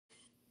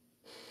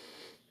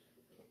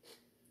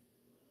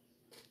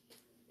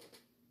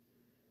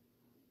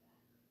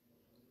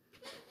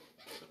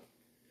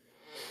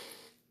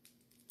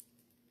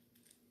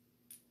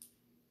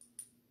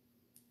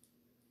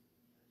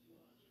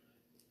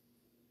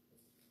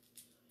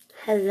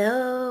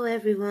Hello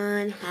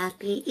everyone,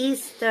 happy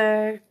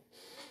Easter.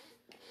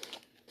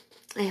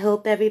 I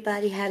hope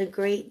everybody had a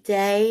great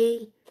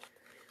day,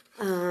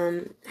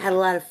 had a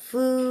lot of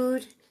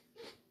food,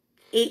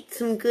 ate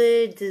some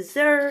good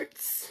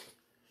desserts.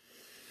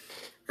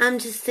 I'm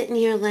just sitting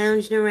here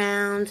lounging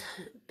around.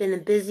 Been a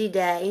busy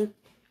day,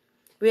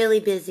 really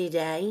busy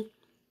day,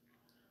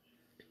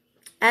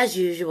 as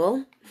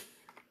usual.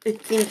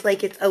 It seems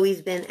like it's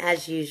always been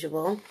as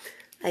usual.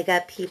 I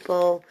got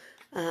people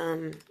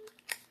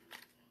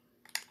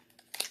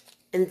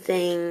and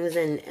things,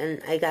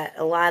 and I got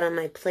a lot on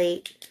my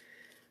plate.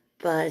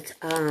 But,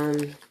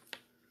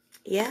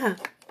 yeah,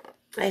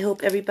 I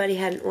hope everybody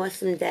had an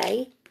awesome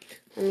day.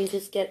 Let me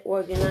just get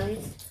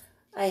organized.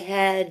 I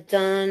had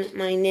done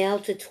my nail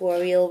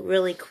tutorial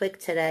really quick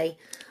today.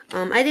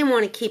 I didn't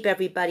want to keep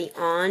everybody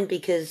on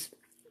because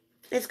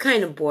it's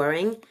kind of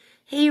boring.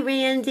 Hey,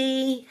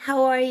 Randy,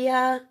 how are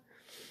ya?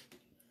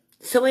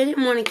 So I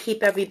didn't want to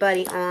keep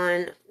everybody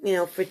on,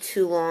 for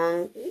too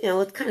long.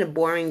 It's kind of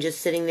boring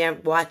just sitting there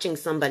watching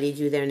somebody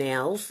do their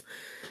nails.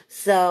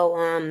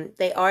 So,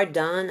 they are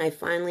done. I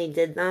finally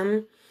did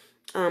them.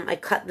 I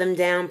cut them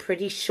down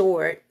pretty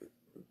short,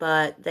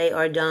 but they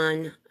are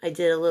done. I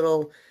did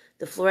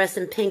the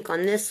fluorescent pink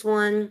on this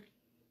one,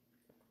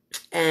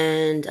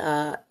 and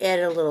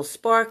added a little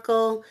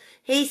sparkle.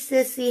 Hey,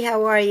 Sissy,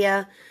 how are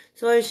ya?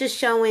 So I was just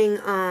showing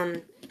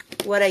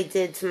what I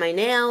did to my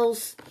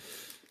nails.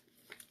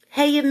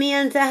 Hey,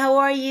 Amanda, how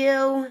are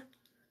you?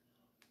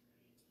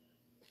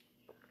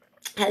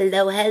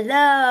 Hello,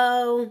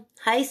 hello.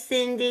 Hi,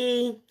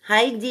 Cindy.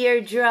 Hi,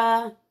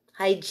 Deirdre.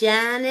 Hi,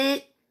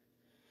 Janet.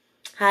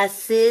 Hi,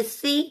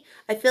 Sissy.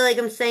 I feel like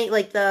I'm saying,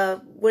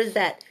 what is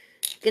that?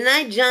 Good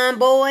night, John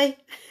boy.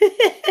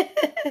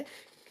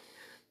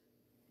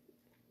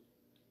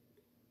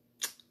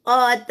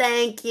 Oh,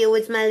 thank you.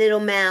 It's my little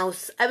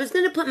mouse. I was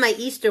going to put my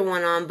Easter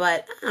one on,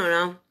 but I don't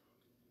know.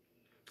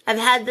 I've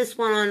had this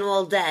one on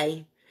all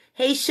day.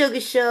 Hey, Sugar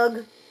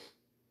Shug.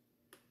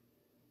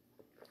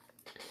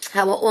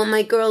 How are all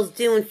my girls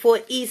doing for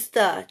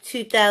Easter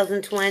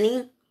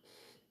 2020?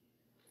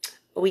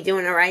 Are we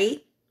doing all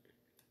right?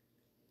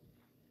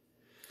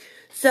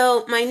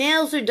 So my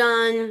nails are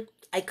done.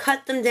 I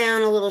cut them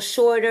down a little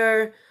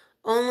shorter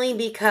only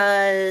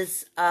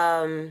because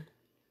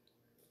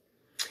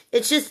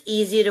it's just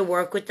easier to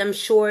work with them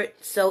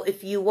short. So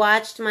if you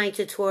watched my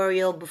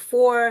tutorial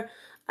before,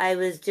 I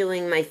was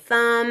doing my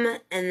thumb,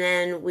 and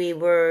then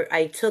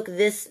I took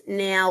this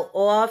nail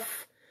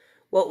off,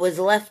 what was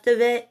left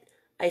of it.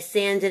 I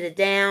sanded it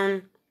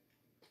down,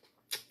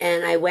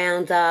 and I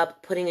wound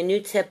up putting a new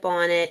tip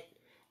on it,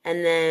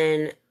 and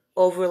then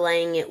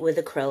overlaying it with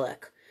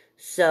acrylic.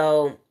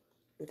 So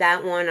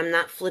that one, I'm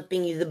not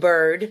flipping you the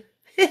bird.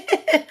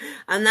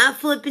 I'm not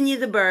flipping you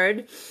the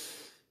bird.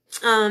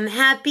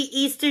 Happy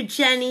Easter,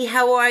 Jenny.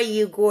 How are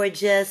you,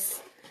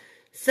 gorgeous?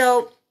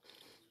 So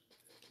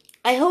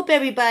I hope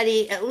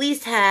everybody at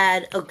least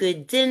had a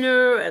good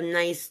dinner, a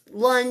nice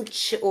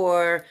lunch,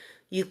 or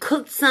you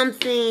cooked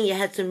something, you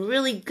had some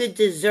really good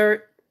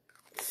dessert,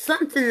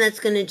 something that's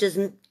going to just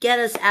get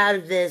us out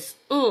of this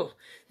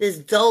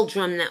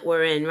doldrum that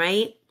we're in,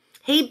 right?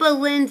 Hey,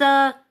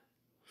 Belinda.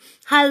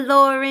 Hi,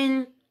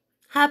 Lauren.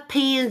 Hi,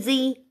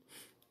 Pansy.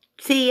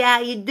 See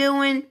how you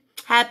doing?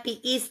 Happy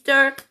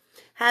Easter.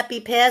 Happy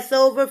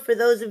Passover for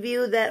those of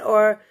you that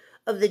are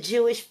of the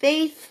Jewish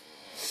faith.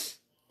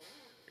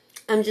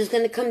 I'm just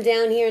going to come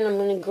down here and I'm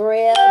going to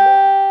grab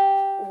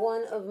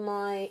one of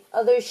my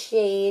other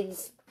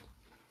shades.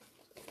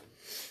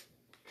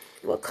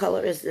 What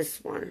color is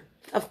this one?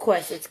 Of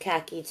course, it's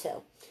khaki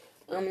too.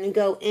 I'm going to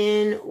go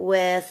in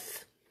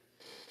with,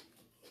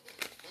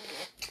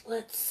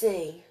 let's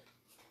see.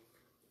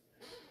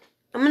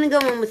 I'm going to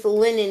go in with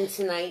linen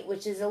tonight,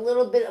 which is a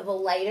little bit of a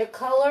lighter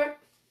color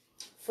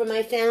for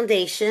my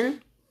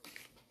foundation.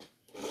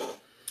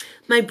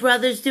 My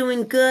brother's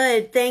doing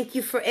good. Thank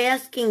you for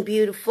asking,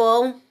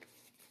 beautiful.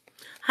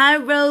 Hi,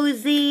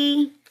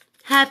 Rosie.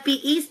 Happy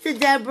Easter,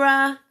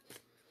 Deborah.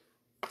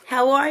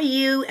 How are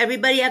you?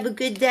 Everybody have a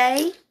good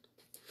day?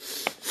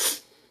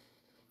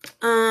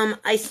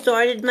 I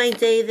started my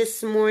day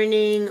this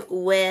morning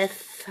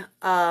with,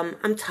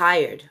 I'm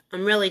tired.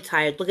 I'm really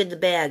tired. Look at the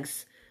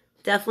bags.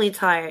 Definitely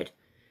tired.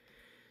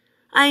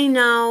 I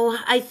know.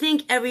 I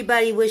think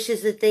everybody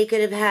wishes that they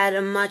could have had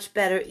a much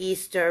better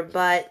Easter,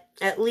 but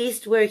at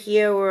least we're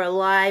here, we're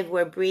alive,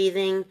 we're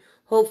breathing.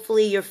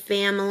 Hopefully your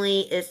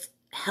family is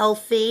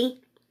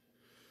healthy.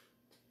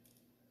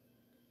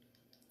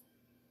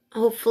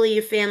 Hopefully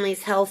your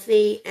family's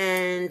healthy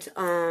and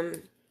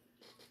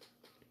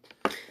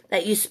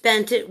that you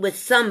spent it with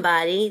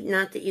somebody,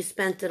 not that you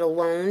spent it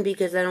alone,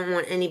 because I don't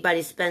want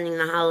anybody spending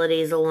the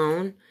holidays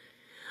alone.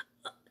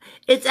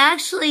 It's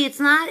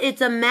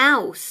a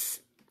mouse.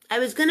 I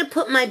was going to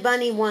put my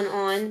bunny one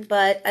on,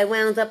 but I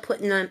wound up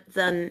putting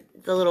the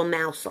little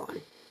mouse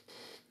on.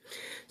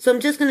 So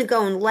I'm just going to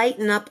go and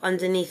lighten up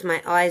underneath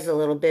my eyes a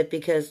little bit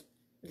because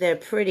they're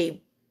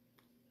pretty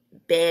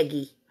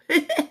baggy.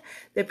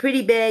 They're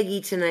pretty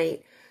baggy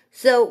tonight.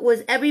 So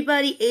was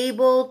everybody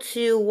able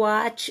to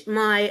watch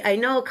I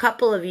know a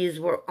couple of yous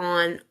were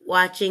on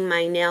watching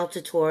my nail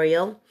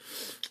tutorial,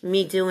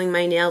 me doing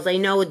my nails. I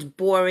know it's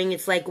boring.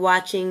 It's like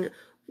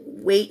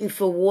waiting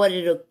for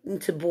water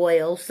to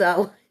boil.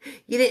 So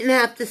you didn't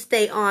have to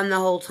stay on the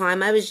whole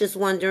time. I was just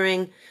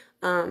wondering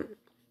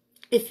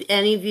if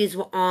any of yous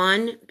were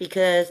on,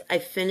 because I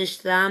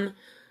finished them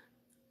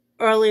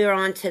earlier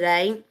on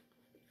today.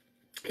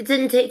 It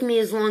didn't take me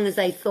as long as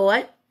I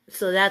thought,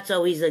 so that's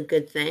always a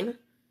good thing.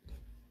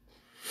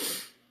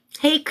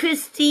 Hey,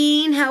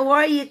 Christine, how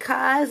are you,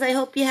 Kaz? I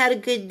hope you had a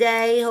good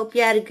day. Hope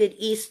you had a good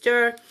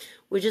Easter.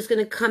 We're just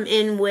going to come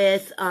in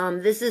with,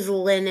 this is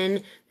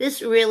linen.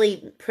 This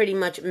really pretty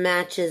much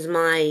matches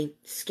my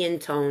skin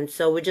tone,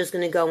 so we're just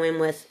going to go in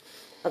with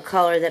a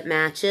color that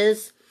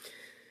matches.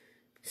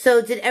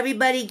 So did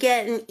everybody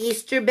get an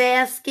Easter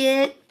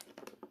basket?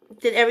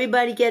 Did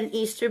everybody get an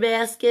Easter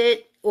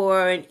basket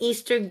or an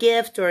Easter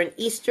gift or an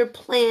Easter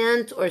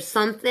plant or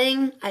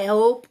something? I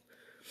hope.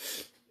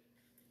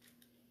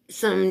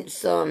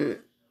 Some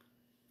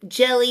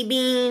jelly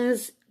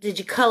beans. Did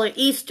you color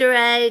Easter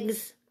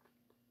eggs?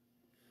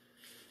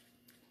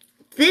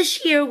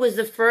 This year was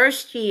the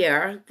first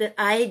year that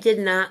I did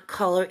not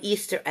color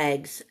Easter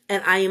eggs.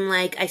 And I am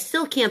like, I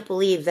still can't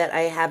believe that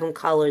I haven't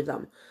colored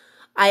them.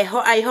 I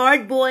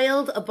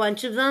hard-boiled a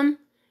bunch of them,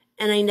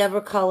 and I never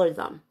colored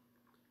them.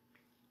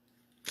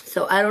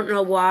 So I don't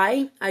know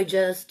why. I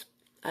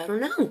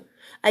don't know.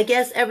 I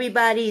guess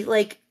everybody,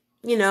 like,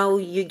 you know,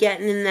 you're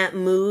getting in that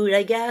mood,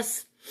 I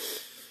guess.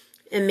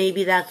 And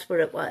maybe that's what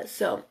it was.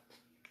 So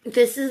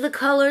this is the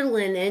color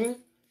linen.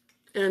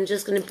 And I'm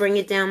just going to bring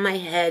it down my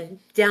head.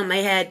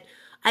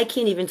 I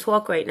can't even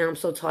talk right now. I'm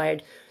so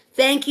tired.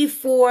 Thank you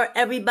for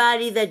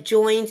everybody that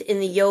joined in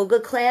the yoga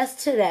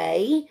class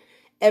today.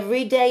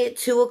 Every day at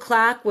 2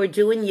 o'clock, we're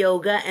doing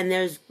yoga, and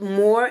there's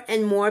more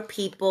and more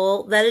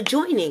people that are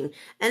joining.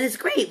 And it's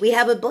great. We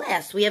have a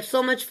blast. We have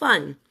so much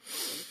fun.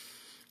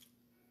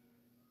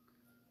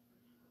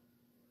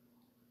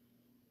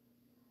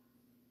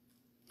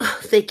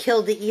 Oh, they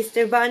killed the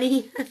Easter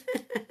bunny.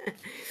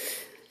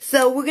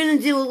 So we're going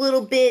to do a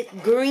little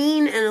bit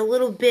green and a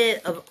little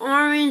bit of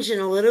orange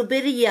and a little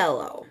bit of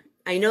yellow.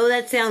 I know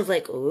that sounds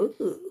like, ooh,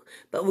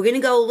 but we're going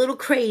to go a little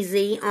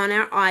crazy on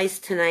our eyes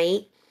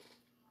tonight.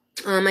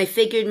 I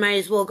figured might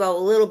as well go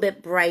a little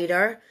bit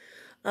brighter.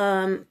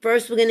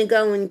 First, we're going to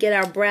go and get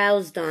our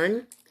brows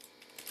done.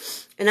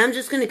 And I'm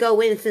just going to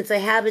go in, since I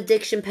have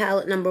Addiction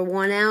Palette number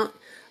 1 out.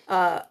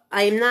 I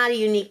am not a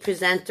unique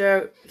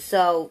presenter,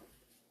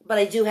 but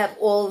I do have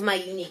all of my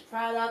unique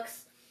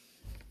products.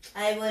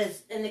 I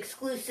was an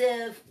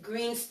exclusive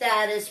green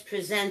status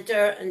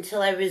presenter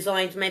until I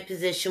resigned my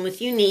position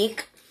with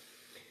Unique.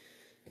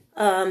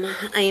 I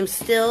am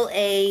still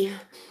a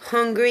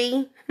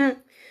hungry,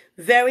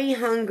 very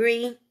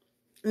hungry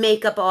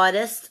makeup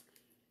artist,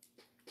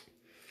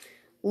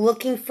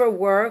 looking for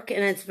work,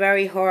 and it's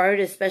very hard,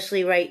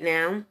 especially right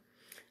now.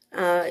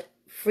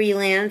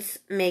 Freelance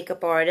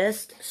makeup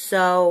artist.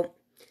 So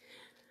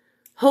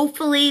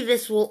hopefully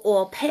this will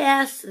all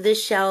pass.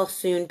 This shall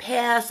soon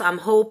pass. I'm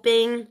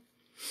hoping.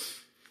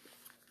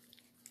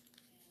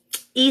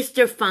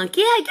 Easter funk.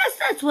 Yeah, I guess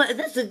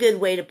that's a good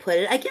way to put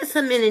it. I guess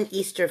I'm in an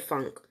Easter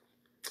funk.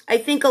 I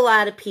think a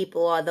lot of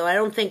people are, though. I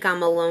don't think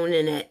I'm alone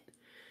in it.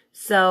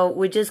 So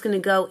we're just going to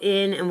go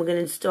in and we're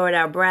going to start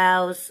our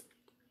brows.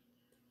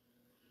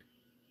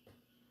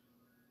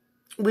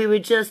 We were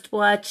just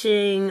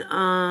watching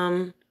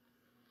the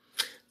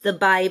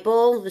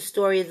Bible. The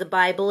story of the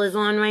Bible is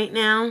on right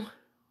now.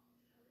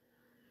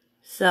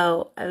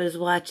 So I was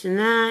watching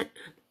that.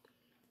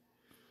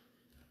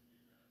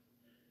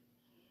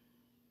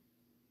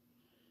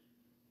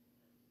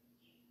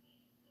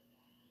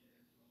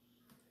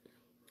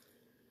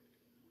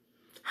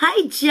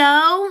 Hi,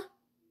 Joe.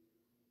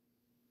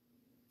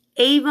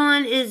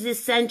 Avon is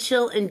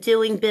essential in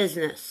doing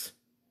business.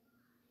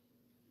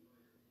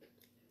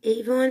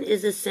 Avon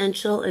is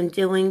essential in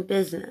doing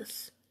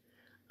business.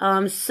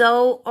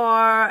 So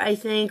are, I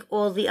think,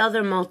 all the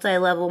other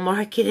multi-level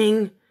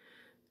marketing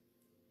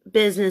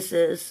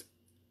businesses.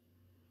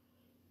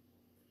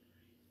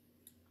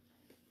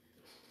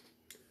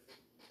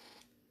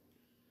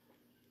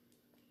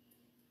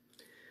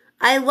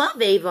 I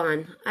love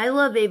Avon. I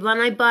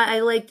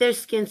like their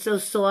skin so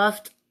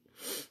soft.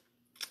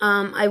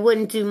 I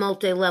wouldn't do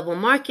multi-level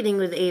marketing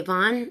with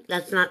Avon.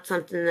 That's not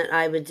something that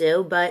I would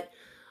do, but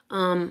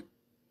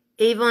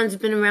Avon's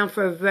been around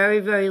for a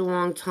very, very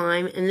long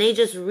time, and they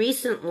just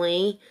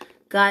recently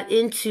got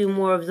into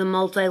more of the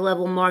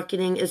multi-level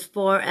marketing as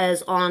far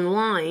as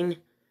online.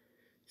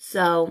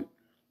 So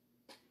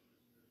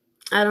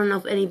I don't know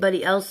if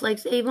anybody else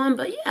likes Avon,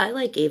 but yeah, I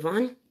like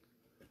Avon.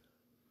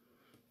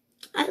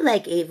 I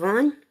like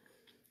Avon.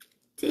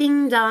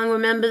 Ding dong.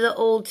 Remember the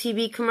old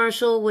TV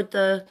commercial with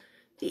the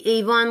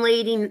Avon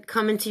lady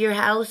coming to your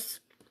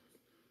house?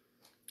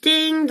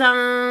 Ding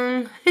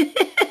dong.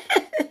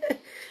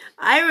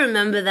 I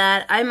remember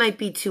that. I might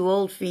be too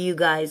old for you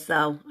guys,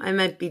 though. I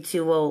might be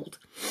too old.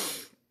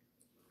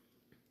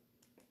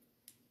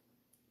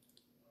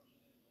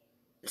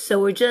 So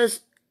we're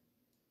just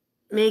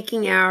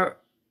making our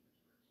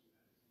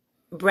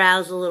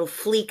brows a little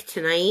fleek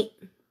tonight.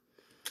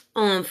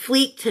 On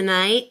fleek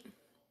tonight.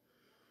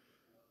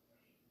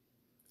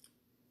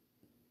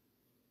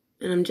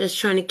 And I'm just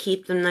trying to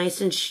keep them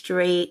nice and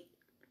straight.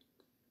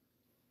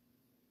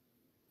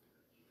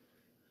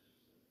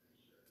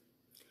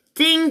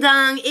 Ding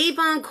dong,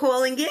 Avon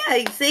calling.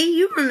 Yeah, see,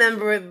 you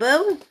remember it,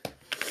 boo.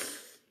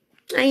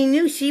 I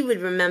knew she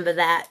would remember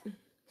that.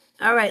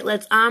 All right,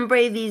 let's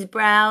ombre these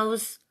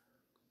brows.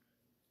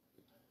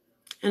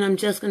 And I'm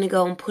just going to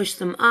go and push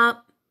them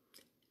up.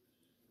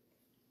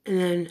 And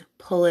then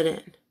pull it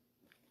in.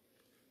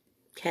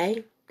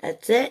 Okay,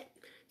 that's it.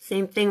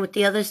 Same thing with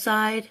the other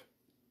side.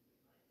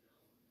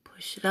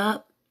 Push it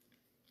up.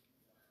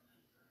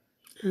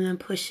 And then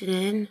push it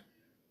in.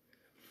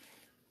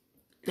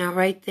 Now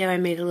right there I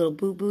made a little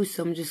boo-boo,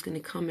 so I'm just going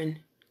to come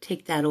and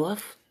take that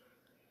off.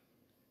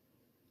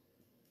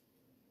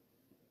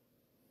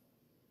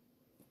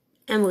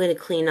 And we're going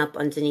to clean up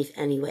underneath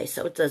anyway,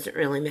 so it doesn't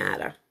really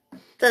matter.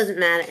 Doesn't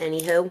matter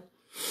anywho.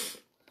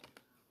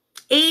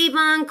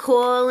 Avon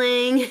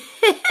calling.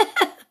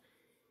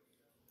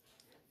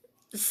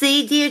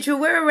 See, Deirdre,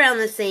 we're around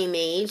the same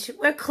age.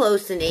 We're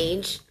close in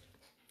age.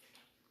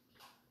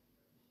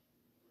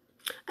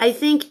 I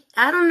think,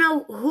 I don't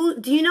know,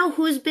 do you know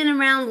who's been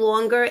around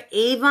longer,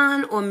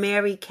 Avon or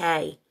Mary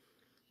Kay?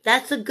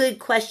 That's a good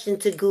question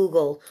to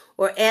Google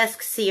or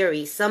ask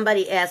Siri.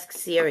 Somebody ask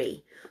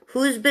Siri.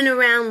 Who's been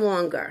around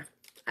longer?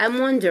 I'm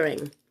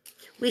wondering.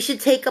 We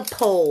should take a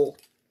poll.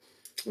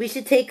 We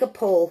should take a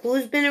poll.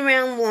 Who's been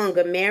around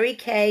longer, Mary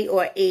Kay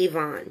or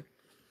Avon?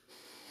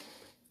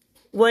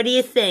 What do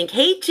you think?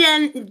 Hey,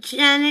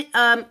 Jeanette,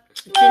 I'm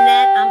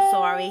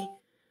sorry.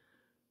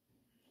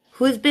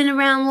 Who's been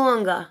around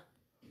longer?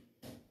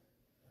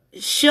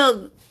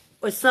 Shug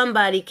or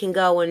somebody can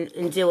go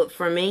and do it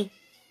for me.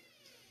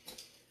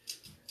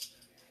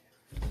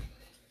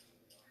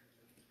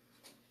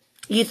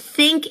 You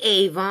think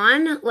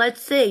Avon?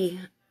 Let's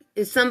see.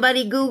 Is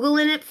somebody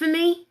Googling it for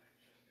me?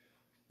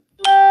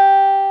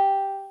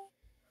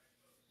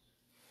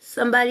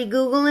 Somebody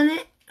Googling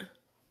it?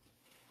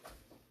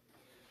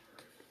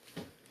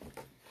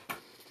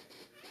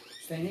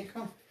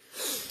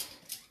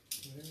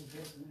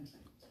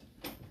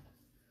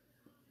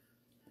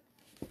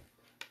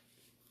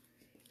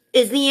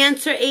 Is the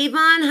answer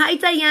Avon? Hi,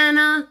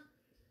 Diana.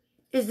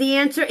 Is the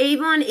answer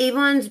Avon?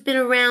 Avon's been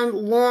around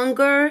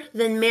longer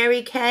than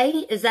Mary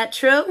Kay. Is that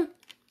true?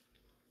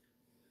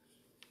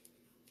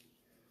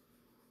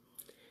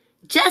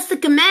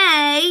 Jessica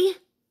May.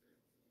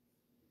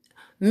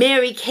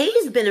 Mary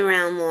Kay's been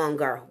around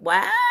longer.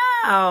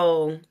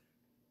 Wow.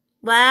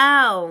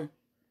 Wow.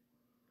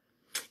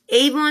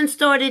 Avon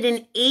started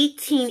in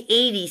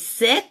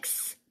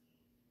 1886.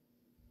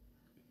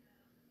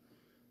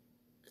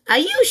 Are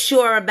you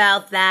sure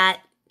about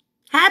that?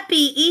 Happy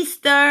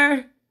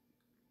Easter.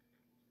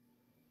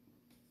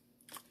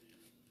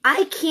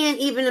 I can't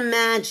even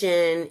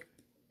imagine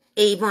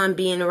Avon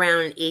being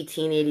around in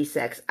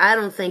 1886. I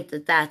don't think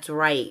that that's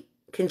right.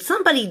 Can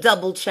somebody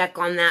double check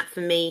on that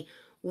for me?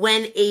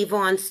 When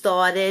Avon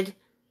started?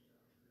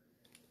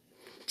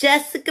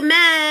 Jessica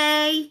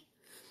May.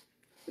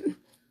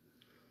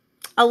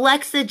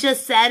 Alexa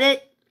just said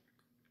it.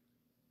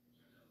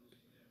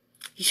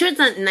 You sure it's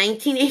not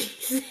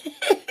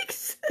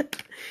 1986?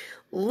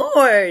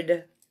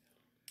 Lord.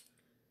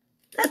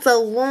 That's a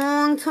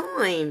long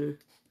time.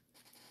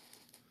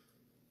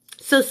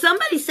 So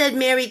somebody said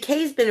Mary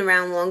Kay's been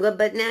around longer,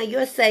 but now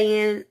you're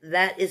saying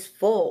that is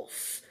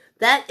false.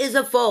 That is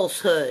a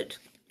falsehood.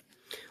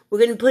 We're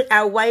going to put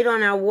our white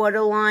on our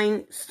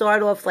waterline,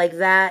 start off like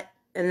that,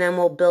 and then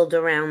we'll build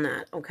around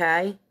that,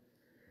 okay?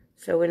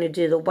 So we're going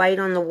to do the white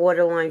on the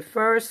waterline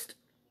first.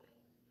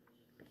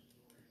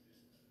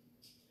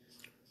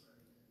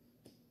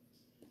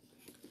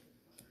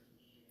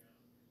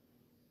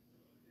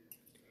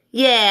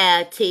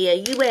 Yeah, Tia,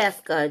 you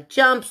ask her.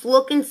 Jumps,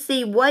 look and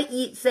see what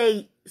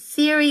say,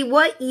 Siri,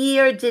 what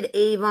year did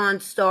Avon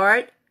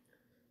start?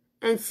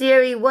 And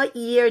Siri, what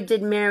year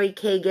did Mary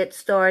Kay get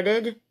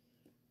started?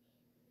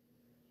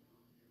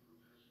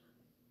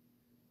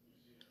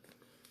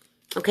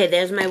 Okay,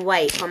 there's my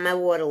white on my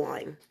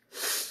waterline.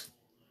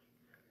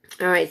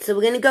 Alright, so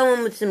we're going to go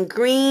in with some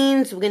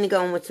greens, we're going to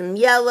go in with some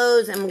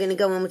yellows, and we're going to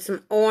go in with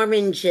some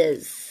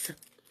oranges.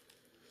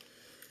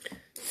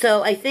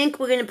 So I think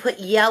we're going to put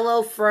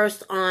yellow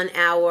first on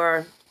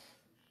our...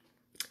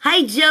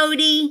 Hi,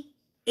 Jody.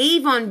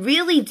 Avon,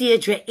 really,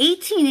 Deirdre?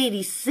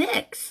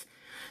 1886.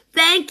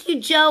 Thank you,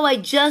 Joe. I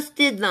just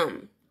did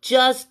them.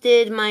 Just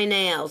did my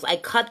nails. I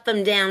cut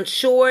them down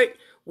short.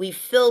 We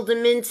filled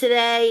them in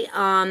today.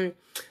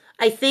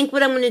 I think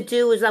what I'm going to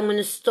do is I'm going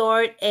to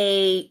start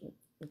a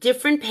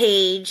different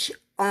page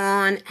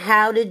on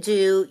how to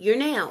do your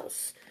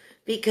nails.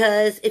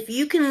 Because if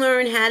you can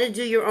learn how to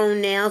do your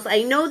own nails,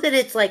 I know that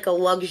it's like a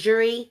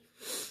luxury.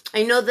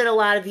 I know that a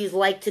lot of you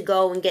like to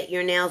go and get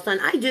your nails done.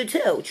 I do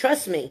too,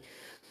 trust me.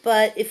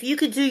 But if you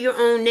could do your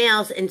own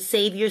nails and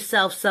save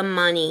yourself some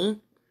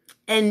money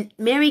And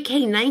Mary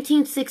Kay,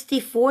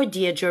 1964,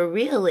 Deirdre,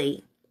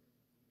 really?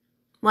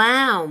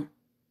 Wow.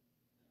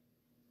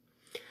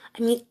 I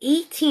mean,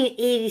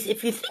 1880s,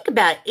 if you think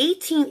about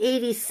it,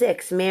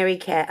 1886, Mary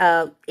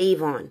Kay,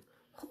 Avon.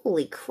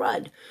 Holy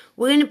crud.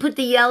 We're going to put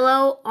the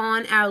yellow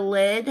on our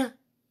lid.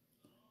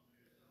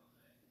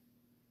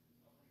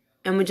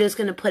 And we're just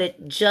going to put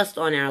it just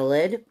on our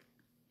lid.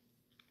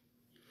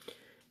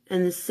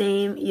 And the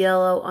same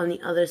yellow on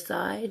the other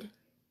side.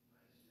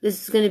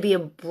 This is going to be a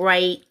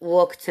bright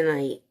look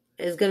tonight.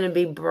 It's going to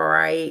be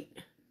bright.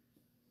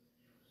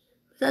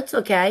 That's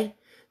okay.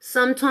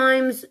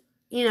 Sometimes,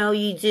 you know,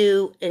 you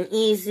do an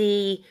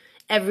easy,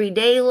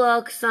 everyday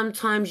look.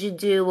 Sometimes you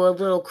do a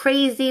little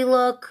crazy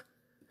look.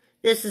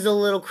 This is a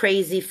little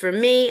crazy for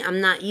me.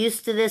 I'm not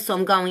used to this, so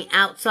I'm going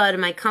outside of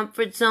my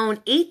comfort zone.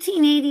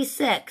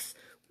 1886.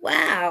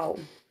 Wow.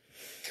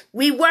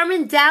 We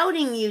weren't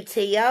doubting you,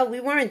 Tia. We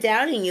weren't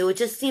doubting you. It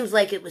just seems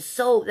like it was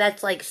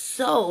that's like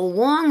so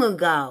long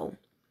ago.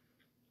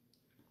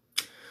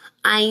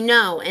 I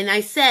know. And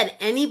I said,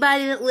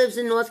 anybody that lives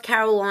in North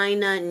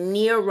Carolina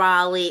near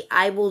Raleigh,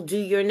 I will do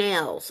your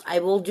nails. I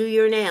will do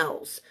your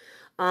nails.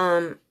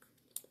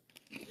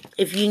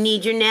 If you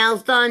need your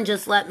nails done,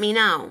 just let me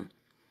know.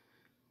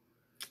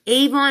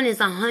 Avon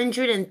is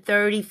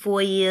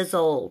 134 years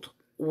old.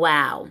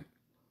 Wow.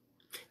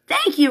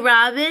 Thank you,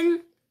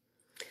 Robin.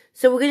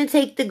 So we're going to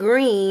take the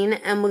green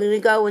and we're going to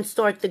go and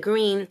start the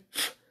green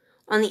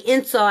on the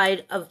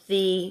inside of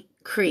the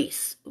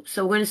crease.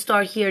 So we're going to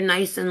start here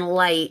nice and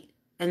light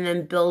and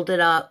then build it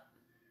up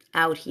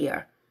out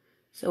here.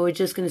 So we're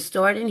just going to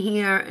start in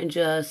here and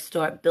just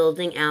start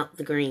building out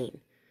the green.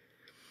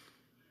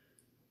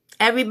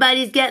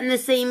 Everybody's getting the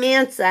same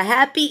answer.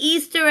 Happy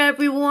Easter,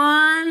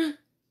 everyone.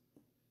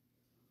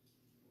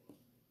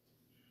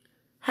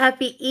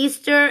 Happy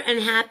Easter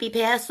and happy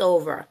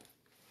Passover.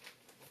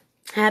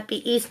 Happy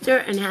Easter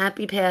and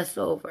happy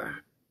Passover.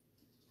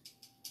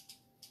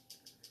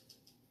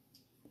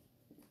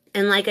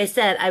 And like I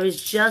said, I was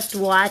just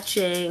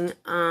watching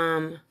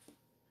the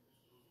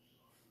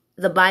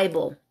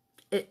Bible.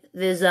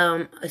 There's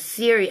a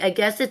series, I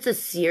guess it's a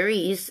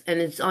series,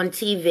 and it's on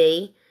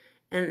TV.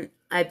 And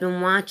I've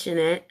been watching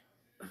it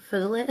for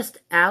the last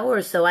hour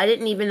or so. I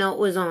didn't even know it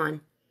was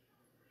on.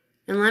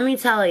 And let me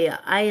tell you,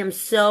 I am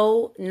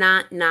so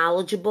not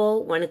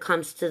knowledgeable when it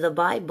comes to the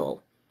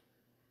Bible.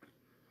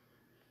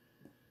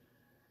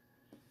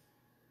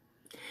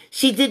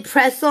 She did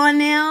press-on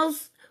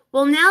nails.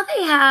 Well, now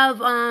they have,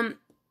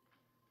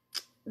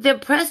 their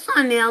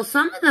press-on nails,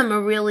 some of them are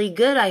really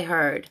good, I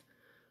heard.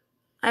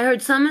 I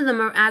heard some of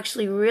them are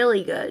actually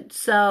really good.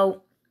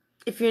 So,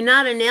 if you're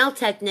not a nail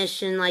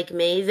technician like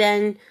me,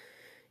 then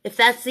if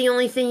that's the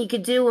only thing you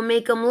could do and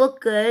make them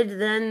look good,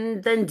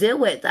 then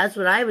do it. That's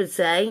what I would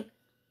say.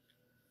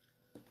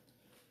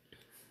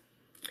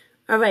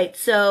 All right,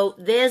 so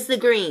there's the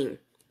green.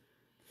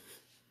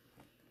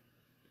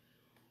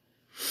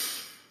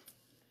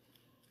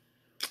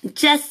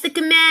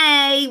 Jessica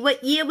May,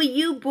 what year were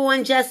you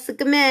born,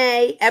 Jessica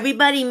May?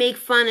 Everybody make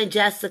fun of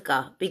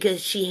Jessica because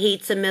she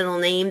hates a middle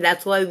name.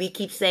 That's why we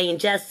keep saying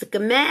Jessica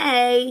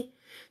May.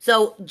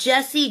 So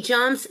Jessie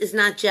Jumps is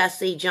not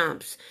Jessie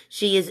Jumps.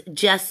 She is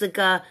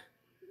Jessica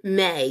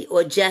May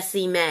or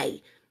Jessie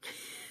May.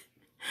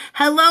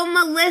 Hello,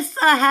 Melissa.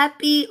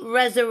 Happy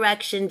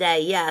Resurrection Day.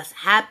 Yes,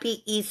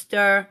 happy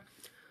Easter.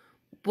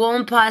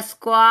 Bon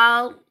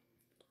Pasquale.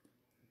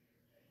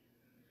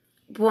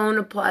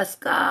 Buona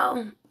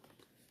Pascal.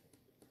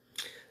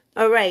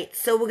 All right,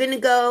 so we're going to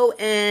go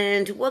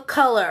and what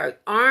color?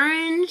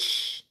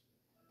 Orange?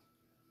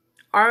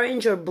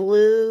 Orange or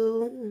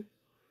blue?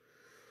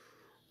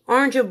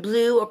 Orange or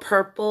blue or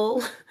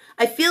purple?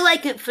 I feel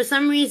like for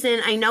some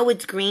reason, I know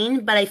it's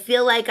green, but I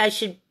feel like I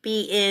should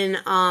be in,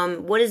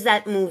 what is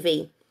that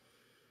movie?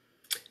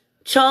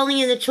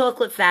 Charlie and the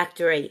Chocolate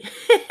Factory.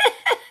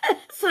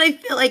 That's what I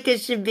feel like it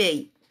should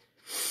be.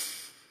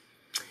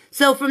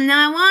 So from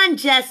now on,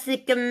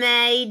 Jessica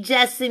May,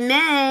 Jessie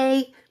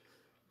May,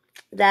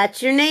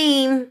 that's your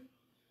name.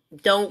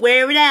 Don't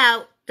wear it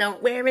out.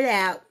 Don't wear it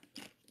out.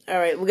 All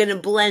right, we're going to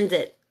blend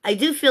it. I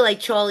do feel like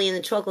Charlie and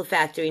the Chocolate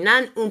Factory,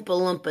 not an Oompa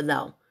Loompa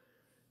though.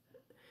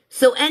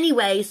 So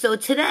anyway, so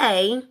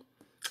today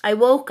I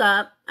woke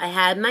up, I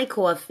had my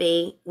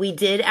coffee, we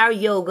did our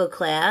yoga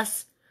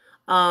class.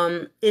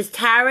 Is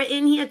Tara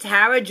in here?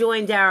 Tara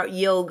joined our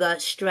yoga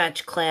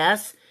stretch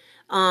class.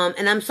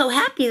 And I'm so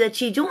happy that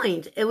she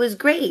joined. It was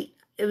great.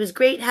 It was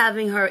great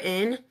having her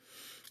in.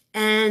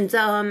 And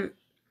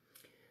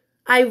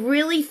I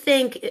really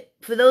think,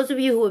 for those of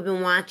you who have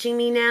been watching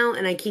me now,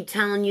 and I keep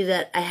telling you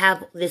that I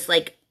have this,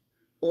 like,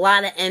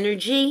 lot of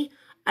energy,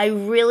 I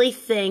really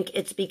think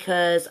it's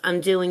because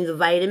I'm doing the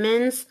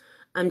vitamins,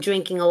 I'm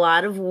drinking a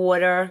lot of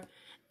water,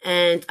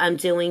 and I'm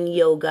doing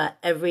yoga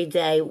every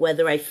day,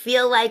 whether I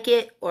feel like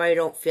it or I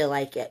don't feel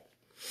like it.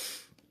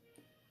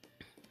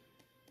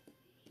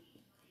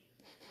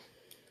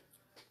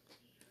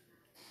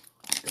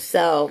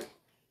 So,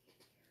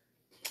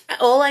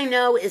 all I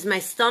know is my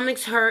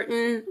stomach's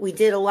hurting. We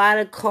did a lot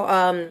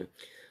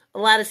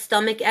of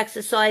stomach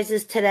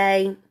exercises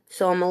today.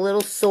 So I'm a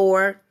little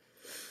sore.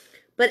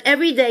 But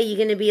every day you're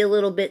going to be a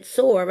little bit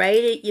sore,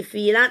 right? If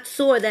you're not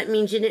sore, that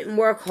means you didn't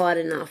work hard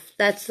enough.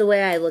 That's the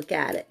way I look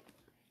at it.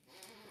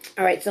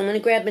 All right, so I'm going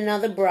to grab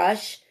another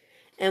brush,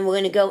 and we're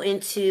going to go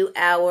into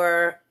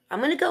I'm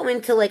going to go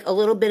into like a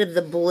little bit of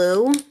the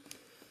blue.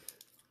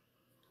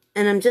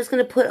 And I'm just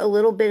going to put a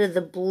little bit of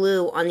the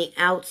blue on the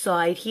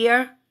outside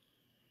here.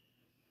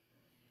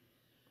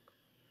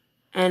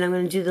 And I'm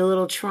going to do the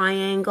little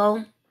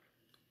triangle.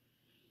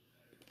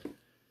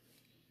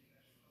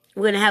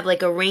 We're going to have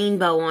like a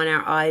rainbow on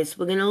our eyes.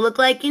 We're going to look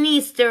like an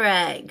Easter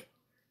egg.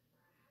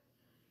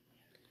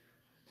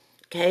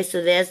 Okay,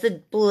 so there's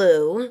the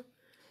blue.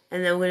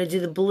 And then we're going to do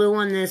the blue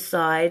on this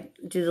side.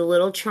 Do the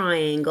little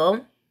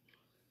triangle.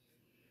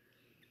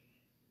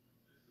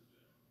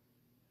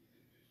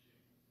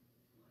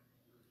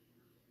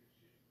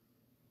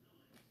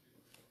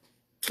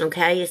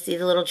 Okay, you see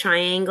the little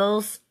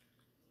triangles?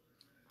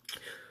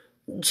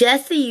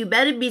 Jessie, you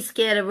better be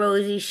scared of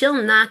Rosie. She'll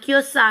knock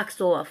your socks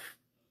off.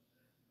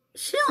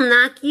 She'll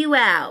knock you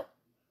out.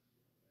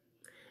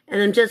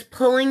 And I'm just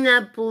pulling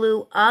that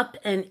blue up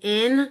and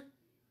in.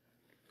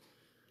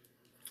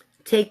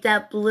 Take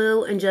that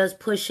blue and just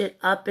push it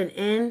up and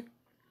in.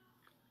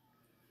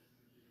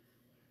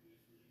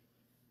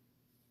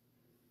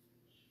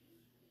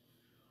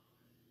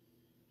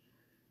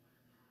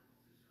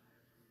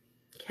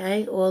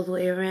 Okay, all the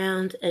way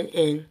around and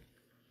in.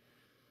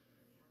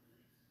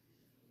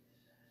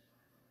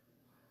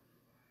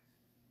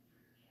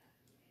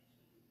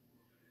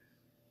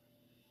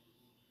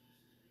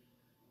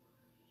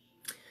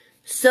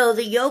 So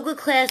the yoga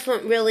class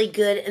went really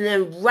good, and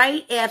then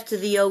right after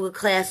the yoga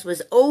class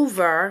was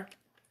over,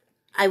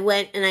 I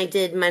went and I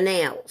did my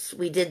nails.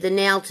 We did the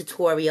nail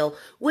tutorial,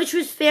 which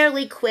was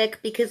fairly quick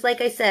because, like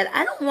I said,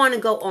 I don't want to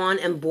go on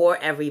and bore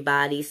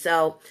everybody.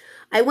 So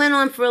I went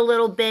on for a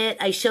little bit.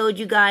 I showed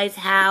you guys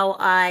how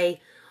I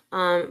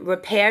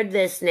repaired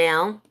this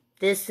nail.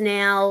 This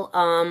nail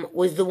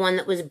was the one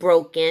that was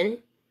broken.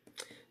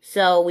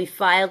 So we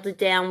filed it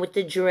down with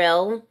the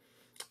drill,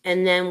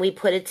 and then we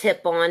put a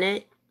tip on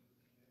it.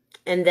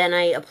 And then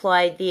I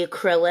applied the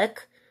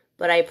acrylic,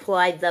 but I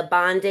applied the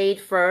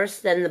Band-Aid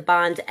first, then the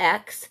Bond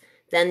X,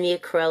 then the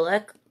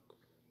acrylic.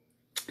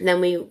 Then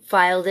we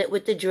filed it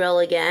with the drill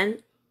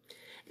again.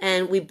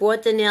 And we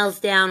brought the nails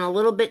down a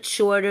little bit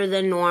shorter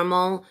than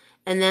normal.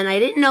 And then I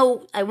didn't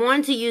know, I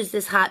wanted to use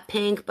this hot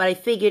pink, but I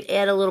figured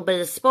add a little bit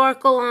of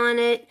sparkle on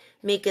it,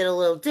 make it a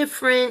little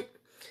different.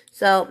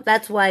 So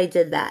that's why I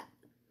did that.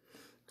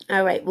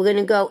 All right, we're going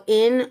to go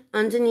in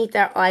underneath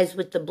our eyes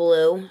with the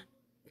blue,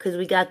 because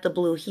we got the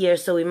blue here,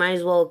 so we might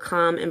as well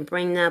come and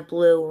bring that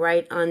blue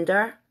right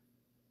under.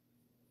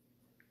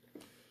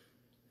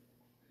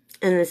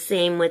 And the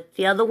same with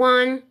the other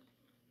one.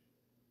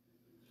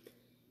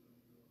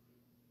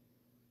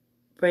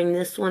 Bring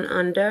this one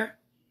under.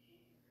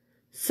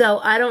 So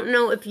I don't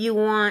know if you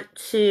want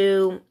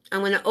to,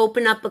 I'm going to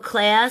open up a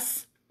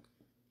class.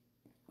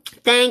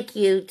 Thank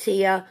you,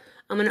 Tia.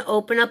 I'm going to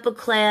open up a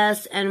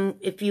class, and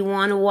if you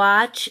want to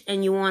watch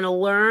and you want to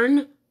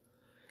learn,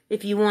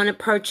 if you want to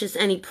purchase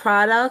any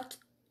product,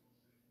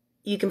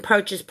 you can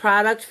purchase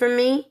product from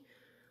me,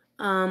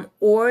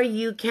 or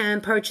you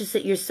can purchase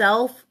it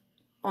yourself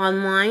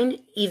online.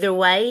 Either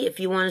way, if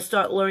you want to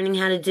start learning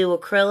how to do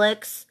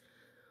acrylics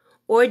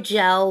or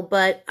gel,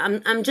 but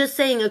I'm just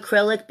saying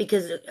acrylic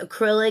because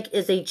acrylic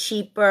is a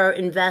cheaper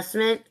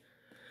investment.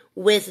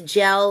 With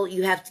gel,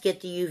 you have to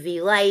get the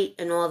UV light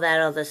and all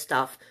that other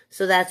stuff.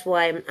 So that's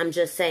why I'm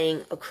just saying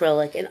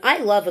acrylic. And I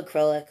love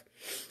acrylic.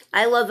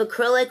 I love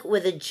acrylic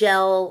with a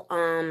gel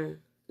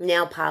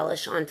nail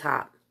polish on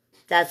top.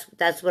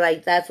 That's what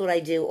I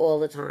do all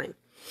the time.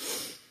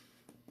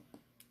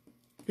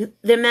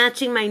 They're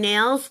matching my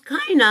nails,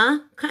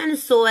 kinda,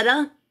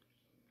 sorta.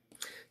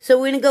 So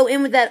we're gonna go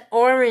in with that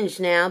orange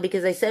now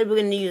because I said we're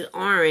gonna use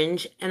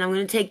orange, and I'm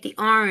gonna take the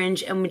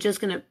orange and we're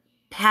just gonna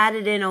pat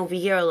it in over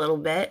here a little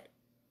bit.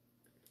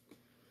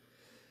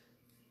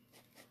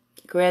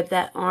 Grab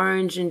that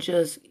orange and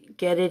just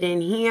get it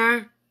in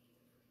here.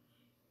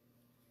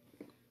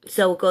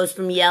 So it goes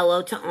from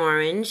yellow to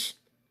orange.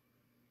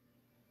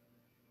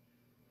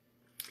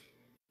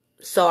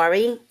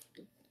 Sorry.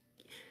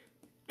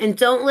 And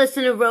don't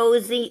listen to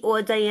Rosie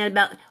or Diane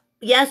about,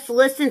 yes,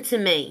 listen to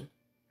me.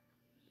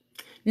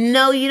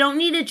 No, you don't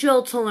need a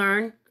drill to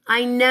learn.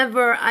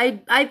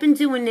 I've been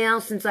doing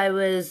nails since I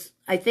was,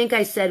 I think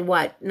I said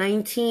what,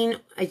 19?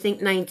 I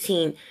think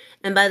 19.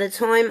 And by the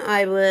time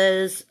I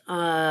was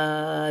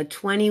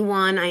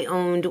 21, I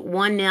owned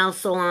one nail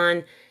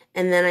salon,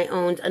 and then I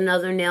owned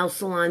another nail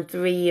salon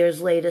 3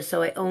 years later,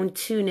 so I owned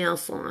 2 nail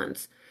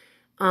salons.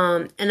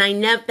 And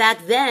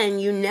back then,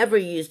 you never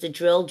used a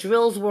drill.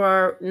 Drills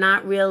were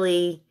not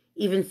really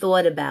even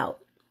thought about.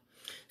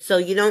 So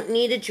you don't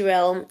need a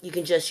drill. You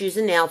can just use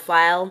a nail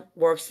file.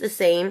 Works the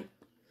same.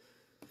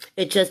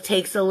 It just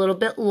takes a little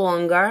bit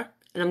longer.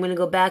 And I'm going to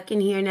go back in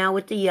here now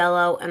with the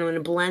yellow, and I'm going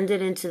to blend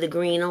it into the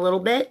green a little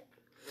bit.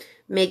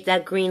 Make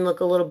that green look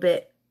a little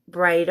bit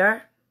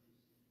brighter.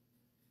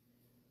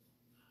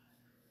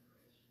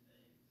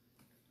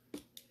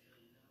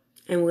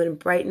 And we're going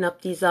to brighten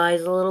up these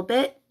eyes a little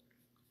bit.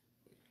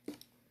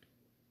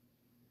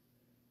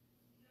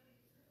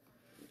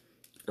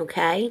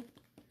 Okay.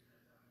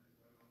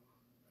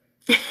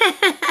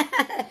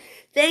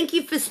 Thank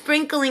you for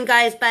sprinkling,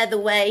 guys, by the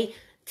way.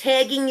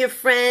 Tagging your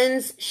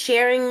friends,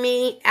 sharing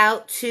me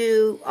out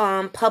to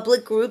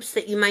public groups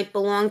that you might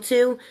belong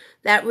to.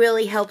 That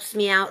really helps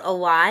me out a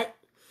lot.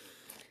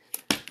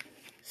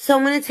 So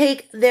I'm going to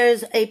take,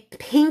 there's a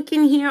pink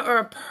in here or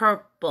a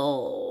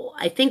purple.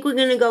 I think we're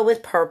going to go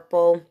with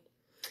purple.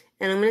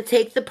 And I'm going to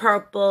take the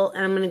purple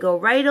and I'm going to go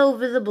right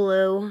over the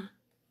blue.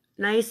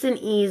 Nice and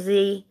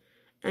easy.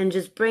 And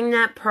just bring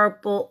that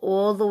purple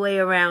all the way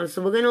around.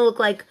 So we're going to look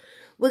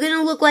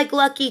like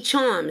Lucky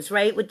Charms,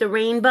 right? With the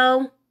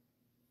rainbow.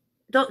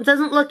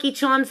 Doesn't Lucky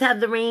Charms have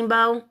the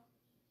rainbow?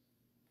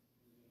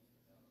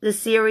 The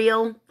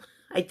cereal?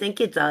 I think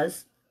it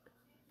does.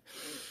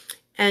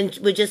 And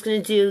we're just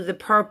going to do the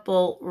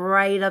purple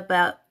right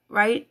about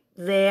right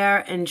there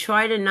and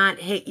try to not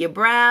hit your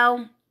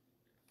brow.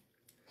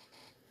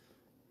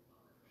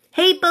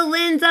 Hey,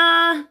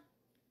 Belinda.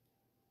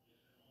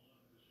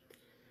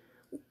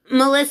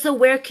 Melissa,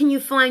 where can you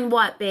find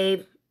what,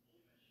 babe?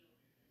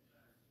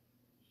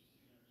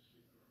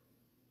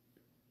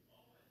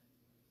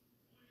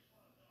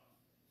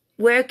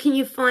 Where can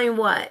you find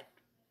what?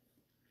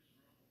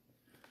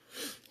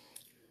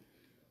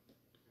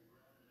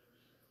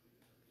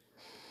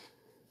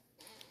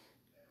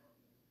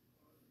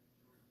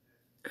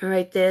 All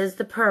right, there's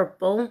the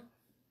purple.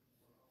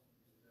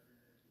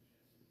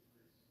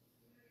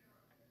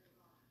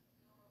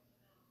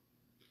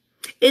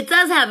 It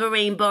does have a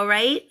rainbow,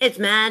 right? It's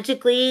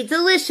magically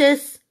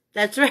delicious.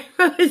 That's right,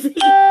 Rosie.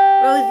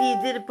 Rosie, you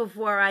did it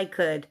before I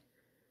could.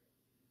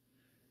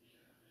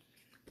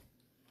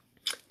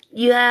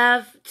 You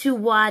have to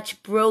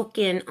watch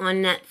Broken on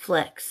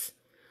Netflix.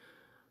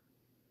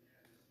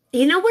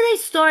 You know what I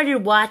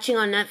started watching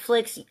on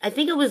Netflix? I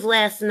think it was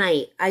last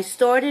night. I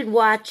started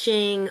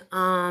watching,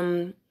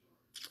 oh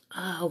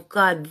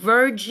God,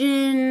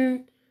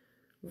 Virgin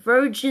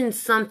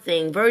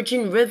something.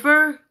 Virgin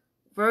River?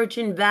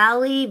 Virgin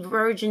Valley?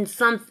 Virgin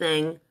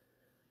something.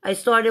 I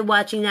started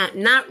watching that,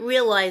 not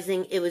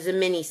realizing it was a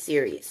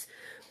mini-series.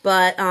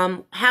 But,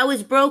 how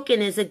is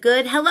Broken? Is it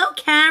good? Hello,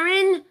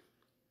 Karen.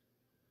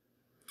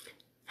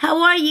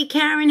 How are you,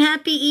 Karen?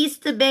 Happy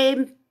Easter,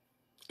 babe.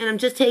 And I'm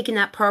just taking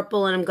that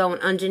purple and I'm going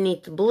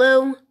underneath the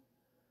blue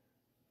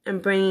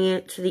and bringing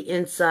it to the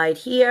inside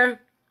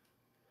here.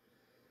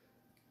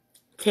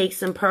 Take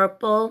some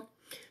purple.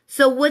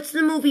 So what's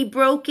the movie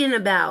Broken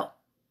about?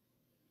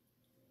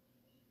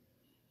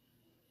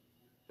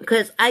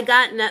 Because I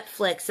got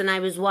Netflix and I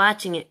was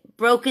watching it.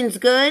 Broken's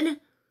good?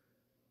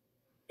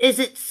 Is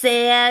it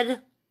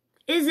sad?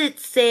 Is it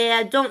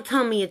sad? Don't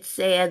tell me it's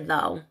sad,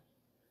 though.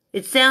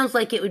 It sounds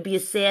like it would be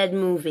a sad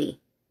movie.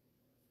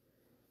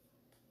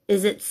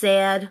 Is it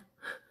sad?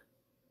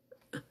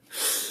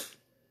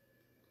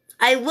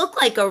 I look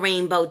like a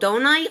rainbow,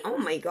 don't I? Oh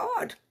my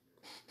God.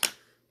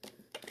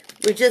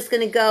 We're just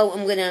going to go,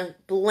 I'm going to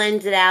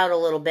blend it out a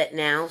little bit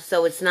now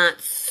so it's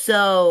not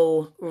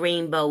so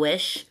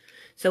rainbowish.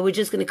 So we're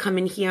just going to come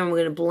in here and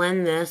we're going to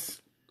blend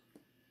this.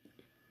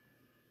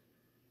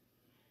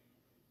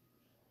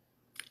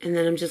 And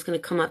then I'm just going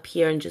to come up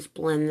here and just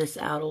blend this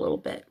out a little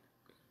bit.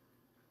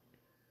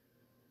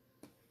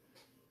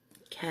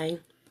 Okay.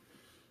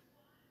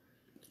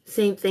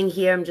 Same thing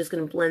here. I'm just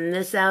going to blend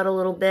this out a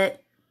little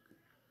bit.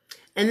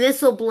 And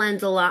this will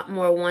blend a lot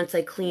more once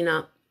I clean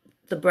up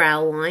the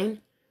brow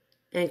line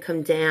and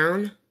come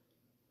down.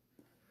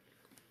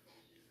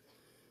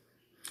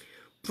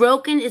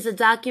 Broken is a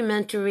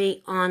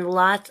documentary on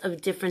lots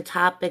of different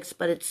topics,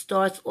 but it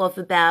starts off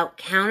about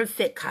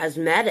counterfeit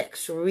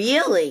cosmetics.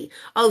 Really?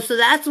 Oh, so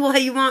that's why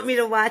you want me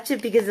to watch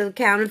it, because of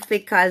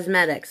counterfeit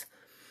cosmetics.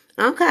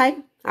 Okay,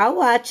 I'll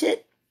watch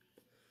it.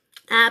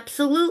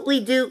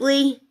 Absolutely,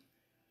 Dootly.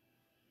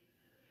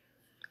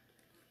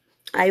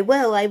 I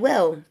will, I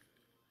will.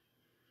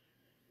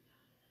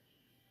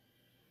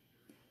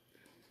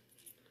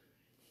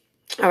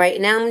 All right,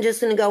 now I'm just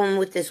going to go in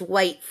with this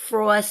white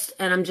frost,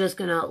 and I'm just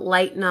going to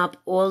lighten up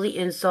all the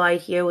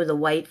inside here with a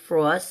white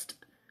frost.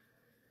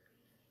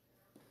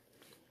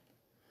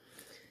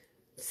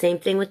 Same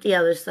thing with the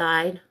other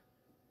side.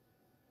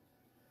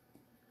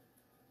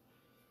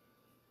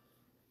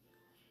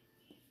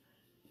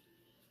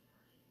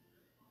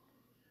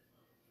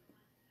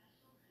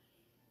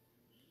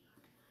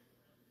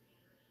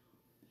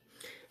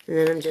 And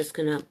then I'm just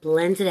going to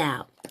blend it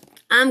out.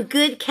 I'm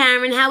good,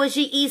 Karen. How was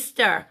your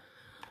Easter?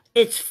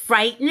 It's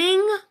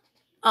frightening?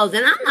 Oh,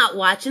 then I'm not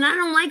watching. I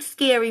don't like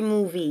scary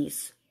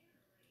movies.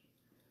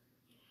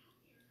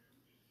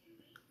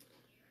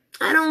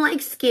 I don't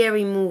like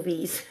scary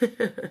movies.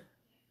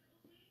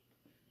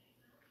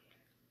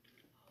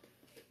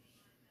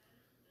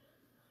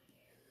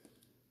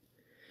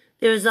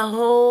 There's a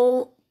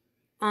whole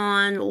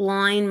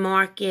online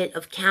market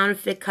of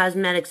counterfeit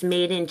cosmetics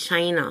made in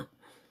China.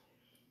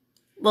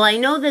 Well, I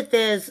know that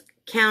there's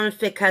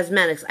counterfeit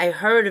cosmetics. I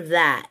heard of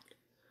that.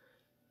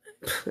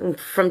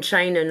 From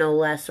China, no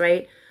less,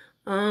 right?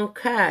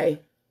 Okay.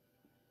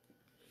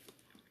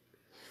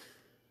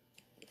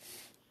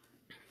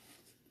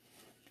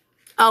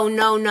 Oh,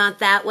 no, not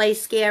that way,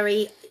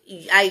 scary.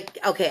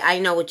 Okay, I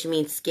know what you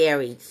mean,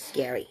 scary.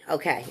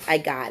 Okay, I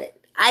got it.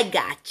 I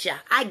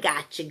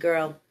gotcha,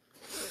 girl.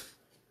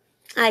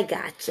 I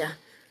gotcha.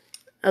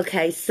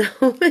 Okay, so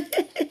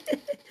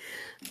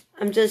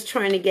I'm just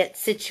trying to get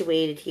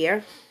situated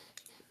here.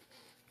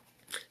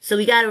 So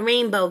we got a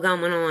rainbow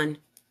going on.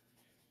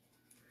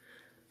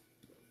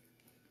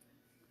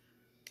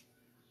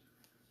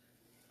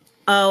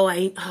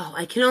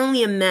 I can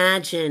only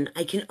imagine.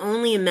 I can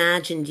only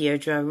imagine,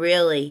 Deirdre,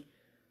 really.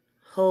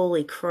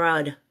 Holy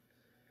crud.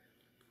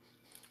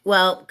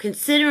 Well,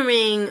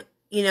 considering,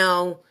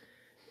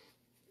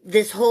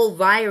 this whole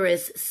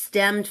virus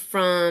stemmed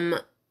from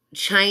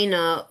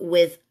China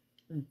with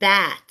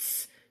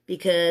bats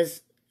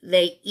because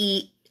they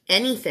eat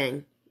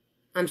anything.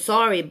 I'm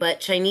sorry,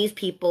 but Chinese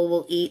people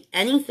will eat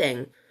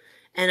anything.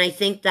 And I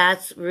think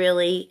that's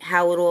really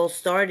how it all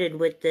started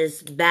with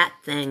this bat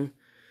thing.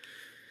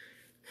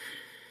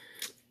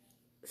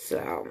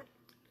 So,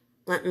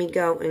 let me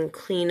go and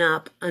clean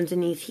up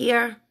underneath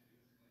here.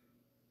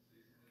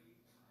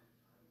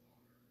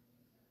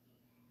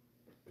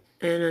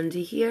 And under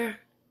here.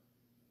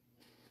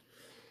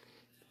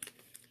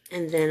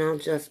 And then I'll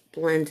just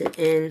blend it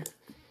in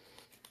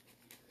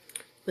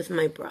with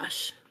my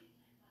brush.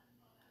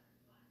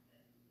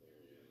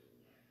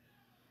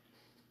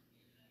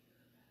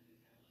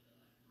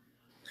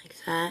 Like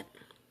that.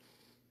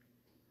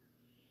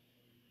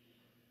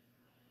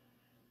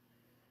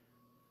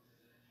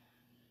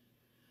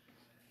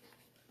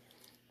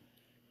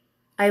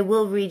 I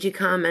will read your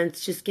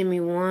comments. Just give me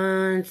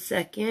 1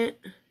 second.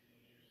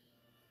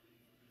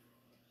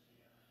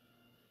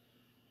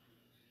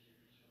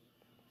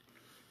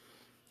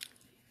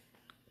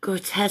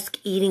 Grotesque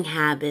eating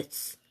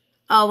habits.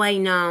 Oh, I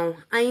know.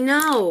 I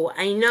know.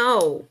 I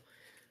know.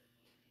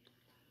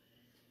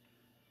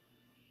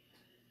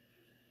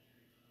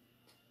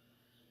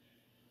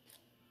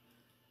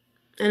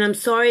 And I'm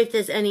sorry if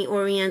there's any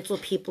Oriental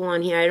people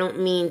on here. I don't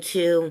mean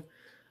to,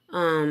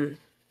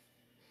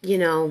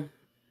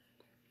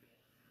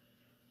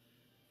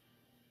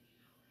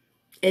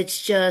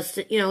 it's just,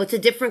 it's a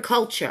different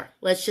culture.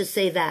 Let's just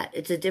say that.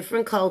 It's a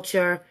different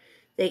culture.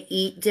 They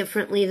eat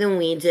differently than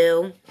we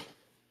do.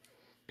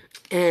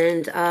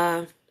 And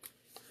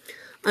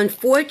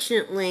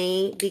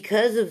unfortunately,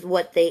 because of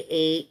what they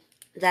ate,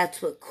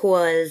 that's what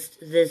caused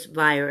this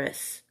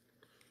virus.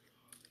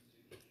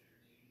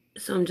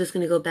 So I'm just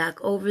going to go back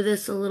over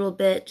this a little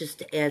bit just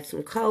to add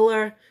some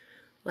color.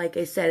 Like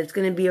I said, it's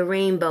going to be a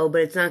rainbow,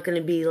 but it's not going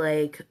to be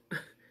like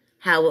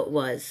how it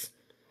was.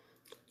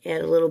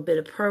 Add a little bit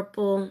of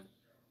purple.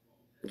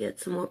 Get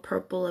some more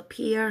purple up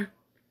here.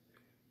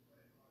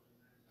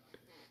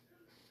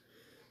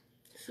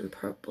 Some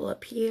purple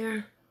up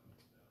here.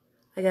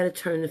 I got to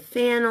turn the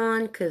fan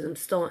on because I'm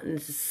starting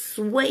to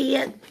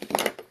sweat.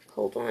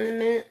 Hold on a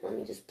minute. Let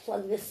me just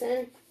plug this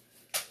in.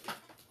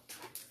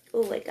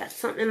 Oh, I got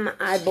something in my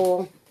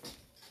eyeball.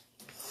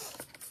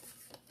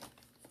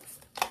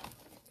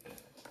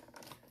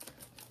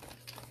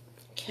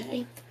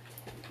 Okay.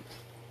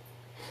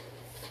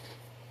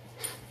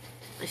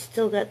 I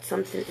still got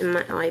something in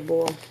my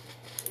eyeball.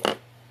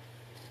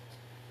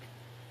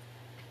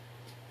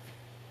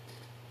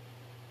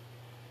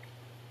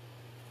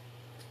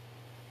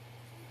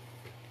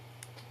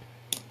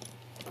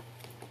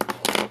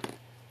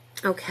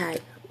 Okay,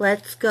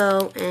 let's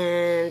go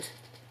and...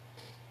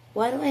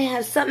 Why do I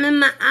have something in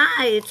my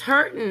eye? It's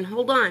hurting.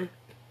 Hold on.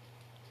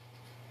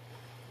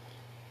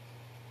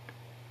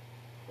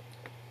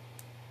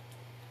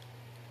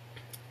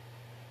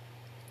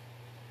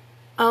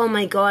 Oh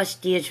my gosh,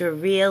 Deirdre,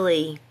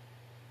 really?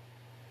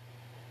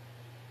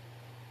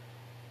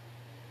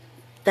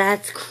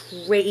 That's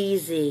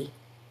crazy.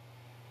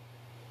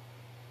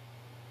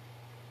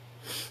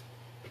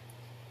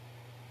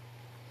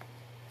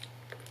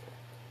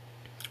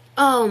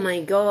 Oh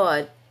my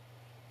God.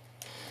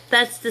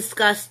 That's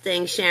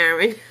disgusting,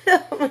 Sharon.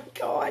 Oh my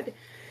God.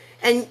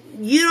 And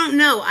you don't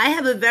know, I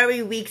have a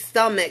very weak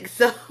stomach,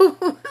 so...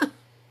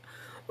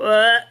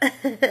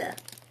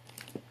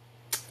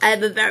 I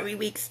have a very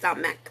weak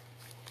stomach.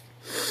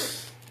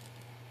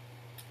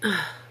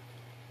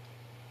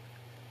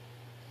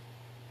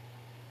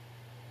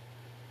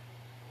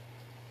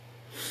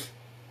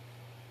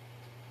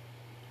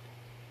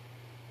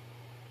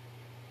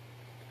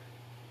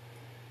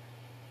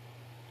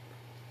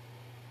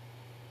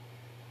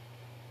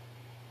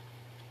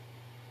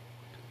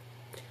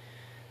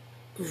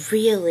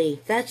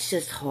 Really? That's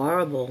just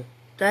horrible.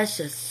 That's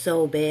just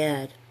so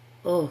bad.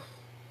 Oh,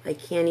 I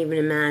can't even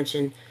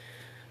imagine.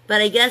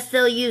 But I guess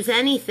they'll use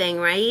anything,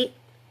 right?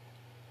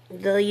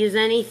 They'll use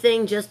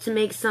anything just to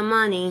make some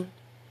money.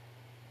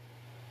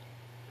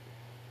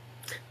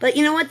 But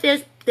you know what?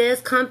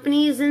 There's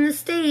companies in the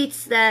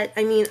States that,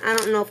 I mean, I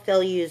don't know if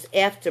they'll use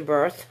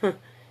afterbirth.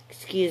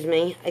 Excuse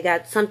me. I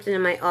got something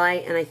in my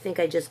eye, and I think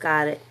I just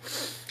got it.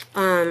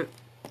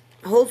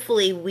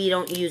 Hopefully we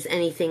don't use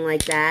anything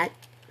like that.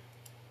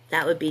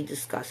 That would be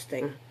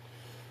disgusting.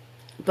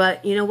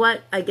 But you know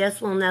what? I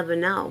guess we'll never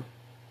know.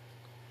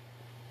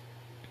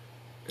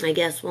 I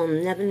guess we'll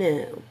never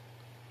know.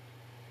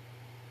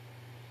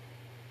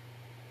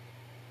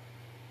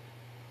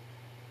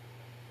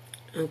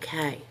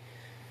 Okay.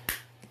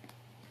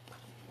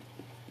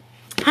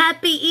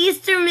 Happy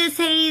Easter, Miss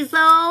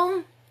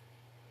Hazel.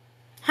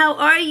 How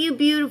are you,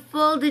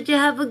 beautiful? Did you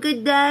have a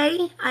good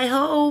day? I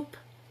hope.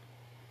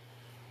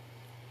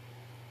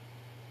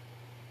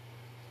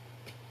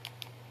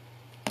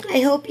 I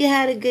hope you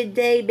had a good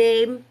day,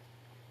 babe.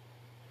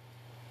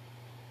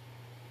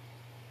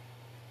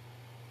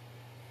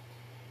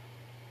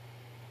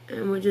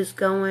 And we're just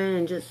going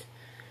and just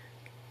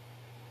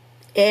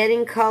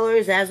adding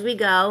colors as we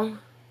go.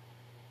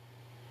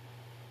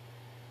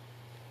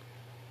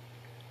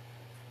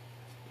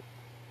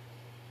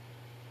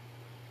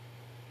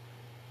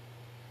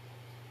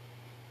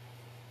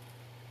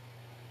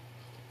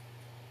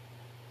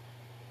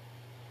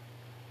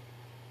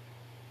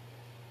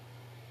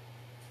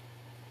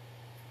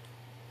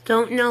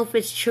 Don't know if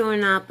it's true or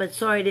not, but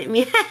sorry, didn't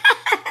mean.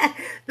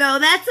 No,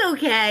 that's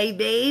okay,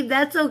 babe.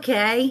 That's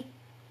okay.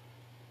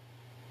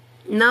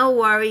 No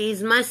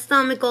worries. My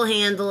stomach will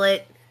handle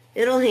it.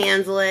 It'll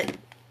handle it.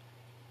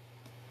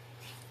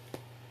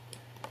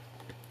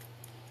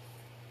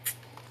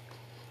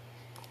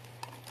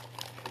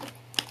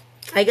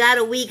 I got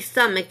a weak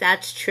stomach,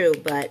 that's true,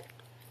 but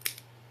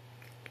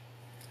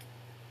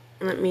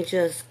let me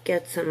just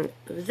get some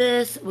of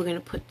this. We're going to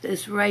put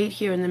this right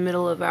here in the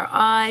middle of our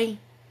eye.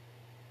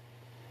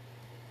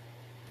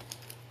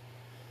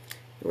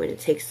 We're going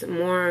to take some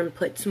more and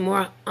put some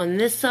more on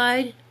this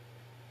side.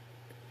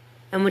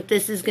 And what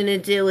this is going to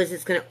do is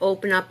it's going to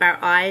open up our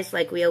eyes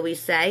like we always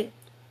say.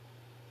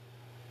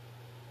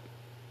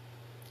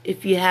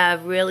 If you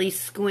have really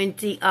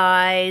squinty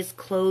eyes,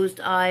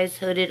 closed eyes,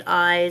 hooded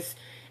eyes,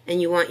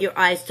 and you want your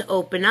eyes to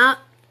open up.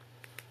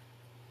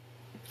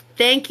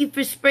 Thank you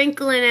for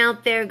sprinkling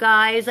out there,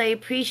 guys. I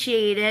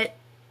appreciate it.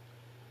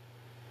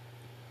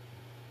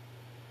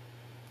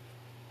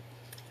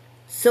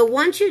 So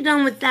once you're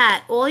done with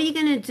that, all you're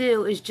going to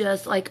do is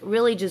just like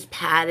really just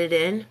pat it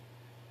in.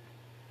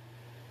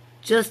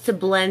 Just to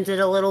blend it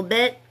a little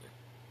bit.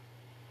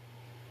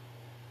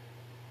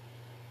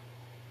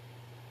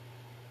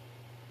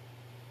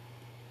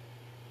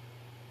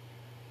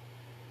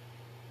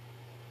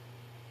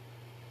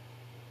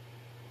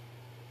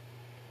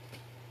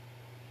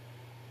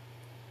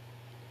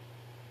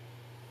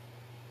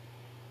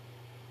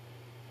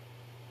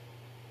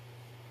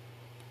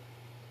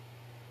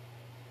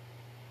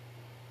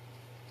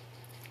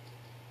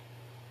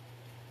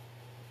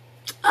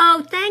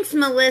 Oh, thanks,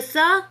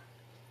 Melissa.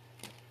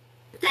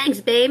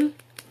 Thanks, babe.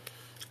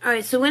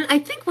 Alright, so I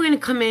think we're going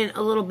to come in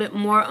a little bit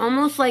more,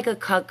 almost like a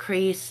cut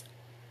crease.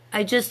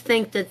 I just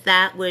think that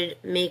that would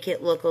make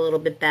it look a little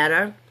bit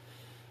better.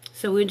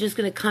 So we're just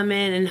going to come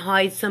in and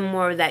hide some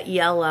more of that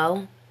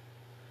yellow.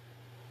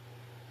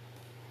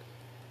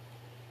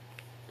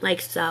 Like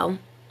so.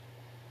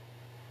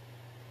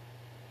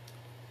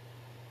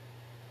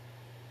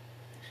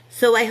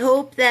 So I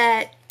hope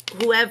that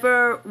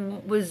whoever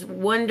was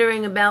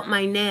wondering about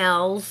my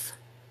nails,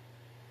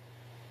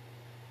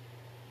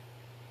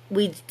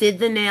 we did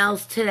the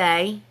nails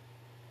today.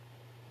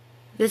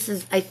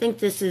 I think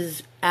this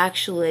is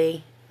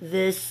actually,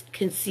 this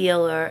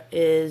concealer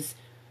is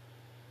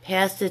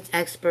past its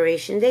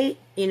expiration date.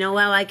 You know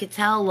how I could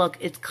tell? Look,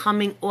 it's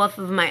coming off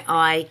of my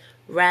eye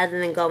rather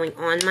than going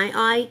on my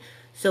eye.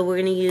 So we're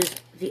going to use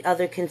the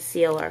other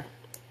concealer.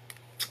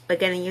 We're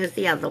going to use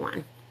the other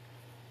one.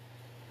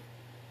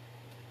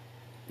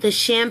 The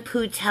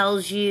shampoo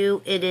tells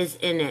you it is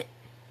in it.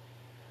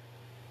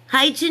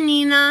 Hi,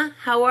 Janina.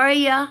 How are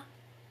ya?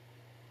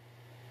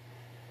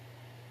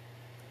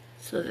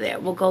 So there,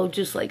 we'll go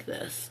just like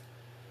this.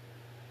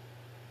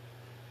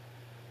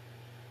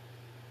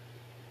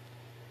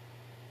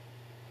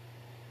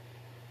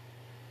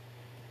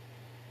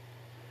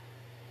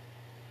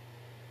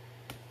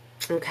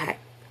 Okay.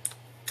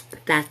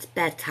 That's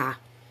better.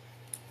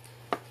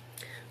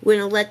 We're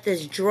going to let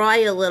this dry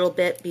a little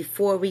bit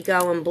before we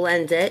go and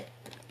blend it.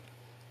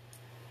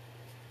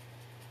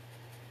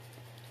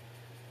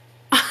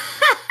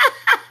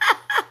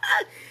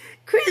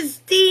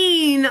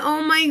 Christine,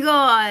 oh my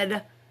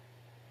God.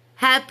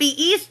 Happy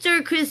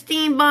Easter,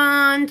 Christine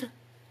Bond.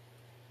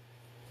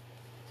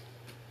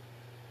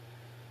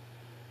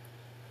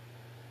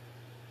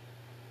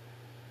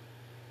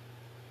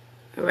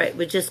 All right,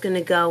 we're just going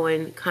to go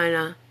and kind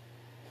of...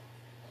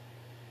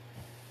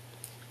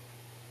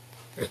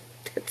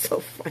 That's so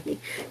funny.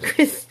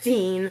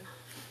 Christine.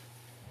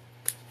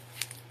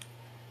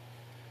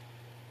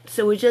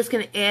 So we're just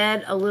going to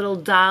add a little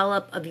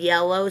dollop of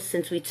yellow.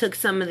 Since we took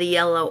some of the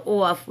yellow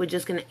off, we're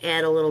just going to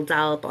add a little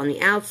dollop on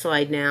the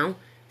outside now.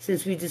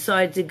 Since we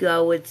decided to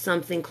go with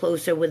something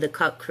closer with a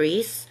cut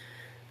crease.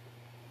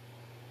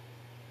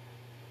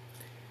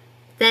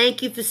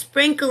 Thank you for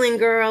sprinkling,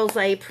 girls.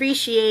 I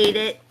appreciate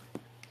it.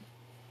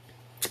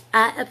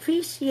 I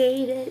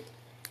appreciate it.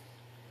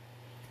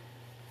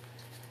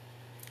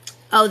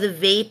 Oh, the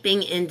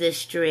vaping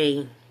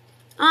industry.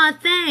 Aw,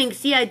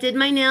 thanks. Yeah, I did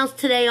my nails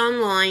today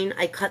online.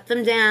 I cut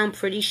them down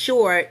pretty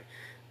short.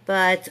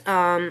 But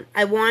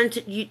I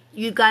wanted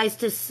you guys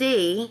to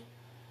see.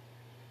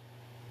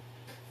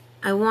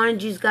 I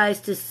wanted you guys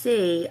to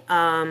see,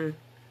 you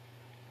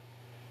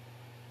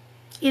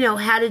know,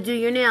 how to do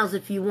your nails.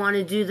 If you want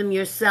to do them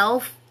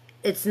yourself,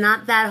 it's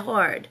not that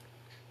hard.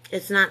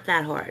 It's not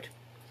that hard.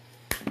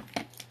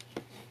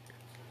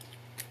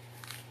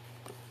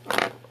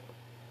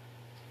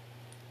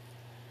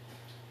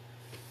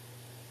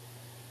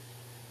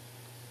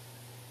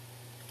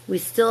 We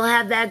still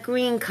have that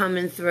green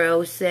coming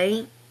through,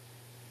 see?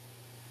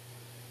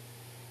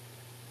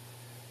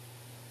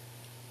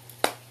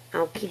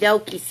 Okie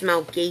dokie,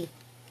 Smokey.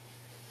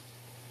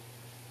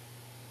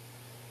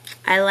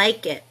 I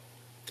like it.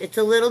 It's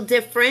a little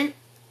different,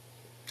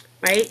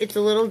 right? It's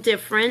a little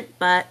different,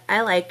 but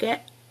I like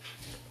it.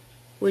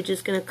 We're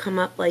just going to come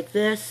up like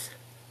this.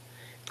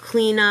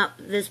 Clean up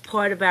this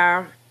part of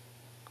our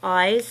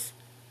eyes.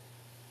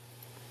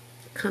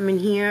 Come in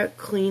here,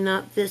 clean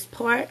up this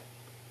part.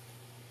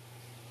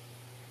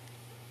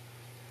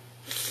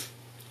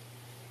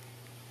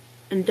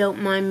 And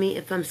don't mind me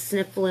if I'm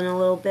sniffling a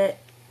little bit.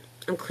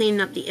 I'm cleaning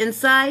up the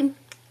inside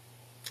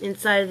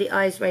of the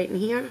eyes right in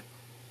here.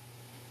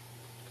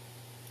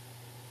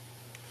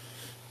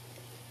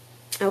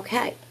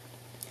 Okay.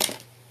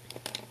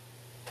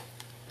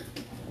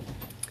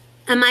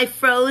 Am I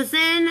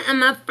frozen?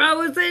 Am I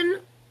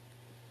frozen?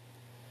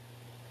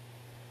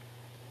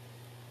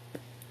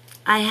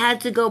 I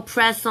had to go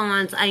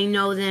press-ons. I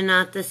know they're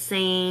not the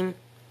same.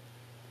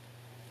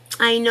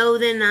 I know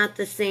they're not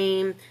the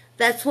same.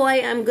 That's why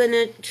I'm going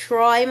to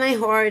try my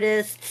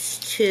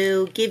hardest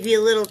to give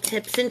you little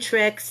tips and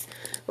tricks.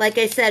 Like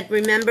I said,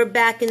 remember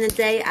back in the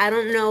day, I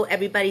don't know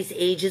everybody's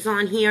ages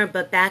on here,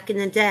 but back in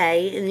the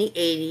day, in the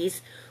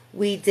 80s,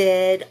 we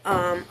did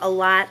a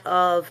lot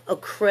of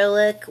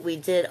acrylic. We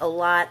did a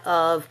lot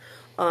of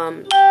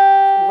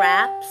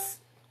wraps.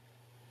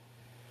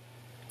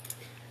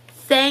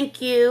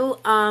 Thank you.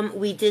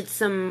 We did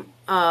some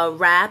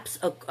wraps,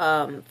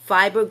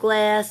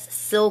 fiberglass,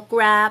 silk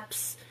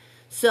wraps.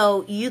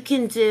 So you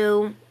can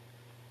do...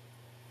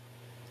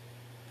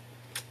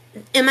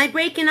 Am I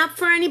breaking up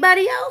for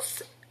anybody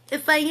else?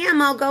 If I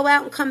am, I'll go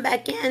out and come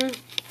back in.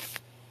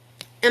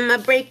 Am I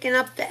breaking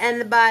up for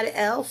anybody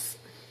else?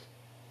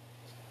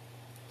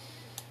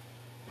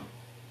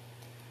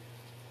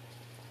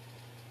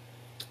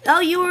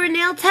 Oh, you were a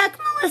nail tech,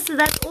 Melissa?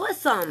 That's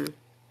awesome.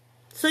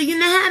 So you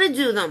know how to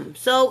do them.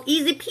 So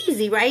easy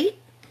peasy, right?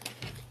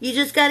 You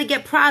just got to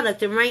get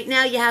product. And right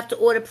now you have to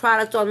order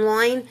product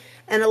online.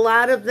 And a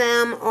lot of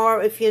them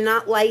are, if you're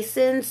not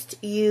licensed,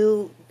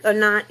 you are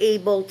not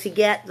able to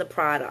get the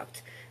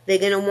product. They're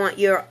going to want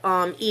your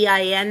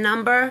EIN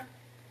number,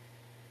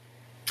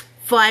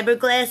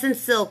 fiberglass, and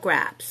silk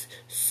wraps.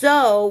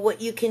 So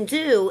what you can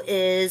do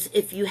is,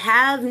 if you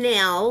have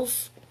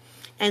nails,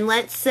 and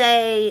let's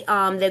say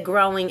they're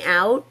growing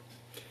out,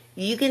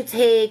 you can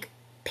take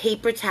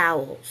paper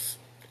towels,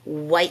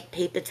 white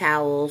paper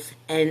towels,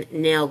 and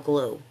nail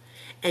glue.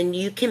 And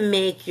you can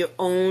make your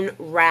own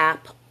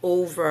wrap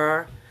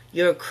over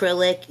your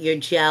acrylic, your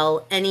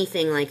gel,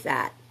 anything like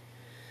that.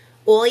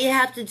 All you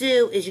have to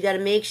do is you got to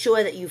make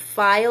sure that you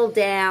file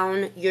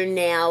down your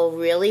nail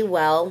really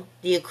well,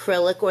 the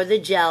acrylic or the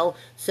gel,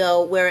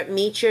 so where it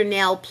meets your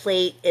nail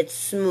plate, it's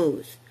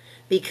smooth.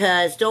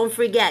 Because don't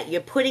forget,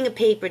 you're putting a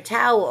paper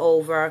towel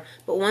over,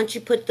 but once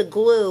you put the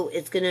glue,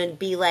 it's going to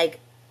be like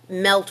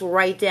melt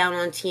right down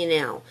onto your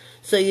nail.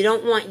 So you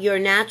don't want your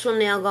natural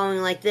nail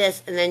going like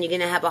this, and then you're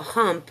going to have a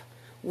hump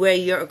where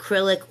your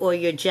acrylic or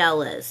your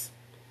gel is.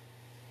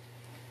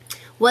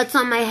 What's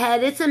on my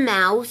head? It's a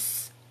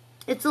mouse.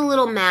 It's a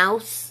little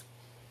mouse.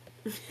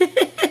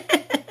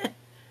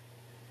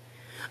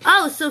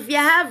 Oh, so if you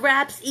have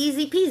wraps,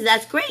 easy peasy,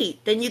 that's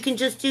great. Then you can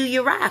just do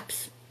your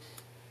wraps.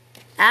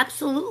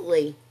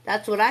 Absolutely.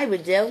 That's what I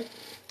would do.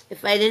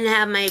 If I didn't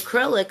have my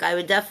acrylic, I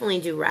would definitely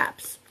do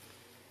wraps.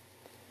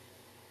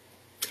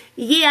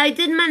 Yeah, I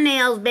did my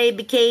nails,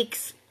 baby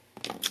cakes.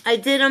 I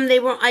did them.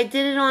 I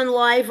did it on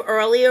live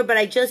earlier, but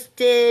I just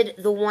did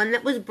the one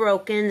that was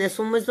broken. This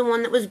one was the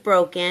one that was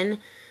broken.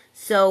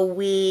 So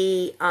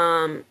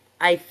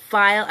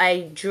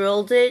I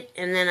drilled it,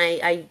 and then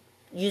I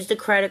used a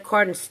credit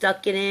card and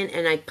stuck it in,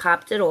 and I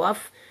popped it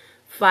off,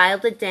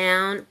 filed it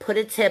down, put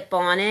a tip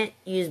on it,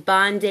 used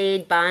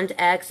Bond-Aid,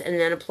 Bond-X, and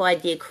then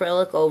applied the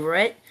acrylic over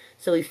it.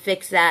 So we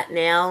fixed that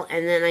nail,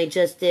 and then I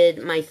just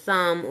did my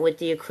thumb with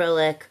the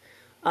acrylic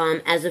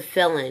as a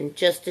fill-in,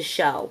 just to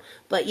show.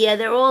 But yeah,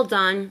 they're all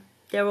done.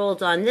 They're all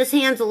done. This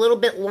hand's a little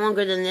bit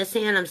longer than this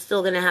hand. I'm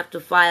still going to have to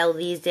file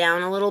these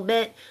down a little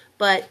bit.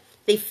 But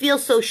they feel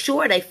so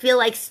short. I feel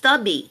like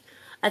stubby.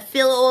 I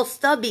feel all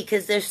stubby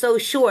because they're so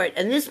short.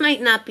 And this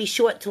might not be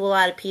short to a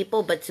lot of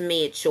people, but to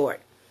me it's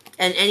short.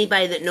 And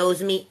anybody that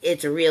knows me,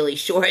 it's really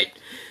short.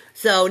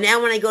 So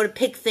now when I go to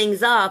pick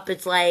things up,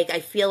 it's like I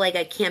feel like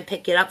I can't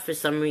pick it up for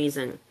some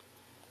reason.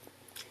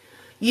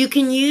 You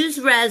can use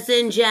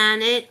resin,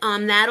 Janet.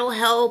 That'll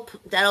help.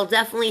 That'll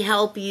definitely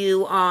help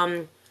you.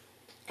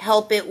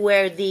 Help it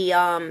where the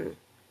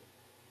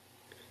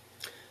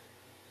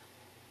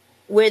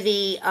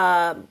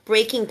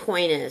breaking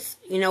point is.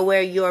 You know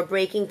where your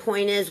breaking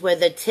point is, where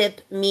the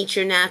tip meets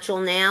your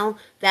natural nail.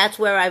 That's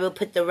where I would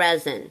put the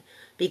resin,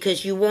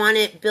 because you want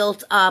it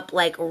built up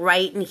like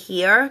right in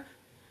here.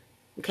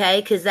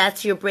 Okay, because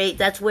that's your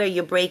that's where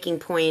your breaking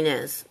point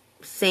is.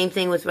 Same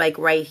thing with like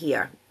right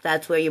here.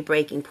 That's where your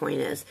breaking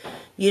point is.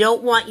 You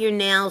don't want your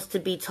nails to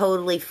be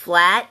totally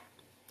flat.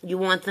 You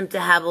want them to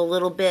have a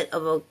little bit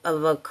of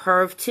a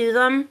curve to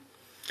them.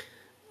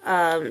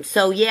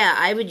 So yeah,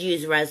 I would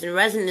use resin.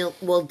 Resin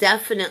will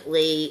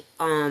definitely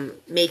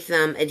make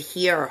them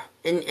adhere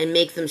and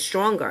make them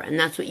stronger. And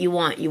that's what you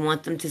want. You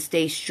want them to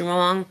stay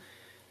strong.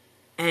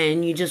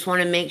 And you just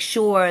want to make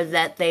sure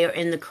that they are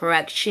in the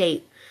correct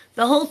shape.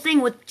 The whole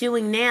thing with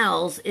doing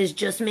nails is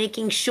just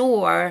making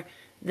sure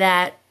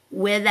that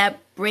where that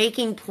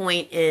breaking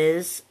point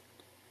is,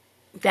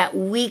 that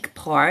weak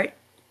part,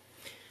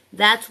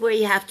 that's where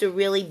you have to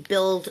really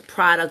build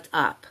product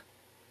up.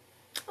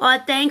 Oh,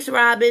 thanks,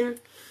 Robin.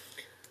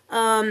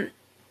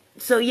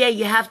 So yeah,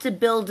 you have to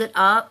build it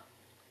up,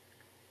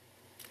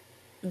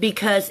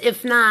 because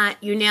if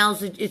not, your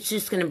nails, it's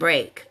just going to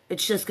break.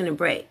 It's just going to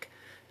break.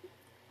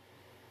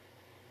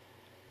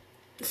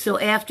 So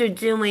after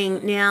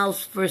doing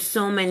nails for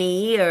so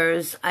many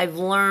years, I've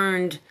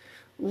learned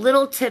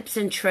little tips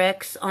and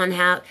tricks on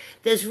how.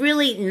 There's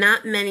really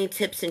not many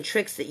tips and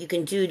tricks that you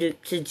can do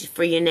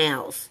for your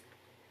nails.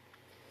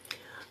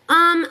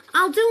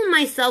 I'll do them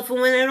myself,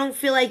 and when I don't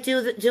feel like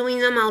doing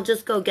them, I'll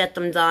just go get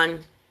them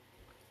done.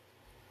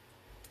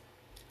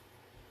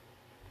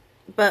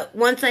 But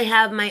once I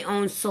have my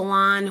own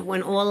salon,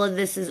 when all of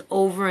this is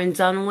over and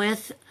done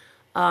with,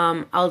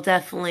 I'll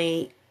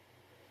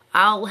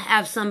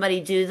have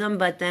somebody do them,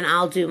 but then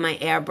I'll do my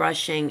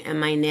airbrushing and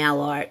my nail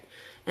art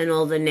and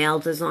all the nail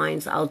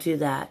designs. I'll do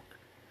that.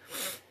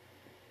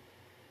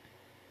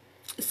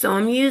 So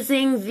I'm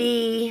using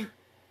the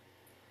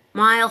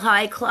Mile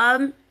High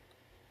Club.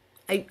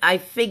 I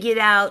figured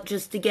out,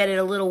 just to get it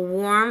a little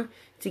warm,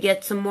 to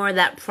get some more of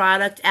that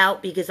product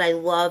out, because I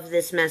love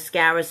this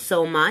mascara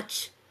so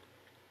much.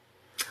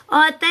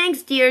 Oh,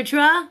 thanks,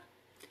 Deirdre.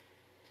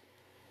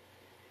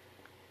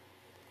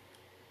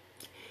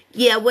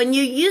 Yeah, when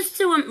you're used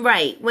to them,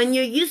 right, when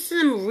you're used to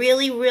them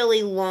really,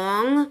 really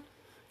long,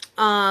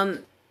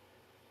 and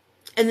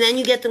then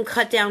you get them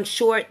cut down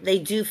short, they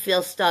do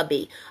feel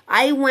stubby.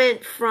 I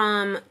went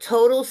from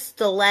total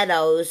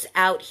stilettos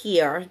out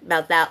here,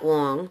 about that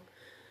long,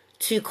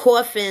 to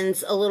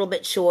coffins a little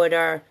bit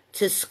shorter,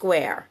 to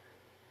square.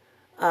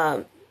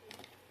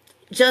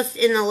 Just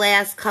in the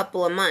last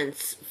couple of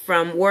months,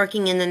 from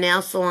working in the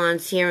nail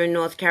salons here in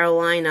North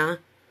Carolina.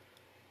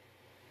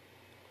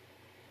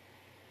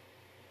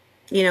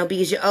 You know,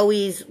 because you're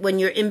always, when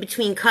you're in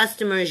between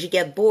customers, you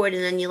get bored,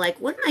 and then you're like,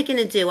 what am I going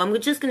to do? I'm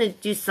just going to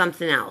do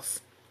something else.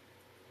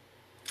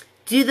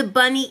 Do the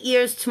bunny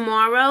ears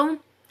tomorrow?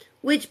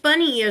 Which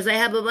bunny ears? I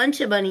have a bunch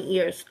of bunny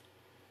ears.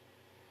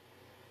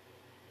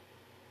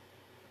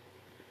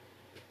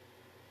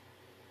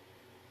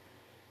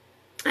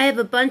 I have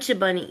a bunch of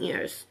bunny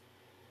ears.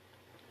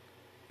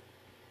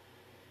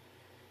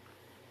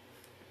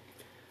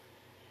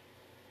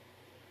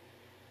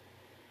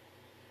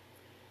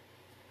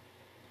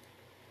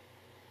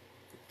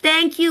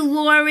 Thank you,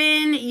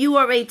 Lauren. You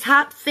are a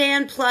top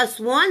fan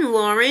 +1,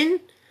 Lauren.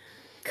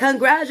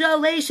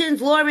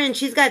 Congratulations, Lauren.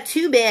 She's got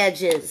 2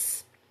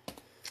 badges.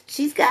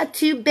 She's got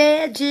 2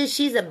 badges.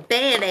 She's a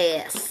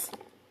badass.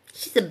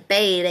 She's a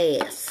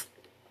badass.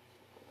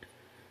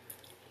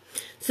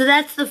 So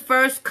that's the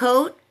first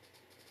coat.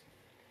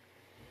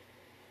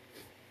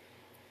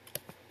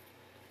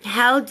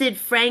 How did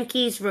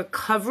Frankie's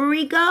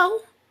recovery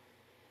go?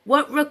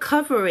 What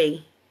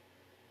recovery?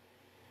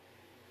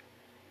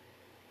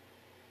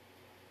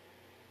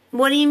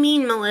 What do you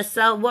mean,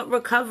 Melissa? What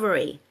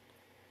recovery?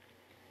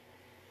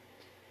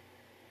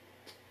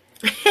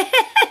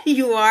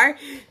 You are?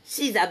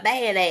 She's a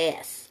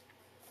badass.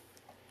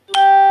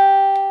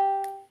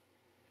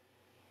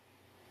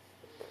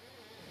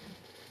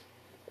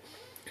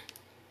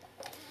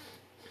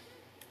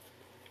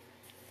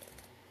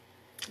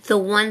 The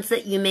ones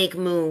that you make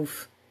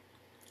move.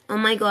 Oh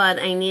my God,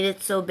 I need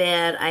it so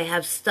bad. I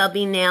have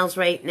stubby nails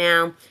right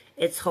now.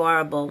 It's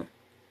horrible.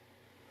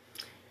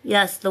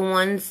 Yes, the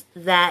ones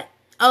that,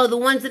 the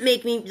ones that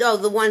make me,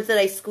 the ones that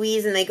I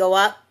squeeze and they go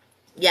up.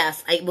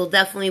 Yes, I will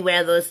definitely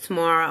wear those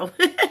tomorrow.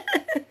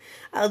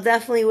 I'll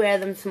definitely wear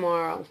them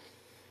tomorrow.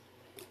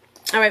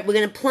 All right, we're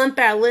going to plump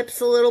our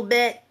lips a little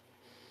bit.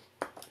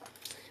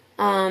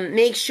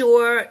 Make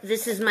sure,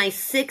 this is my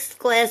 6th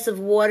glass of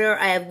water.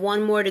 I have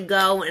 1 more to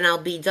go, and I'll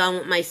be done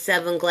with my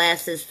 7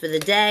 glasses for the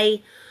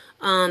day.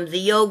 The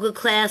yoga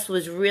class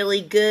was really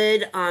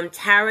good.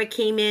 Tara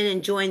came in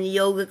and joined the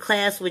yoga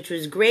class, which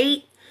was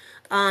great.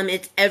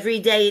 It's every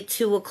day at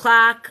 2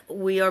 o'clock.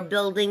 We are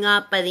building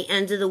up. By the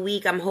end of the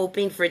week, I'm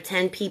hoping for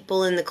 10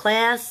 people in the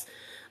class.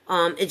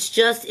 It's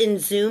just in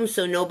Zoom,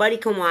 so nobody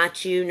can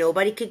watch you.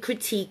 Nobody could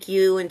critique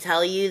you and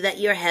tell you that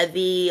you're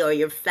heavy or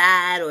you're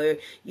fat or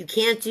you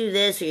can't do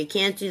this or you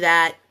can't do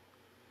that.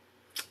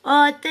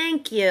 Oh,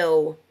 thank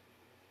you.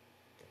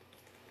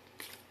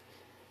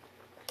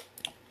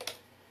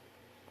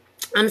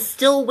 I'm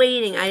still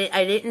waiting.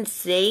 I didn't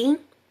see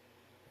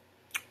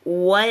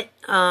what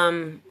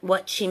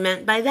she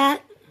meant by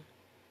that.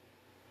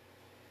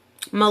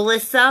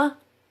 Melissa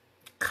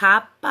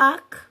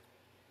Kopbach.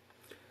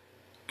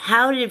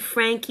 How did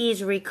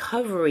Frankie's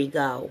recovery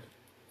go?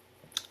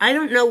 I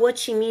don't know what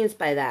she means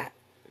by that.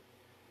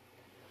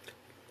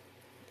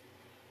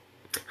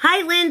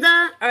 Hi,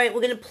 Linda. All right, we're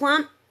going to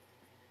plump.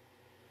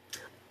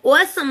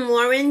 Awesome,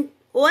 Lauren.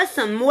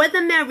 Awesome. More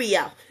the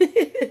merrier.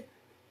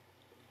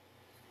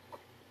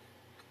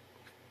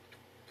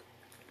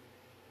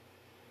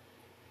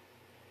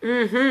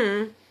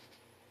 Mm-hmm.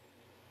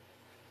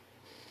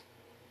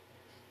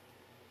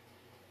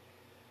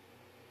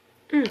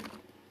 Mm.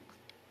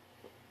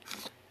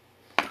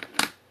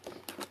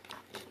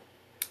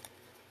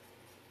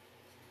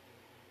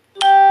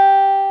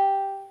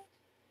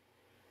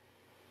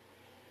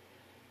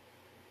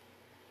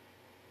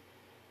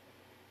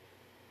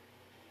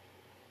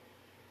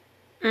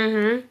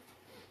 Mm-hmm.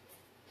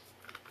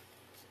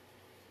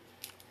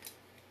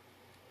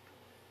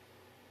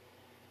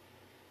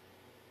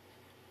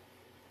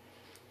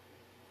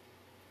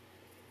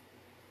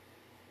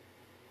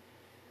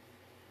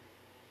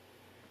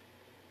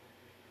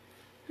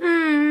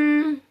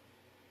 Hmm.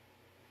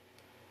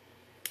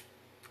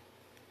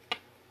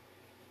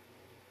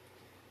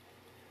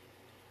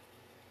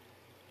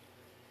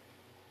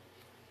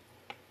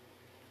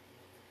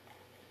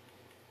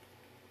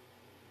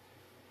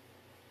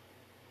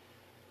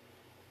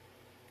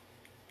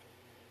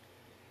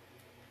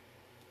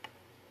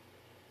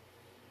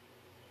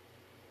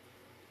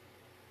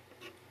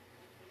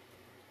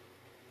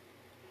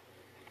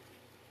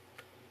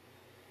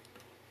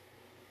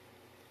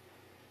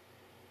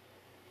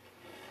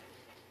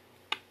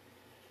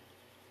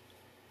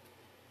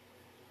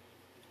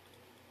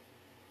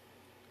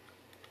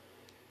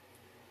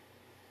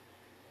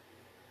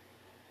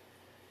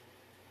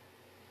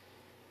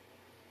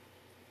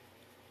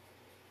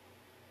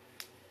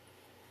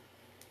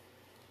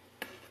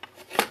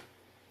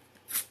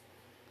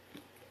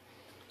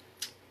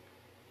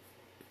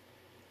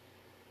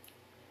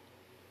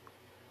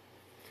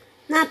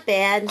 Not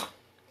bad.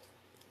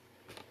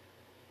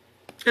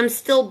 I'm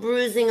still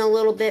bruising a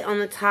little bit on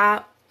the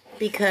top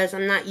because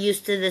I'm not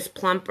used to this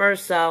plumper,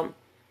 so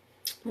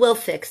we'll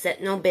fix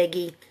it. No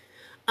biggie.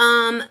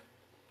 The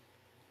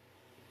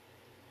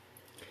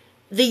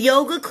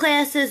yoga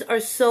classes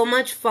are so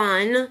much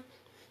fun.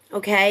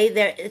 Okay,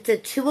 it's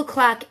at 2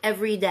 o'clock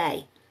every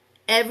day.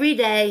 Every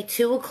day,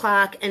 2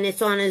 o'clock, and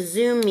it's on a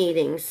Zoom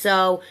meeting.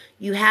 So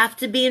you have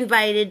to be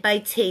invited by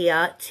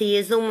Tia. Tia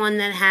is the one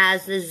that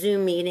has the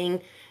Zoom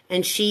meeting,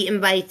 and she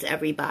invites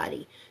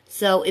everybody.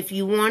 So if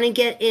you want to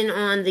get in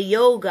on the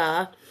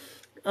yoga,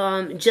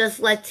 just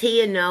let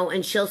Tia know,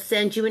 and she'll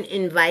send you an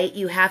invite.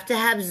 You have to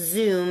have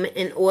Zoom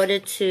in order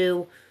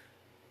to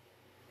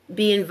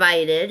be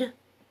invited.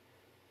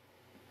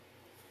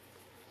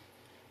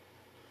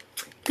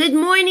 Good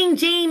morning,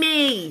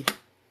 Jamie.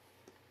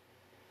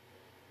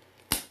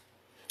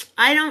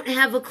 I don't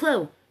have a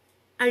clue.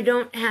 I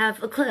don't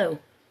have a clue.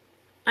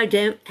 I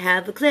don't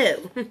have a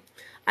clue.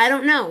 I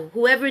don't know.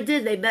 Whoever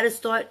did, they better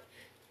start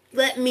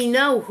letting me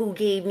know who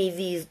gave me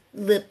these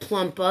lip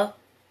plumper.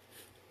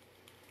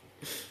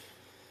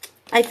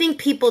 I think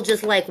people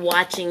just like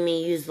watching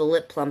me use the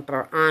lip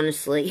plumper,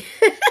 honestly.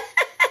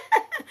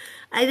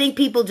 I think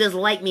people just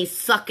like me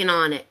sucking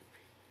on it.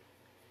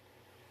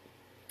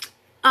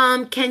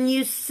 Can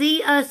you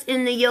see us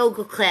in the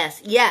yoga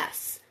class?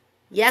 Yes.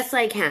 Yes,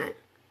 I can.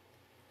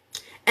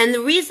 And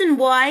the reason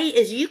why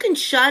is you can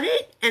shut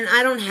it and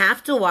I don't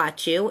have to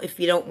watch you if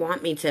you don't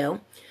want me to.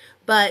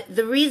 But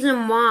the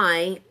reason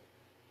why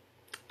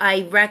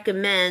I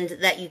recommend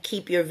that you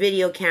keep your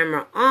video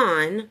camera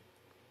on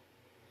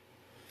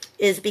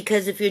is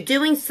because if you're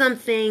doing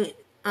something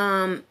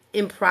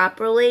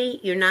improperly,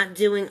 you're not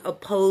doing a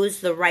pose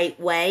the right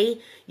way,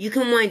 you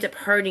can wind up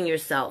hurting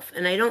yourself.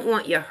 And I don't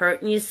want you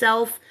hurting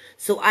yourself,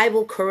 so I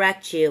will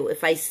correct you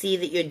if I see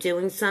that you're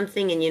doing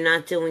something and you're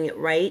not doing it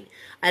right.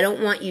 I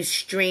don't want you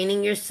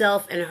straining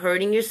yourself and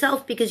hurting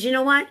yourself, because you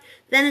know what?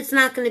 Then it's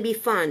not going to be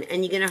fun,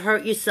 and you're going to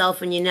hurt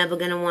yourself, and you're never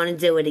going to want to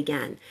do it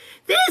again.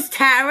 There's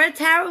Tara.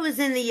 Tara was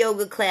in the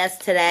yoga class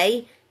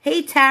today.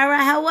 Hey,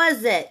 Tara, how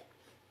was it?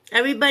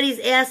 Everybody's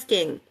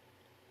asking.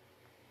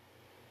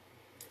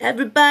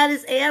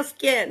 Everybody's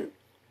asking.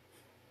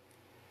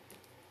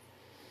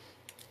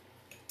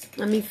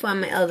 Let me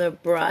find my other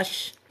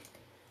brush.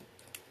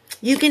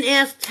 You can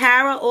ask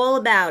Tara all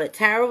about it.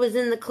 Tara was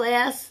in the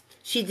class.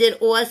 She did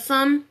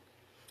awesome.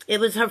 It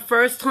was her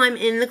first time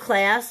in the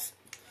class.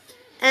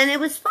 And it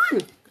was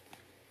fun.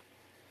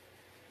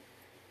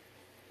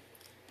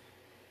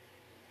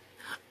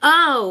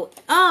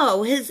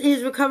 Oh,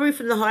 his recovery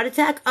from the heart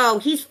attack? Oh,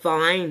 he's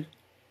fine.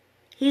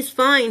 He's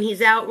fine.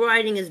 He's out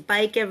riding his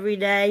bike every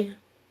day.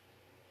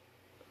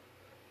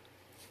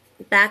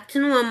 back to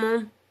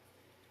normal.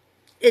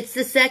 It's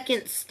the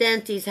second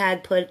stent he's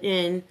had put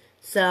in,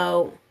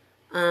 so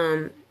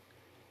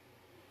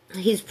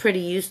he's pretty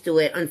used to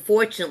it,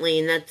 unfortunately,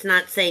 and that's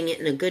not saying it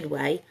in a good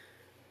way.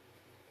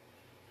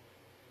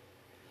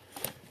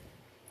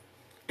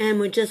 And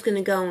we're just going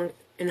to go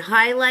and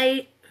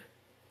highlight.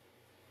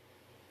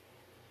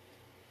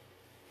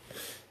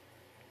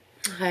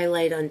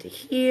 Highlight under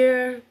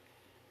here.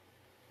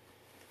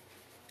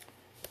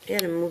 I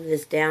gotta move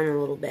this down a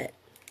little bit.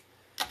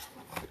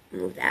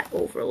 Move that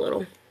over a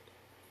little.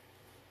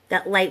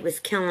 That light was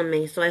killing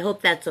me, so I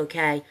hope that's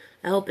okay.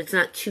 I hope it's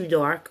not too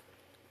dark.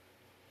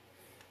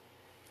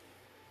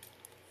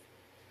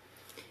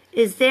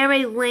 Is there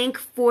a link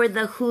for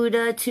the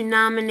Huda to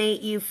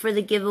nominate you for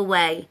the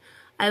giveaway?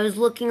 I was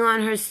looking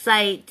on her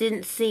site,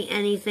 didn't see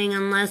anything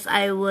unless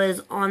I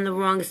was on the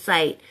wrong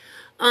site.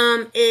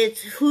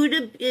 It's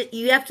Huda,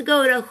 you have to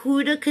go to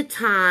Huda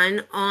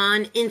Kattan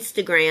on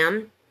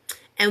Instagram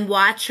and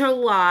watch her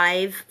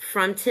live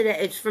from today.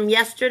 It's from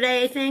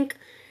yesterday, I think.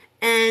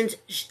 And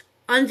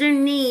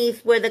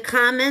underneath where the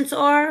comments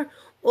are,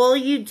 all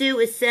you do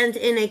is send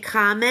in a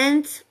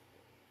comment.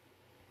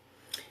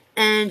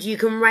 And you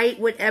can write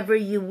whatever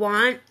you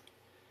want.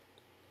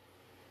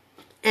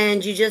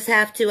 And you just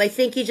have to, I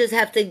think you just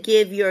have to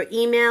give your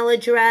email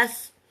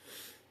address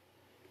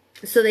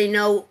so they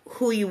know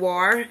who you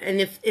are. And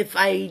if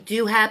I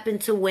do happen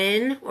to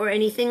win or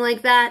anything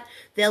like that,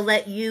 they'll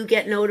let you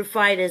get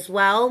notified as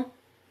well.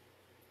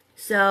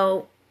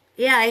 So,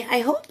 yeah, I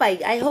hope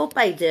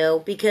I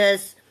do,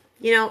 because,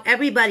 you know,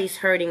 everybody's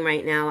hurting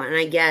right now, and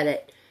I get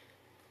it.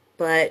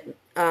 But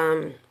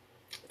to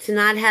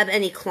not have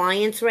any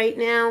clients right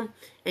now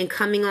and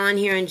coming on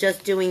here and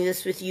just doing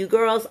this with you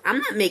girls, I'm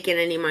not making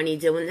any money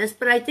doing this,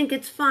 but I think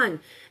it's fun.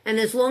 And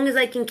as long as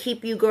I can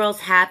keep you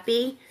girls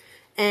happy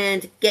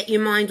and get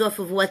your mind off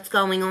of what's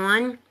going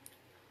on.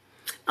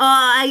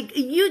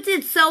 You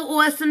did so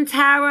awesome,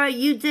 Tara.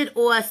 You did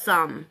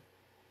awesome.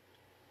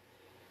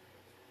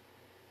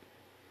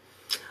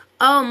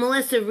 Oh,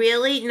 Melissa,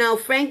 really? No,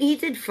 Frank, he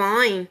did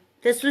fine.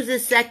 This was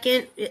his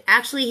second.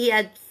 Actually, he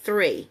had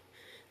 3.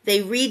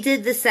 They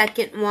redid the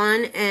second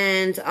one,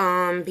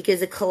 and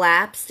because it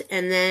collapsed,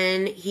 and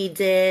then he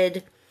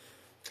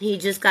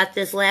just got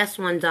this last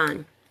one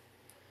done.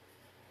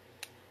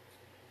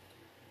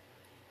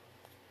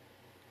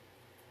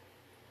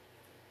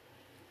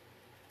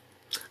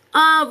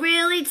 Oh,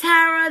 really,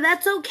 Tara?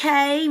 That's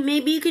okay.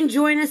 Maybe you can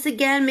join us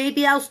again.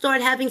 Maybe I'll start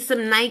having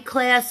some night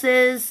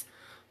classes.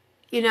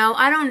 You know,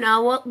 I don't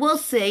know. We'll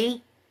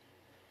see.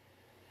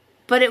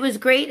 But it was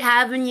great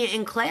having you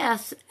in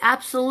class.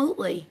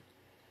 Absolutely.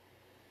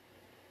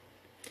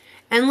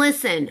 And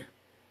listen,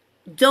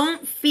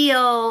 don't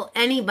feel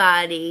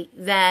anybody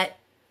that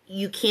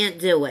you can't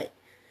do it.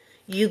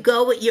 You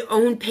go at your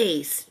own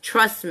pace.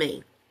 Trust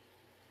me.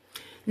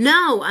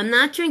 No, I'm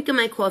not drinking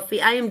my coffee.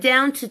 I am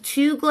down to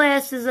 2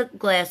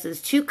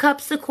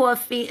 cups of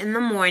coffee in the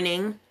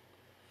morning.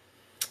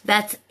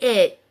 That's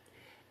it.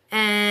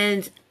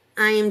 And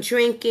I am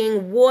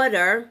drinking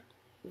water,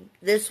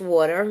 this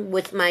water,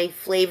 with my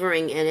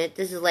flavoring in it.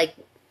 This is like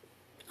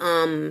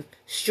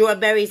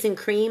strawberries and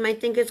cream, I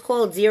think it's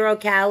called. 0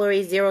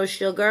 calories, 0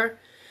 sugar.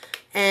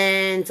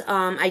 And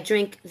I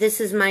drink, this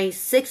is my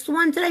 6th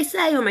one, did I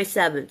say, or my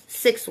 7th?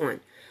 6th one.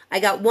 I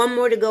got 1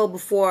 more to go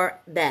before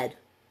bed.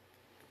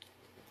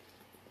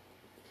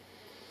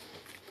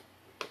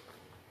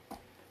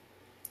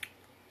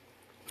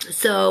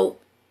 So,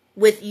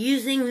 with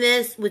using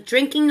this, with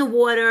drinking the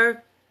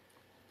water,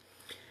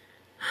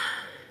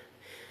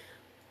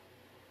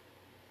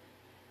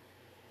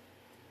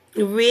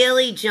 it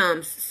really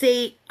jumps.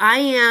 See, I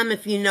am,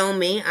 if you know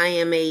me, I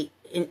am a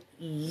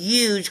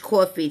huge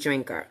coffee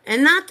drinker.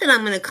 And not that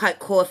I'm going to cut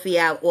coffee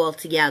out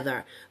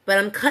altogether, but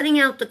I'm cutting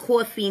out the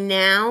coffee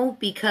now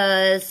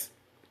because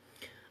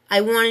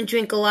I want to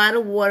drink a lot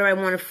of water. I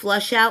want to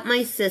flush out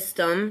my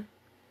system.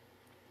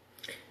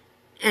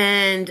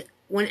 And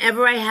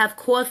whenever I have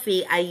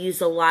coffee, I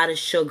use a lot of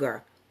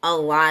sugar. A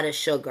lot of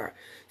sugar.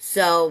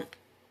 So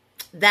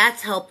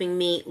that's helping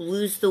me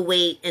lose the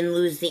weight and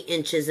lose the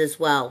inches as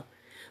well.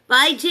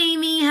 Bye,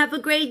 Jamie. Have a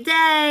great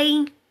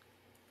day.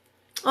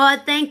 Oh,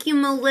 thank you,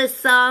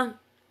 Melissa.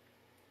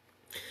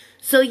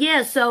 So,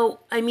 yeah,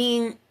 I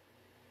mean,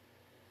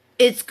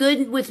 it's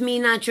good with me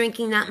not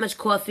drinking that much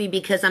coffee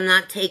because I'm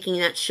not taking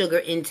that sugar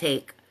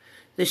intake.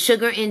 The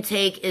sugar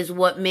intake is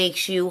what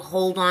makes you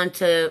hold on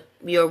to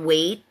your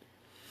weight.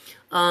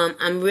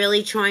 I'm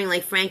really trying,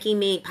 like Frankie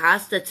made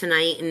pasta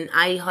tonight, and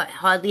I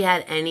hardly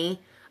had any.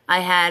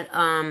 I had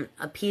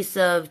a piece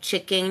of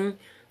chicken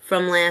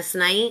from last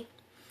night,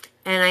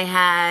 and I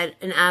had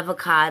an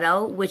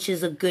avocado, which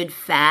is a good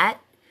fat.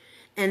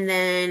 And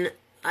then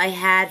I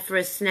had, for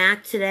a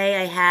snack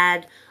today, I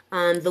had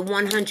the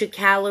 100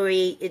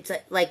 calorie, it's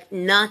like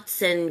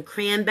nuts and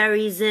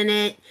cranberries in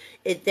it.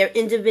 They're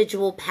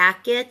individual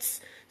packets,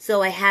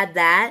 so I had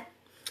that.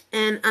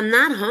 And I'm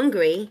not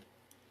hungry.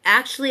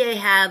 Actually, I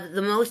have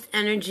the most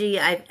energy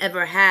I've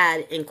ever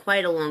had in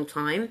quite a long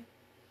time.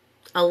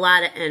 A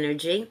lot of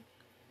energy.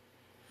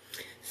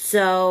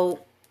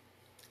 So,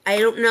 I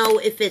don't know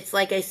if it's,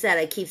 like I said,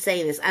 I keep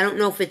saying this, I don't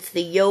know if it's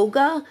the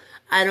yoga,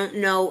 I don't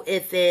know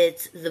if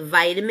it's the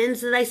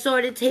vitamins that I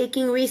started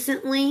taking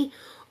recently,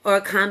 or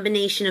a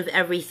combination of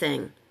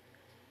everything.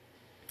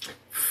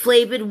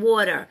 Flavored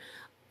water.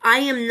 I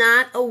am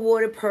not a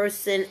water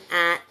person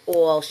at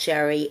all,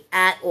 Sherry,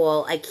 at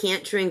all. I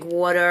can't drink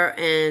water,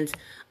 and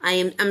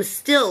I'm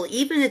still,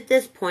 even at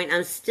this point,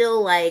 I'm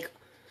still like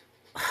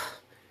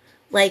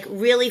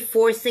really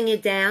forcing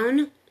it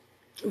down.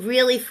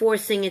 Really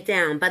forcing it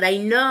down. But I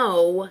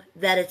know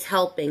that it's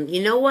helping.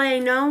 You know why I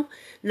know?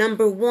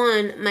 Number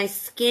one, my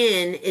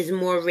skin is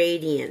more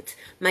radiant.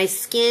 My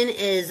skin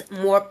is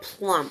more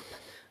plump.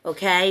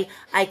 Okay?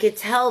 I could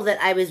tell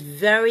that I was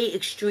very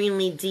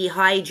extremely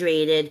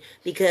dehydrated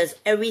because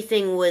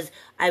everything was,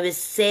 I was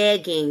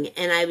sagging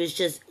and I was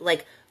just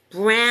like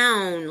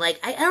brown. Like,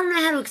 I don't know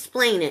how to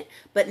explain it.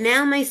 But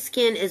now my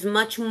skin is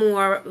much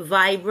more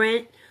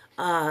vibrant,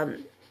 much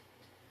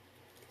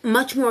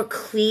more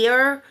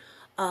clear.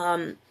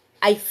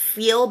 I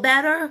feel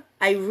better.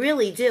 I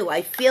really do.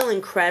 I feel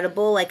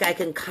incredible, like I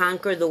can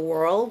conquer the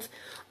world.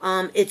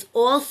 It's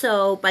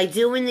also, by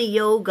doing the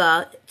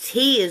yoga,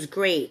 tea is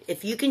great.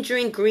 If you can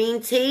drink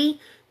green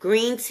tea,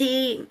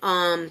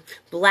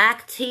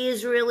 black tea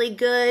is really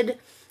good.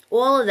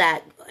 All of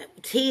that.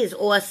 Tea is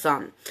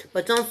awesome.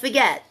 But don't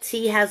forget,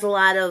 tea has a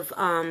lot of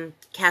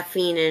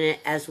caffeine in it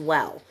as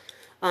well.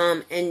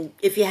 And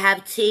if you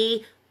have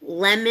tea,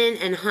 lemon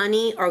and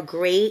honey are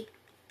great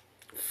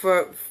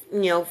for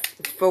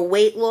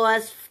weight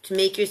loss, to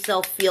make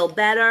yourself feel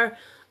better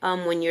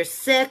when you're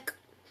sick.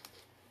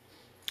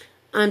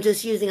 I'm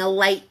just using a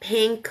light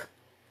pink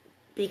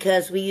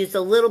because we used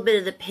a little bit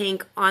of the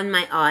pink on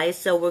my eyes,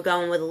 so we're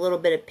going with a little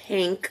bit of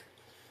pink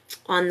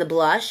on the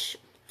blush,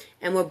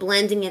 and we're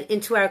blending it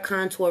into our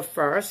contour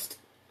first,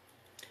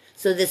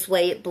 so this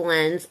way it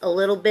blends a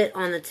little bit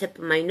on the tip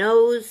of my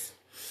nose,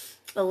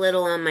 a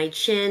little on my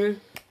chin,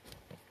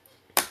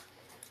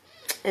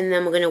 and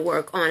then we're going to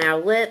work on our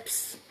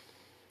lips.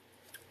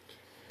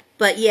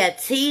 But yeah,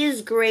 tea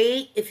is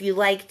great if you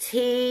like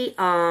tea,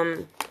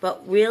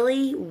 but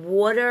really,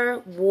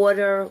 water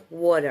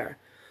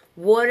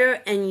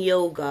and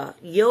yoga.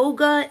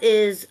 Yoga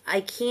is, I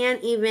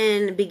can't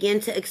even begin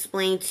to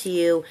explain to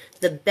you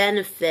the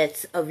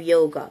benefits of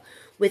yoga.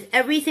 With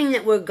everything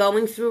that we're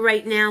going through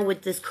right now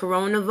with this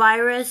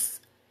coronavirus,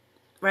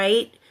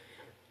 right?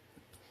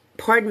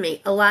 Pardon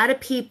me, a lot of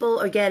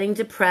people are getting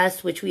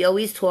depressed, which we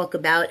always talk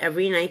about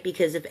every night,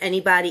 because if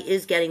anybody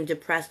is getting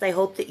depressed, I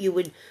hope that you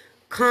would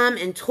come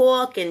and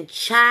talk and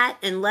chat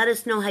and let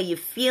us know how you're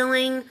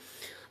feeling.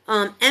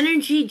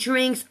 Energy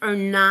drinks are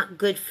not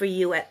good for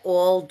you at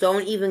all.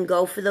 Don't even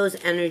go for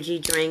those energy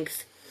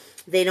drinks.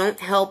 They don't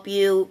help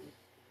you.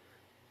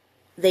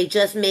 They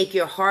just make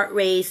your heart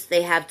race.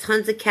 They have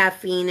tons of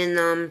caffeine in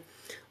them.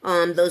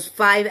 Those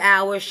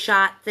 5-hour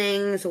shot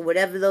things or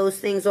whatever those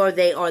things are,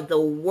 they are the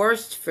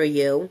worst for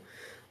you.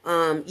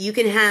 You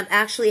can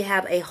actually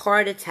have a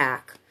heart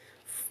attack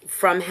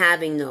from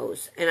having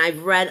those, and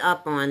I've read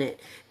up on it.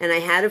 And I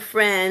had a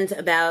friend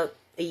about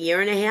a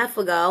year and a half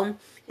ago,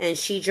 and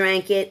she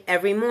drank it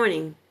every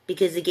morning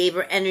because it gave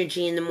her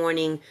energy in the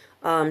morning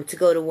to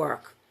go to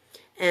work.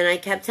 And I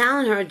kept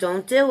telling her,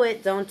 don't do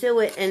it, don't do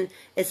it. And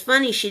it's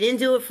funny, she didn't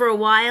do it for a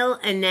while,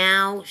 and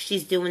now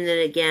she's doing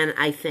it again,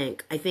 I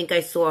think. I think I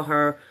saw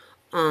her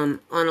on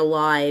a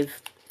live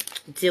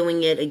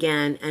doing it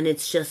again, and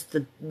it's just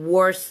the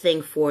worst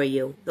thing for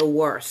you, the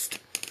worst.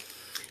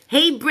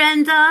 Hey,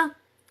 Brenda.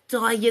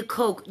 Diet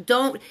Coke.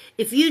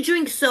 If you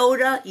drink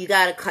soda, you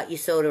gotta cut your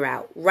soda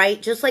out, right?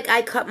 Just like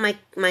I cut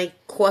my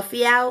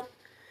coffee out,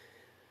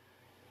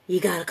 you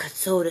gotta cut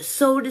soda.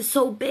 Soda's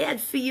so bad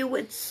for you.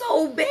 It's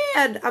so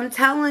bad. I'm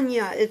telling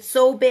you, it's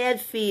so bad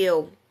for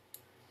you.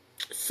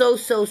 So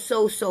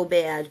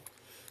bad.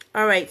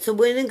 Alright, so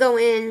we're gonna go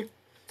in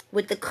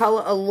with the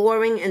color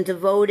Alluring and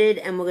Devoted,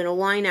 and we're gonna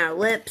line our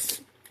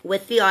lips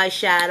with the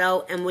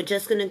eyeshadow, and we're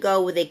just gonna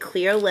go with a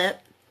clear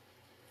lip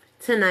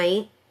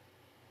tonight.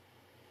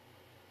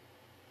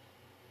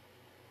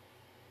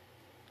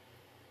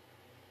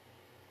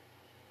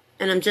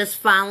 And I'm just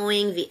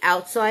following the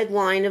outside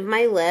line of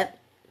my lip.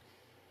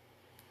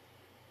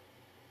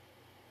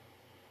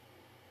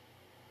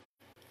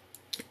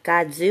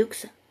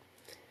 Gadzooks.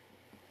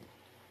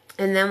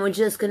 And then we're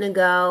just going to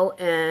go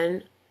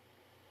and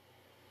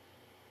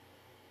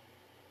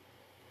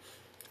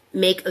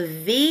make a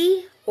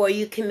V, or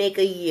you can make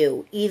a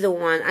U. Either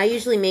one. I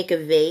usually make a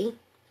V.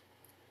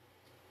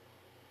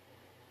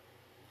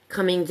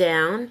 Coming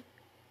down.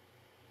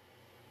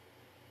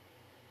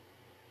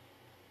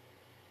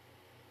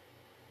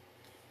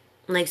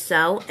 Like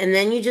so. And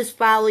then you just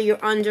follow your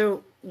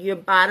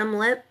bottom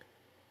lip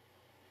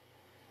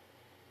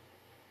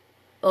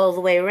all the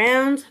way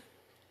around.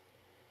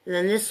 And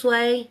then this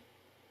way,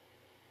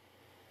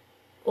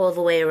 all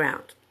the way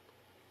around.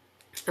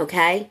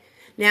 Okay?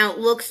 Now it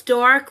looks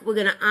dark. We're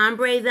going to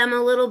ombre them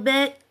a little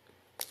bit.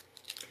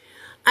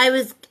 I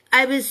was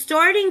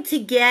starting to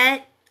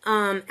get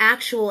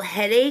actual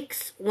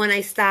headaches when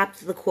I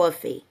stopped the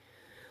coffee.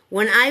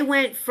 When I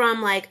went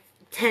from like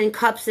 10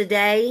 cups a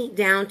day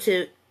down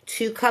to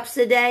 2 cups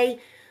a day.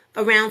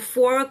 Around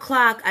 4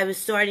 o'clock, I was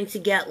starting to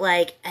get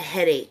like a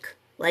headache,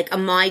 like a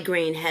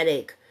migraine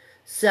headache.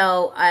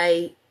 So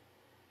I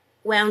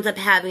wound up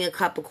having a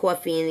cup of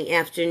coffee in the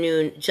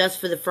afternoon just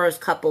for the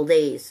first couple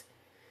days.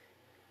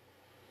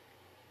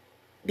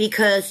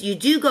 Because you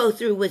do go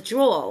through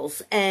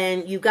withdrawals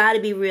and you got to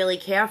be really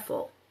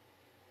careful.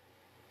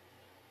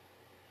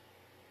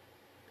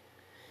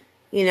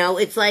 You know,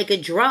 it's like a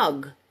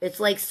drug. It's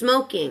like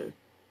smoking.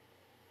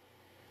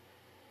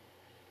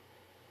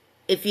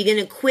 If you're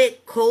going to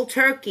quit cold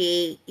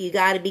turkey, you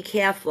got to be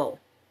careful.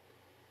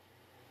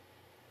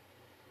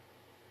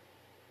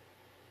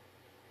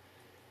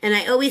 And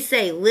I always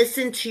say,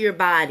 listen to your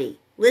body.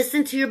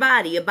 Listen to your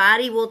body. Your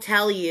body will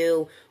tell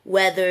you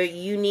whether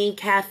you need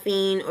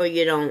caffeine or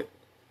you don't.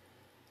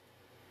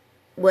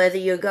 Whether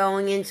you're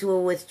going into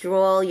a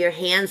withdrawal, your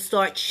hands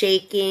start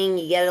shaking,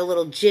 you get a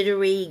little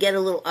jittery, you get a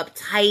little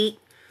uptight.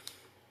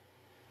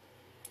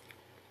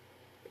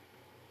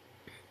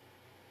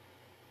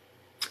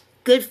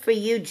 Good for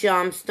you,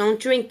 Jumps. Don't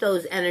drink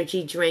those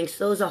energy drinks.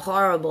 Those are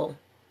horrible.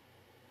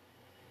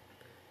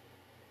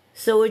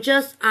 So we're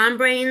just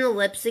ombreing the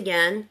lips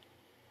again.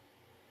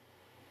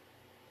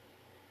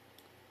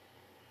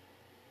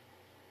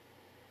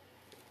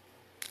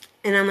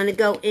 And I'm going to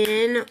go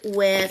in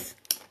with,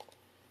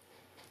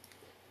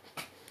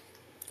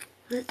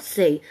 let's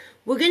see.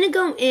 We're going to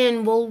go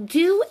in, we'll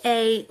do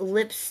a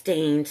lip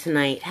stain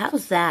tonight.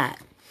 How's that?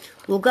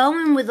 We'll go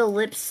in with a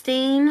lip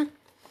stain.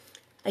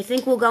 I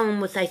think we'll go in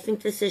with, I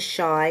think this is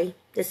Shy.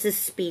 This is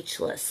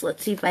Speechless.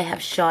 Let's see if I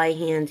have Shy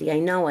handy. I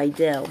know I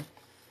do.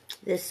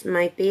 This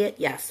might be it.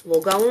 Yes,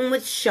 we'll go in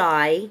with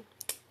Shy.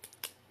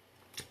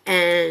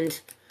 And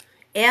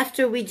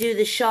after we do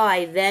the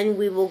Shy, then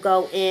we will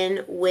go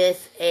in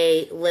with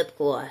a lip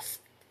gloss.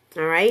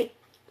 Alright?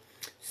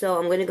 So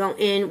I'm going to go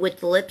in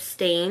with the lip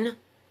stain.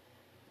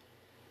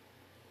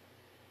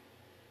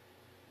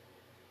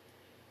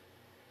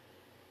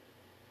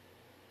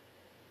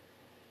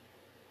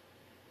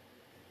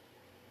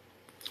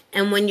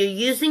 And when you're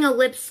using a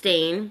lip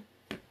stain,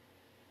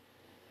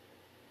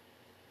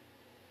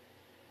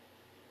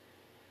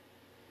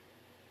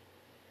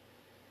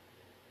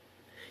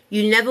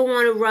 you never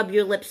want to rub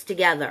your lips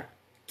together.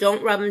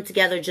 Don't rub them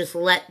together. Just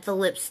let the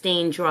lip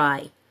stain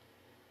dry.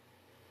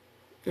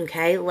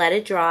 Okay, let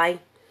it dry.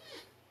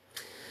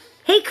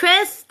 Hey,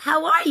 Chris,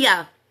 how are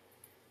ya?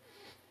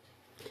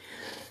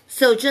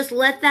 So just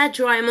let that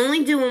dry. I'm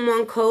only doing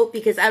one coat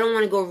because I don't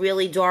want to go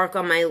really dark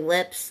on my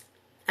lips.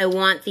 I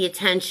want the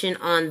attention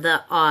on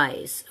the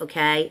eyes,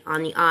 okay?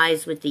 On the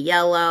eyes with the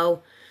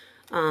yellow,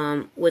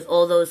 with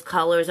all those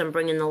colors. I'm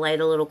bringing the light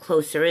a little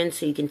closer in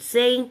so you can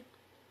see.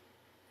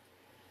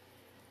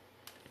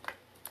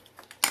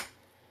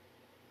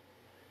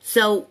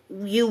 So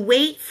you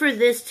wait for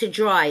this to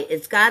dry.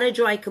 It's got to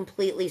dry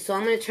completely. So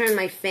I'm going to turn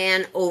my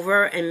fan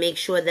over and make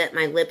sure that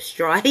my lips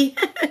dry.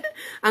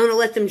 I'm going to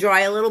let them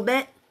dry a little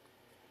bit.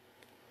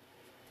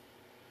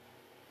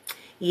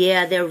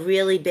 Yeah, they're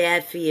really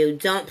bad for you.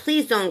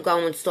 Please don't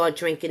go and start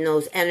drinking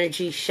those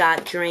energy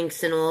shot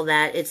drinks and all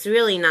that. It's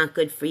really not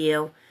good for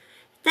you.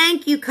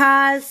 Thank you,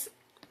 Kaz.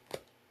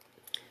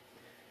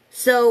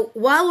 So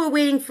while we're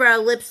waiting for our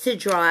lips to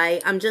dry,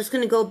 I'm just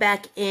going to go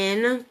back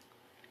in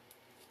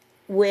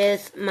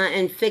with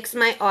and fix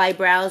my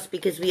eyebrows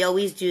because we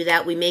always do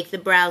that. We make the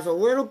brows a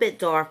little bit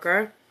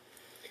darker,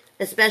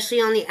 especially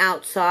on the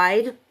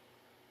outside.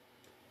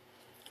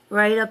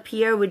 Right up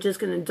here, we're just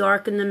going to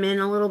darken them in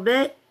a little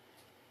bit.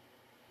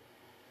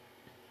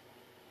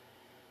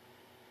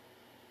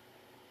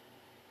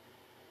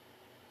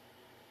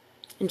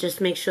 And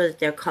just make sure that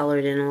they're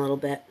colored in a little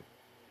bit.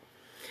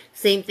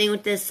 Same thing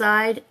with this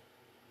side.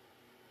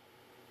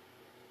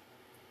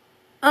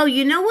 Oh,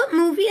 you know what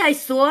movie I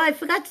saw? I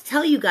forgot to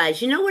tell you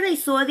guys. You know what I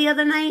saw the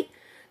other night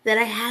that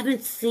I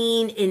haven't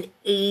seen in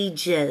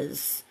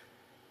ages?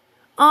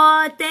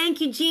 Oh,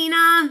 thank you,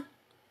 Gina.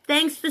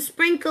 Thanks for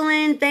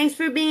sprinkling. Thanks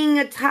for being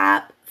a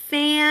top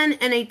fan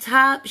and a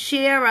top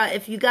sharer.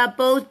 If you got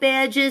both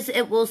badges,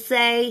 it will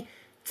say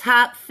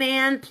top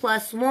fan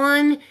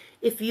 +1.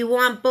 If you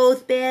want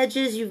both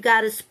badges, you've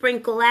got to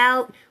sprinkle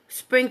out.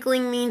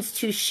 Sprinkling means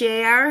to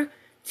share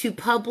to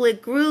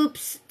public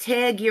groups,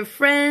 tag your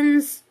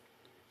friends,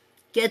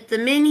 get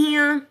them in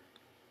here,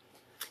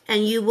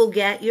 and you will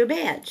get your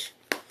badge.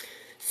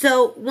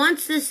 So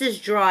once this is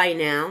dry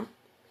now,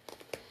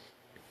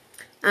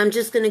 I'm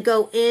just going to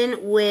go in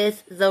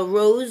with the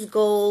Rose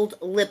Gold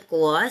Lip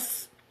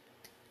Gloss.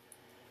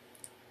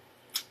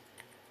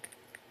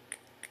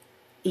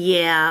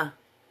 Yeah.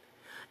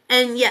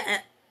 And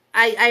yeah,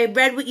 I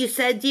read what you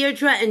said,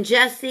 Deirdre and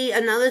Jesse.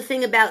 Another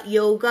thing about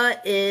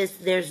yoga is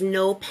there's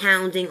no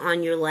pounding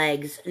on your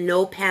legs,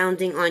 no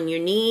pounding on your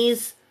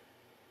knees.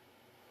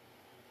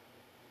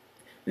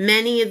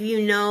 Many of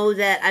you know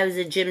that I was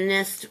a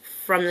gymnast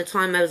from the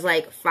time I was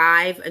like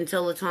 5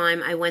 until the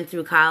time I went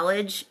through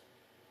college.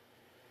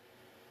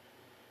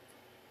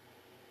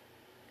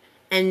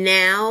 And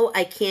now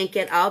I can't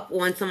get up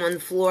once I'm on the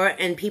floor,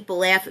 and people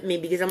laugh at me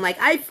because I'm like,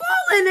 I've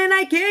fallen and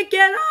I can't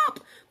get up.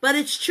 But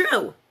it's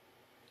true.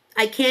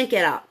 I can't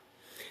get up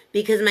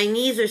because my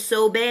knees are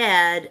so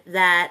bad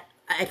that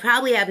I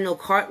probably have no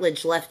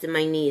cartilage left in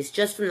my knees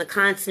just from the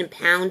constant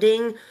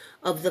pounding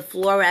of the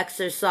floor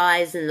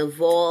exercise and the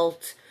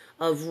vault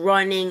of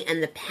running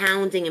and the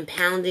pounding and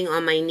pounding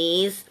on my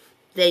knees.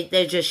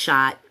 They're just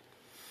shot.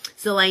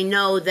 So I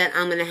know that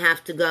I'm going to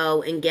have to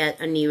go and get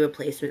a knee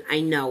replacement.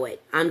 I know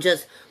it. I'm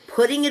just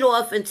putting it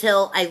off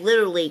until I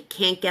literally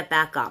can't get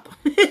back up.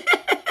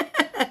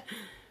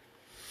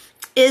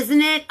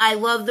 Isn't it? I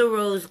love the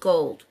rose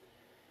gold.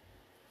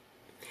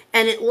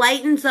 And it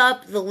lightens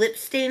up the lip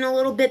stain a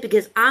little bit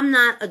because I'm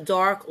not a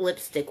dark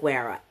lipstick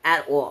wearer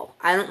at all.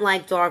 I don't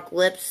like dark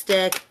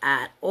lipstick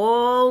at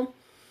all.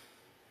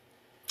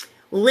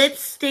 Lip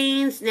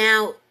stains.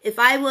 Now, if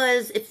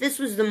this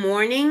was the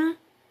morning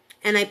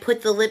and I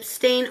put the lip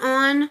stain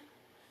on,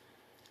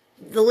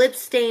 the lip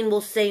stain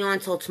will stay on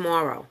till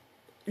tomorrow.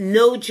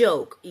 No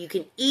joke. You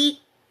can eat,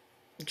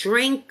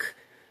 drink,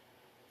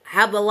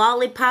 have a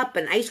lollipop,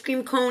 an ice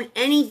cream cone,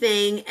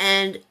 anything,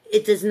 and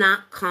it does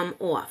not come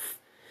off.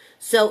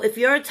 So if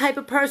you're a type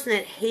of person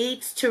that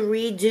hates to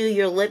redo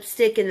your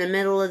lipstick in the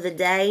middle of the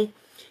day,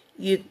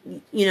 you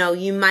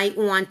might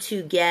want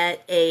to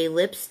get a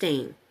lip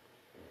stain.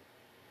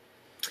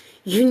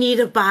 You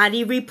need a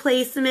body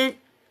replacement?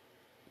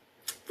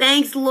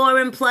 Thanks,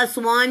 Lauren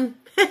 +1.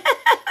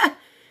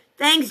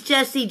 Thanks,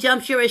 Jesse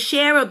Jumps. You're a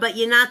sharer, but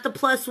you're not the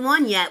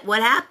 +1 yet.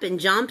 What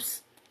happened,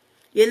 Jumps?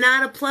 You're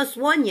not a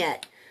 +1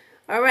 yet.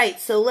 All right,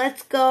 so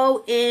let's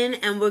go in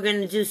and we're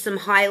going to do some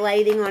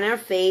highlighting on our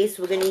face.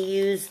 We're going to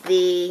use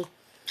the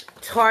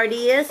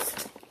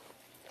Tarteist.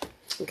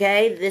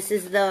 Okay, this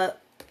is the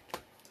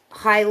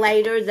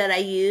highlighter that I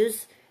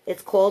use.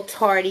 It's called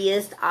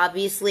Tarteist.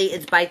 Obviously,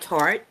 it's by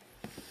Tarte.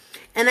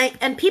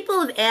 And people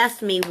have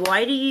asked me,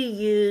 why do you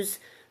use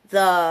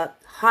the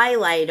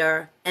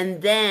highlighter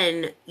and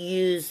then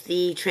use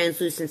the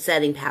translucent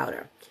setting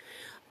powder?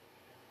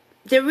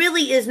 There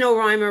really is no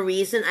rhyme or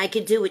reason. I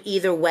could do it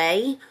either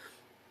way.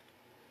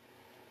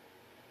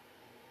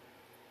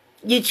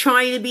 You're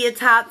trying to be a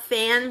top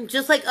fan,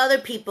 just like other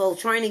people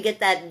trying to get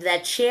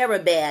that sharer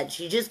badge.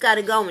 You just got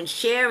to go and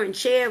share and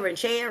share and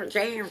share and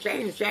share and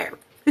share and share.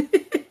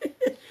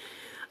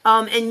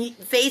 And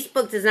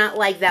Facebook does not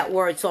like that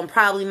word, so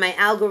my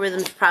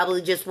algorithms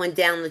probably just went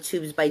down the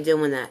tubes by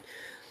doing that.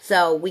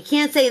 So we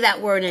can't say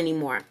that word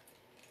anymore.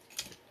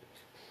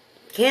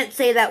 Can't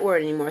say that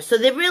word anymore. So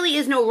there really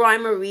is no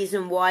rhyme or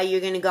reason why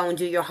you're going to go and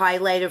do your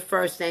highlighter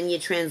first, then your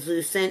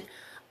translucent.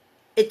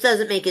 It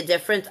doesn't make a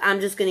difference. I'm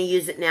just going to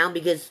use it now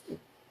because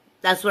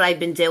that's what I've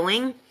been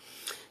doing.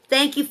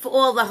 Thank you for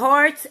all the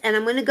hearts. And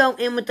I'm going to go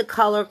in with the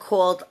color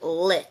called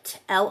Lit.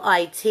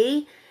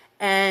 L-I-T.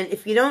 And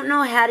if you don't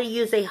know how to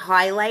use a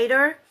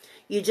highlighter,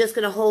 you're just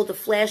going to hold the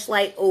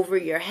flashlight over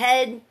your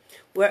head.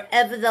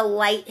 Wherever the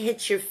light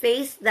hits your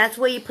face, that's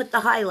where you put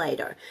the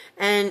highlighter.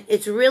 And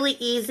it's really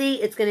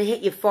easy. It's going to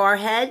hit your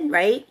forehead,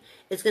 right?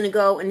 It's going to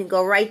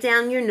go right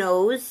down your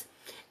nose.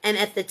 And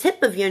at the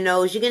tip of your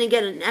nose, you're going to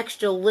get an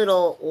extra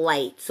little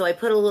light. So I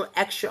put a little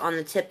extra on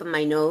the tip of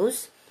my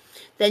nose.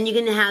 Then you're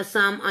going to have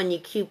some on your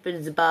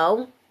Cupid's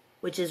bow,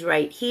 which is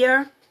right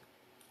here.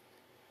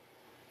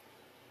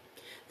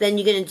 Then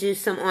you're going to do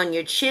some on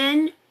your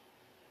chin.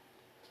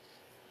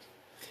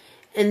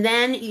 And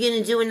then you're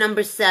going to do a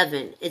number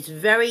 7. It's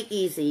very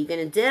easy. You're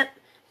going to dip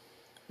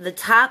the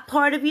top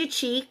part of your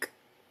cheek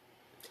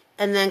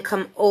and then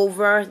come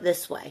over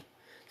this way.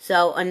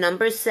 So a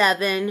number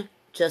 7,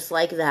 just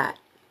like that.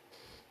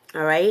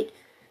 All right?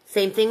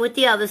 Same thing with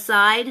the other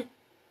side.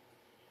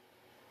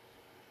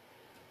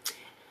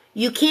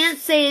 You can't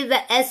say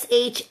the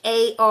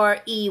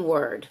S-H-A-R-E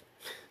word.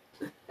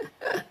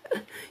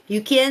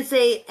 You can't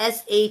say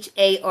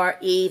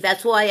S-H-A-R-E.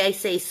 That's why I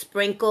say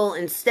sprinkle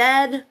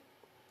instead,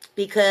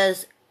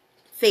 because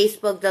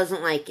Facebook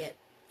doesn't like it.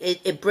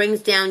 It brings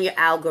down your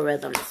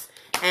algorithms.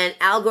 And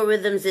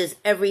algorithms is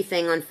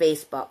everything on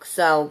Facebook.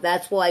 So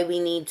that's why we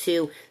need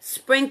to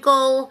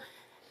sprinkle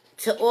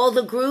to all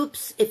the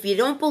groups. If you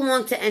don't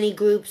belong to any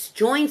groups,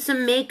 join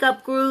some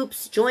makeup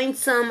groups. Join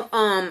some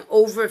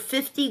over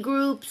 50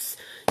 groups,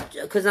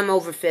 because I'm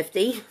over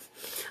 50.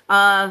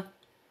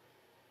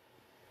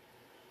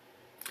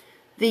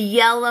 The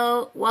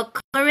yellow, what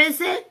color is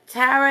it?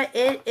 Tara,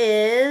 it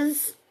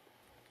is...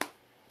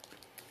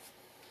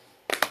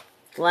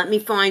 Let me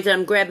find it.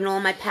 I'm grabbing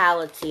all my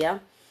palettes here.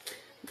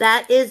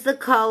 That is the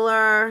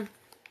color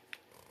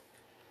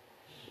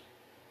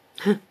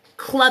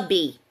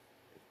Clubby.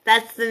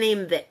 That's the name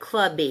of it.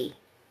 Clubby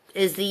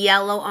is the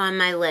yellow on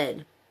my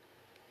lid.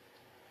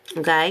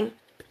 Okay?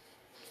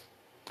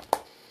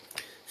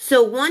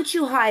 So once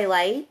you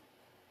highlight,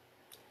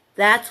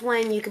 that's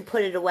when you can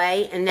put it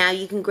away. And now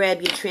you can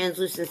grab your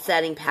translucent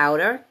setting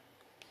powder.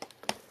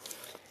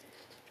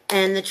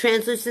 And the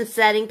translucent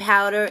setting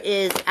powder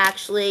is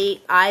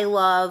actually, I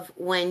love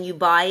when you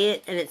buy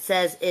it and it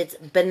says it's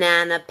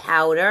banana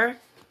powder.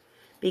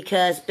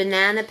 Because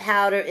banana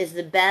powder is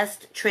the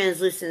best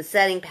translucent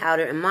setting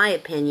powder in my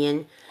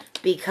opinion.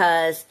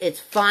 Because it's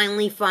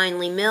finely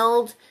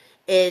milled.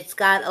 It's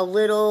got a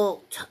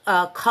little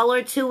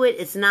color to it.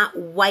 It's not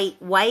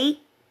white.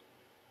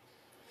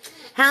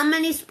 How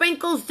many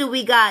sprinkles do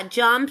we got,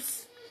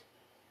 Jumps?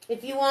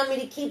 If you want me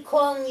to keep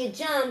calling you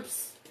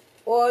Jumps,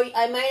 or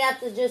I might have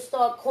to just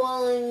start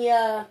calling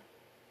you...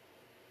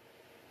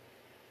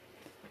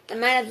 I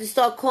might have to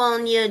start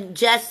calling you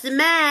Jessie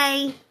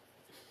May.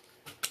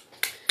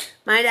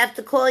 Might have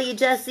to call you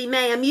Jessie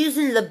May. I'm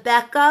using the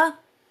Becca.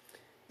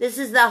 This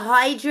is the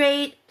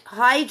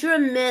Hydra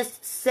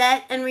Mist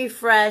Set and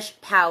Refresh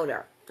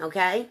Powder.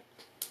 Okay?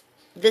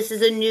 This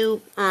is a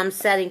new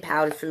setting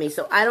powder for me.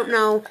 So I don't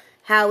know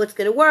how it's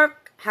going to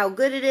work, how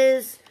good it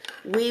is.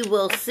 We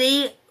will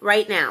see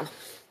right now.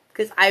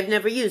 Because I've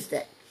never used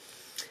it.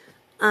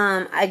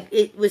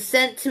 It was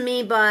sent to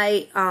me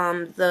by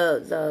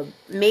the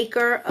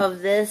maker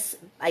of this.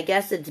 I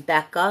guess it's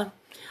Becca.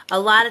 A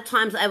lot of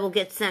times I will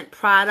get sent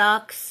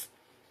products.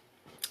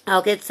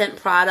 I'll get sent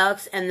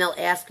products and they'll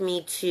ask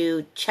me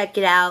to check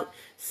it out,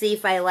 see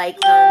if I like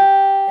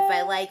them. If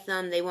I like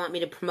them, they want me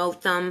to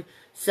promote them.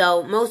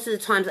 So most of the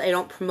times I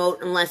don't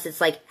promote unless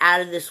it's like out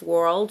of this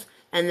world.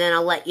 And then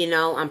I'll let you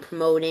know I'm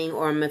promoting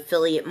or I'm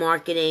affiliate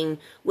marketing,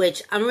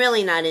 which I'm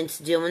really not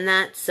into doing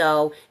that.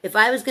 So if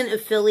I was going to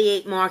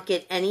affiliate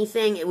market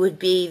anything, it would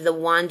be the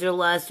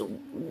Wanderlust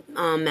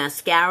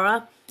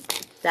mascara.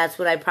 That's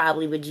what I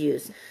probably would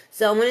use.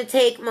 So I'm going to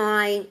take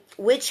my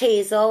Witch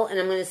Hazel and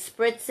I'm going to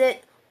spritz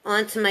it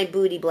onto my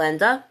Booty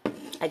Blender.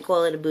 I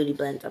call it a Booty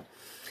Blender.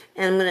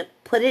 And I'm going to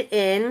put it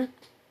in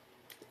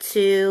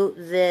to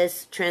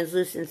this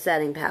translucent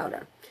setting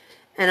powder.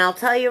 And I'll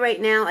tell you right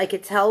now, I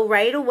could tell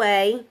right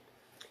away,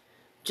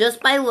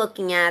 just by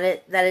looking at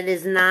it, that it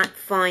is not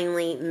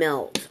finely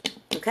milled.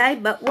 Okay?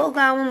 But we'll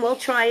go and we'll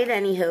try it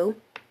anywho.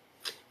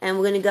 And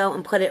we're going to go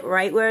and put it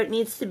right where it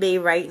needs to be,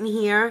 right in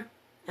here.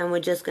 And we're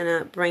just going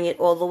to bring it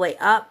all the way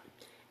up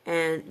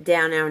and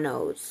down our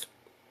nose.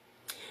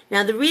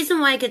 Now, the reason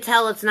why I could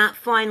tell it's not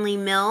finely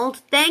milled,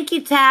 thank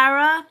you,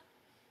 Tara.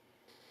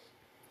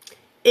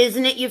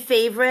 Isn't it your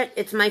favorite?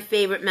 It's my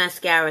favorite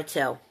mascara,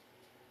 too.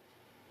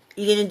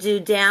 You're going to do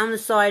down the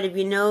side of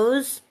your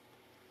nose,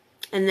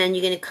 and then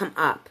you're going to come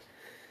up.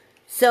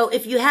 So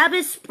if you have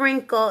a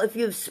sprinkle, if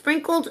you've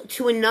sprinkled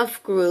to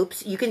enough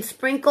groups, you can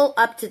sprinkle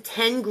up to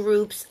 10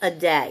 groups a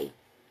day,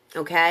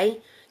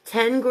 okay?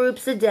 10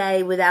 groups a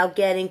day without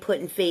getting put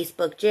in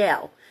Facebook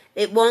jail.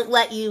 It won't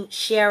let you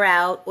share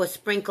out or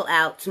sprinkle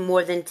out to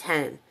more than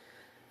 10,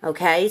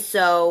 okay?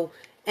 So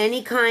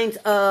any kinds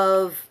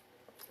of,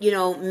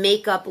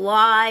 makeup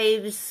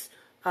lives,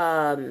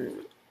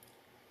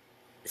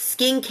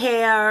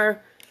 skincare,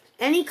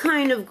 any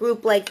kind of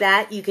group like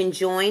that you can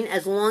join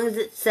as long as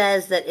it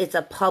says that it's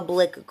a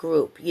public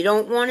group. You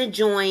don't want to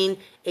join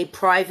a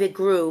private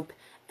group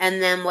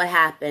and then what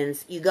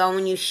happens? You go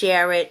and you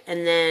share it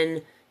and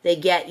then they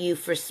get you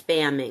for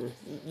spamming.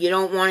 You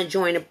don't want to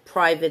join a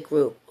private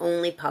group,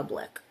 only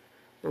public.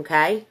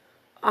 Okay?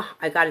 Oh,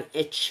 I got an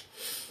itch.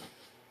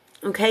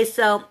 Okay,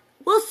 so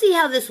we'll see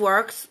how this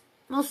works.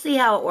 We'll see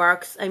how it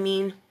works. I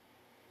mean,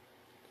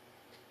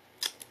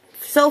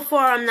 so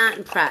far, I'm not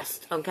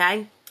impressed,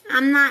 okay?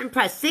 I'm not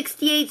impressed.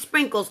 68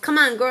 sprinkles. Come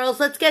on, girls.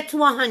 Let's get to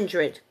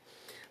 100.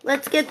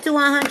 Let's get to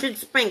 100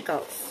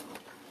 sprinkles.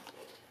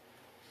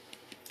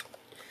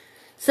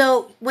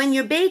 So, when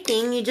you're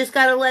baking, you just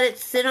got to let it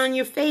sit on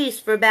your face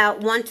for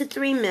about 1 to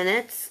 3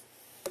 minutes.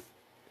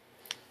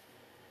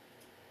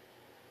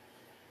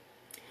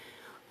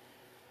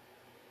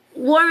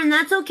 Lauren,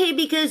 that's okay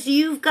because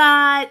you've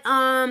got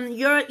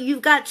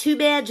you've got 2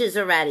 badges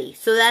already.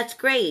 So that's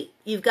great.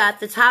 You've got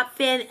the top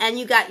fan and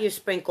you got your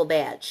sprinkle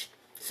badge.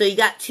 So you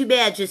got 2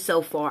 badges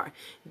so far.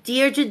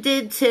 Deirdre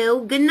did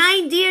too. Good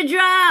night,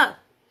 Deirdre.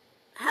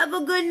 Have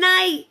a good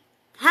night.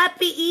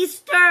 Happy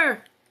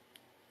Easter.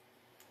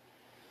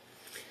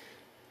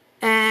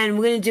 And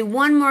we're going to do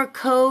one more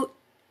coat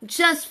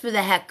just for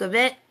the heck of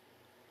it.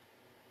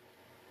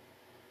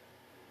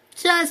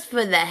 Just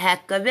for the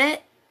heck of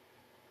it.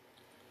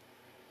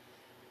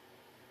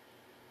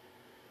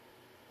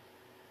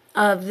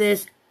 Of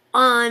this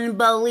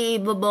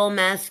unbelievable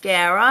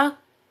mascara.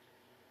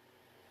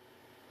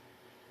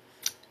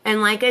 And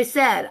like I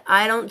said,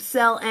 I don't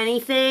sell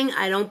anything.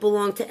 I don't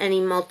belong to any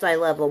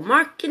multi-level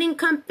marketing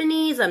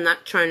companies. I'm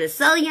not trying to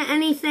sell you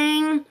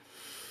anything.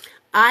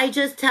 I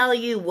just tell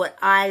you what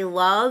I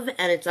love,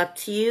 and it's up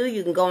to you.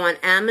 You can go on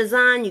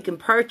Amazon. You can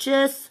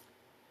purchase.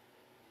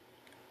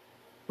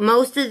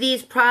 Most of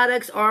these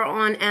products are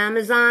on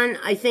Amazon.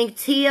 I think,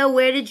 Tia,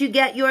 where did you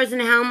get yours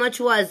and how much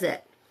was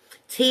it?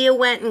 Tia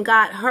went and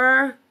got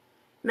her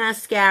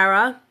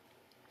mascara.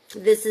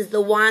 This is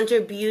the Wander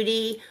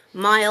Beauty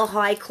Mile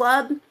High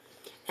Club.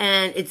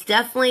 And it's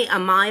definitely a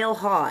mile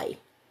high,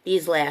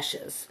 these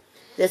lashes.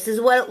 This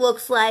is what it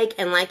looks like.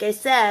 And like I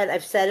said,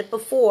 I've said it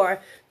before,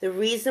 the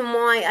reason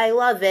why I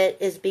love it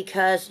is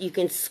because you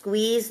can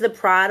squeeze the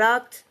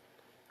product,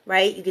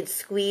 right? You can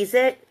squeeze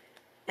it.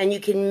 And you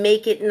can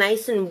make it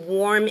nice and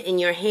warm in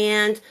your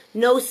hand.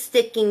 No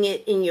sticking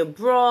it in your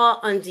bra,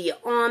 under your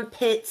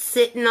armpit,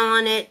 sitting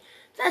on it.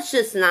 That's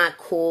just not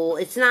cool.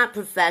 It's not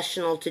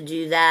professional to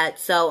do that.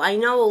 So I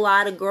know a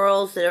lot of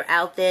girls that are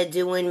out there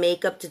doing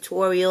makeup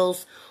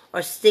tutorials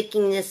are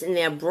sticking this in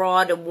their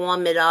bra to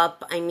warm it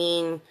up. I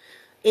mean,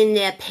 in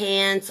their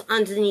pants,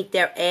 underneath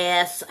their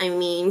ass. I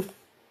mean,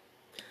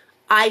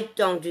 I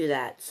don't do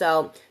that.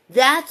 So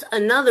that's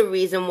another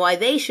reason why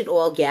they should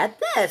all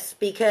get this,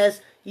 because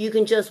you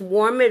can just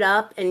warm it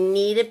up and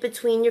knead it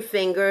between your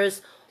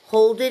fingers,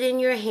 hold it in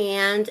your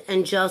hand,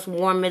 and just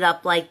warm it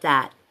up like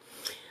that.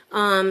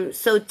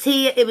 So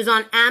Tia, it was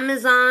on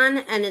Amazon,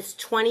 and it's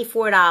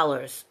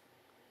 $24.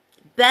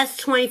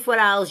 Best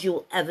 $24 you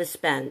will ever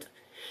spend.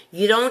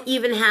 You don't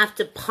even have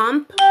to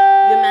pump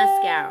your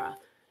mascara.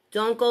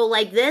 Don't go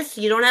like this.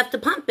 You don't have to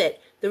pump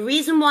it. The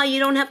reason why you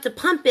don't have to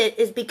pump it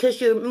is because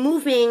you're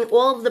moving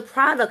all of the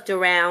product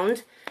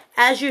around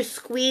as you're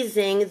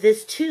squeezing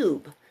this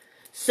tube.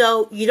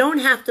 So you don't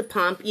have to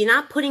pump. You're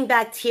not putting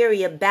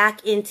bacteria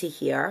back into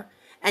here,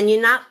 and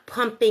you're not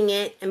pumping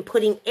it and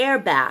putting air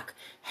back.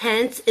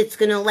 Hence, it's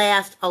going to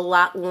last a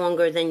lot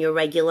longer than your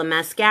regular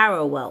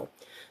mascara will.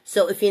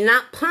 So if you're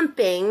not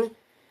pumping,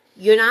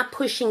 you're not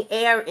pushing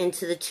air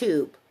into the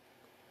tube.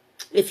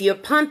 If you're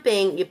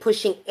pumping, you're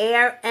pushing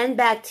air and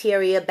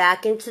bacteria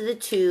back into the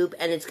tube,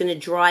 and it's going to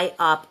dry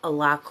up a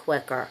lot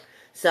quicker.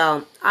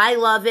 So I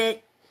love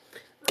it.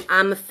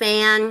 I'm a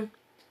fan.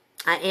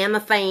 I am a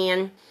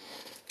fan.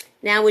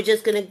 Now we're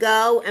just going to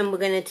go and we're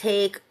going to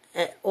take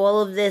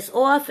all of this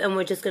off, and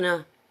we're just going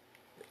to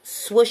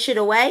swoosh it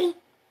away.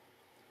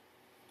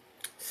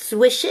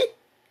 Swish it.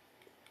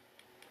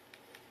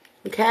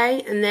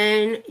 Okay, and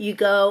then you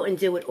go and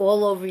do it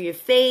all over your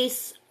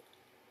face.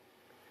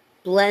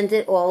 Blend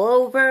it all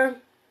over.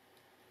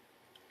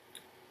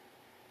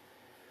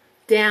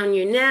 Down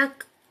your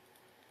neck.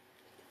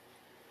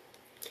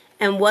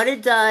 And what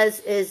it does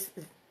is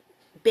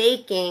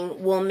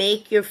baking will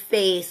make your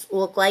face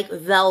look like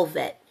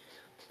velvet.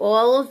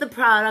 All of the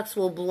products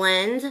will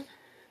blend,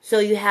 so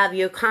you have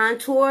your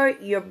contour,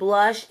 your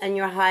blush, and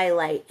your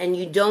highlight, and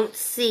you don't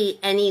see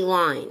any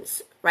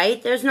lines,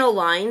 right? There's no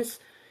lines.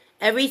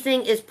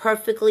 Everything is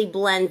perfectly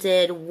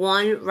blended,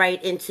 one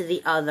right into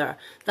the other.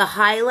 The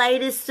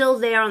highlight is still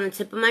there on the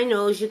tip of my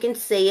nose. You can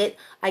see it.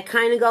 I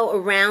kind of go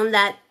around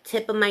that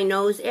tip of my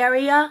nose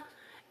area,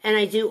 and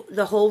I do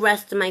the whole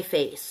rest of my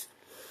face.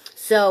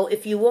 So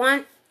if you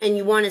want, and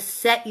you want to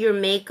set your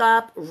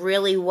makeup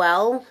really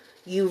well,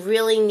 you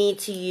really need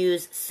to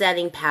use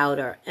setting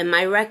powder. And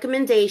my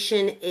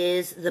recommendation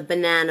is the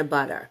banana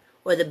butter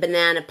or the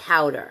banana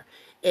powder.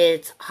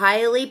 It's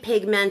highly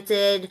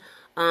pigmented.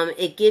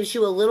 It gives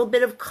you a little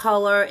bit of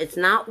color. It's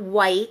not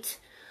white.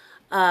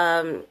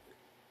 I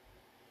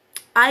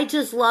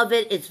just love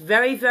it. It's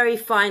very, very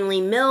finely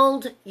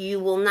milled.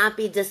 You will not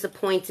be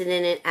disappointed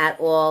in it at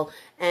all.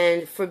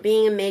 And for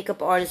being a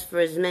makeup artist for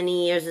as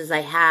many years as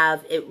I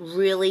have, it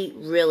really,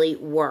 really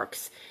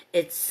works.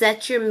 It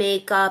sets your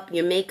makeup.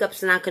 Your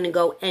makeup's not going to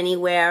go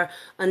anywhere.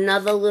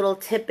 Another little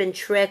tip and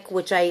trick,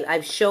 which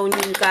I've shown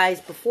you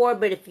guys before,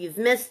 but if you've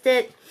missed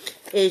it,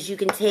 is you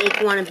can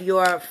take one of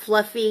your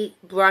fluffy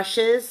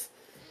brushes.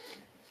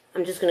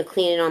 I'm just going to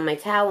clean it on my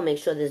towel, make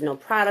sure there's no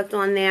product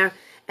on there.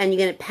 And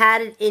you're going to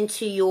pat it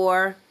into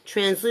your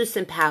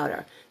translucent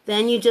powder.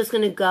 Then you're just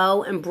going to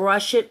go and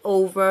brush it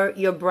over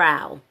your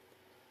brow.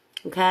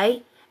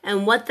 Okay?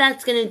 And what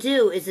that's going to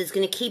do is it's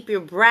going to keep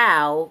your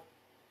brow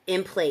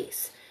in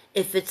place.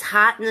 If it's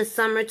hot in the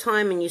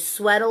summertime and you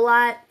sweat a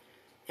lot,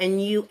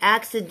 and you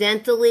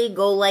accidentally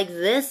go like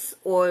this,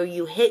 or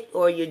you hit,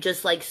 or you're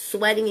just like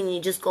sweating and you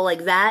just go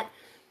like that,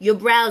 your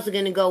brows are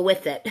going to go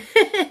with it.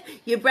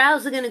 Your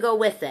brows are going to go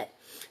with it.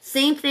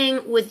 Same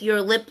thing with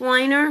your lip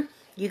liner.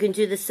 You can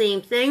do the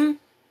same thing.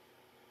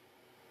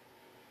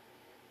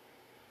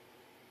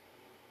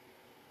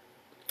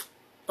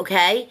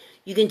 Okay?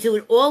 You can do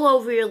it all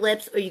over your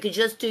lips, or you could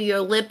just do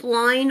your lip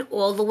line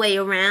all the way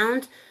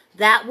around.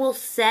 That will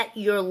set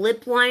your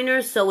lip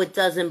liner so it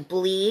doesn't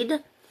bleed.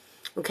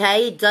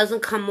 Okay? It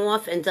doesn't come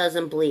off and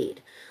doesn't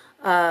bleed.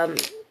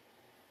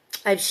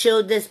 I've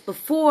showed this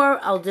before.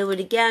 I'll do it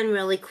again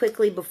really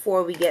quickly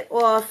before we get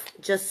off,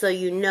 just so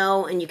you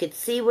know and you can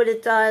see what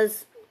it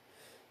does.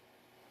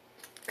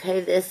 Okay,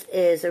 this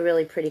is a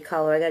really pretty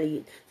color.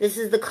 This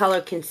is the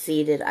color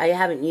Conceited. I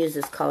haven't used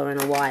this color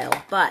in a while,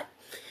 but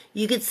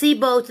you can see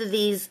both of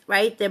these,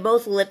 right? They're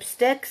both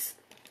lipsticks.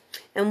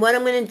 And what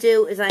I'm going to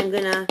do is I'm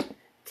going to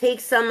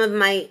take some of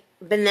my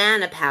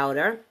banana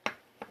powder,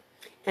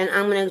 and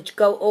I'm going to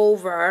go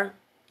over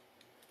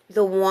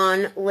the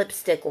one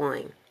lipstick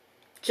line.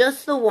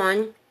 Just the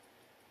one.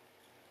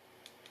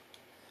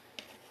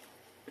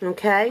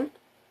 Okay?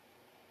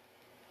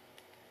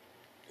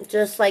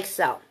 Just like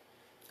so.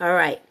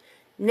 Alright.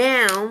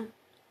 Now,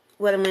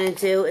 what I'm going to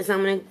do is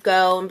I'm going to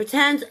go and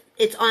pretend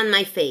it's on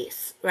my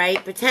face,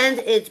 right? Pretend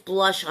it's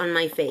blush on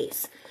my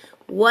face.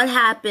 What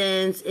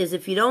happens is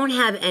if you don't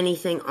have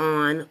anything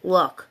on,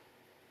 look.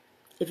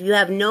 If you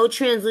have no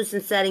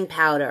translucent setting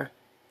powder,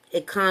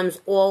 it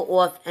comes all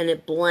off and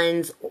it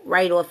blends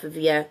right off of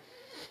your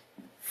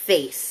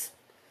face.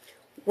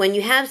 When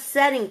you have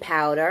setting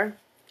powder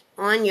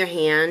on your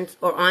hand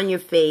or on your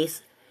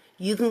face,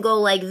 you can go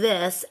like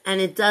this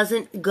and it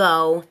doesn't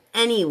go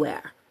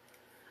anywhere.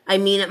 I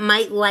mean, it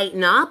might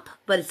lighten up,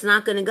 but it's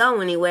not going to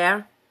go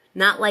anywhere.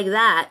 Not like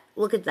that.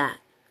 Look at that.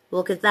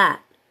 Look at that.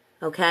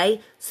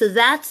 Okay? So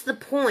that's the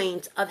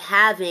point of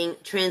having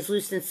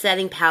translucent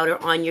setting powder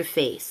on your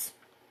face.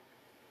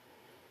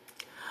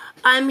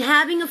 I'm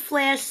having a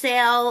flash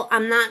sale.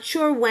 I'm not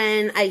sure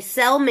when. I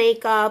sell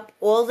makeup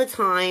all the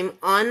time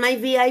on my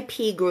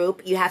VIP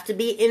group. You have to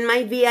be in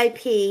my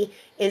VIP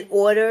in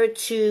order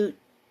to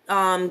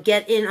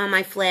get in on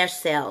my flash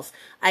sales.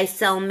 I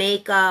sell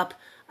makeup.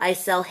 I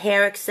sell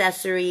hair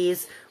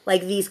accessories,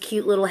 like these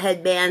cute little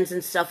headbands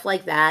and stuff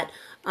like that.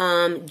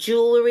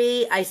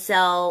 Jewelry. I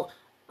sell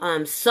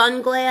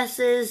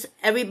sunglasses.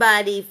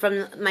 Everybody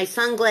from my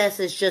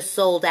sunglasses just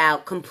sold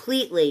out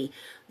completely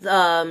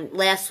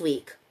last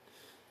week.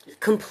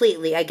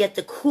 Completely. I get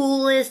the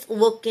coolest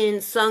looking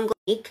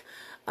sunglasses.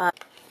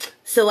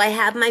 So I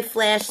have my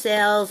flash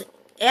sales.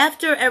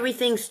 After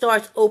everything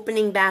starts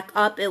opening back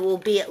up, it will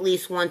be at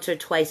least once or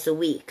twice a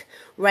week.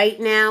 Right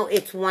now,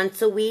 it's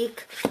once a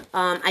week.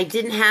 I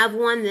didn't have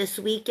one this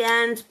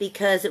weekend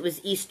because it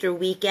was Easter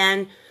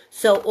weekend.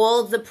 So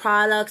all of the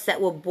products that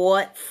were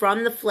bought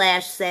from the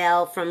flash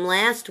sale from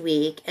last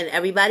week, and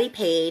everybody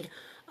paid,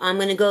 I'm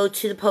going to go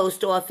to the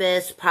post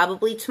office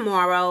probably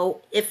tomorrow.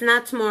 If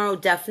not tomorrow,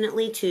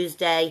 definitely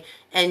Tuesday,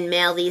 and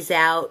mail these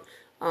out,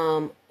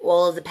 all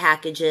of the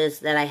packages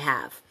that I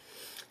have.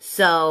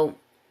 So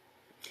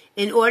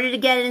in order to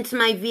get into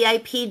my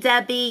VIP,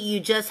 Debbie,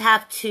 you just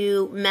have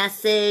to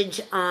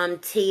message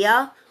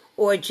Tia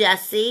or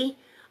Jessie.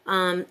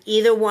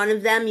 Either one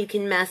of them you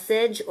can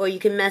message, or you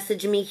can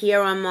message me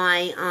here on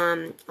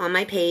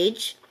my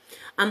page.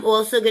 I'm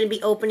also going to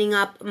be opening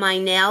up my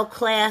nail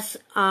class.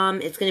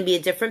 It's going to be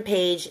a different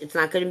page. It's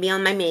not going to be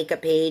on my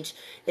makeup page.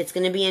 It's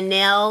going to be a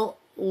nail,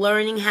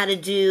 learning how to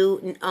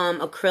do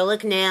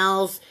acrylic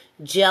nails,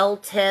 gel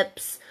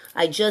tips.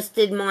 I just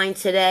did mine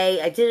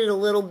today. I did it a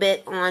little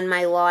bit on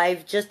my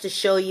live just to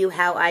show you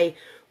how I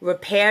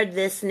repaired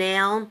this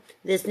nail.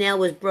 This nail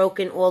was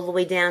broken all the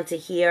way down to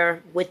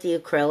here with the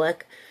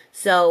acrylic.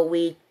 So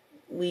we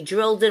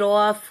drilled it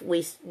off.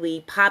 We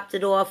popped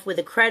it off with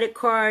a credit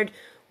card.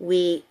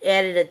 We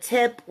added a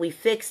tip, we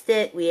fixed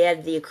it, we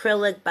added the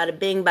acrylic, bada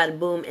bing, bada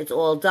boom, it's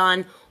all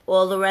done.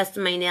 All the rest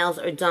of my nails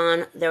are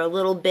done. They're a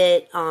little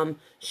bit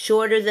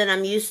shorter than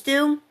I'm used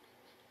to.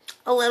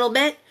 A little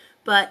bit,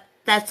 but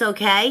that's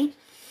okay.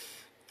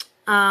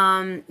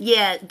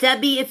 Yeah,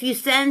 Debbie, if you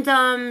send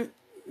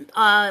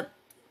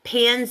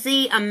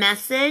Pansy a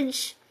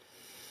message,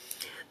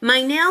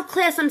 my nail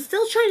class, I'm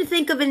still trying to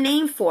think of a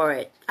name for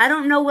it. I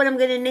don't know what I'm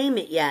going to name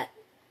it yet.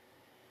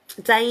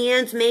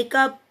 Diane's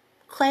Makeup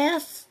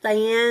Class,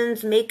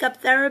 Diane's Makeup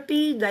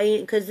Therapy,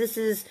 because this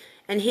is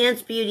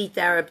Enhanced Beauty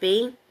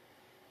Therapy,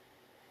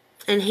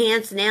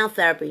 Enhanced Nail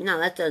Therapy. No,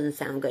 that doesn't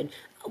sound good.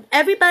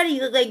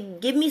 Everybody, like,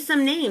 give me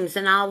some names,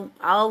 and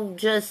I'll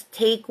just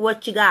take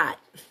what you got,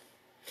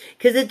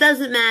 because it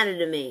doesn't matter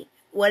to me.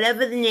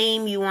 Whatever the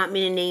name you want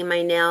me to name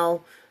my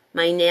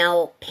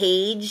nail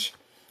page,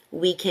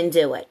 we can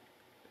do it.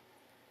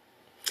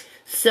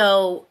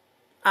 So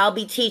I'll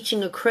be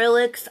teaching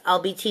acrylics. I'll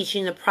be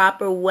teaching the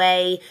proper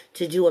way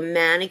to do a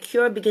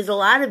manicure, because a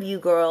lot of you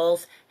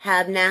girls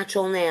have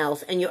natural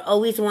nails and you're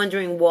always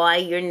wondering why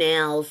your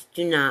nails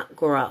do not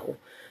grow.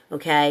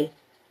 Okay?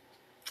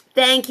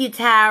 Thank you,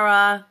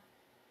 Tara.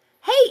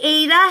 Hey,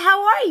 Ada,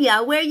 how are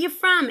ya? Where you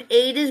from?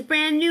 Ada's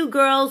brand new,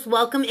 girls.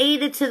 Welcome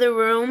Ada to the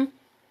room.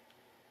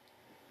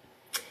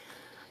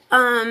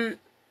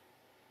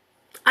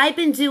 I've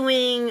been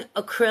doing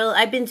acrylic.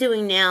 I've been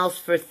doing nails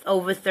for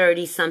over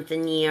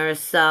 30-something years.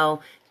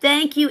 So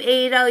thank you,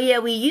 Ada. Yeah,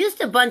 we used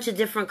a bunch of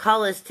different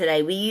colors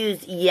today. We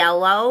used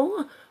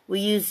yellow. We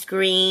used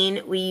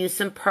green. We used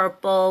some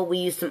purple. We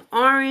used some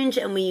orange,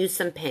 and we used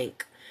some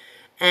pink.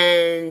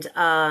 And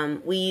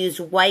we used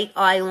white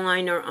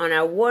eyeliner on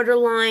our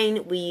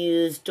waterline. We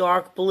used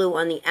dark blue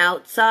on the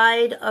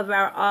outside of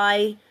our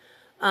eye,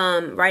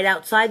 right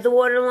outside the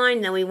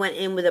waterline. Then we went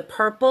in with a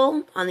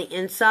purple on the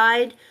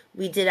inside.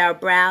 We did our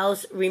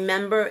brows.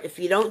 Remember, if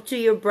you don't do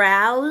your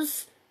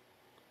brows,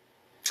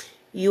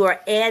 you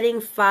are adding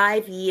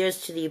 5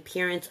 years to the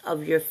appearance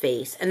of your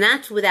face. And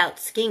that's without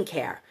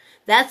skincare.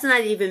 That's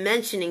not even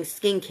mentioning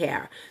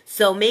skincare.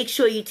 So make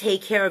sure you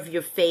take care of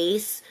your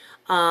face.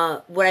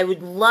 What I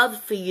would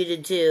love for you to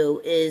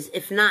do is,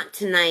 if not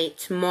tonight,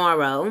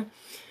 tomorrow,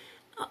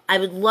 I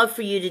would love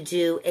for you to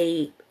do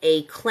a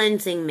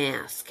cleansing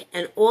mask.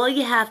 And all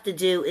you have to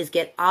do is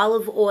get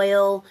olive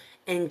oil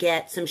and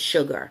get some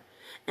sugar.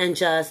 And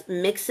just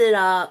mix it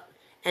up,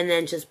 and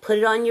then just put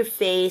it on your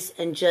face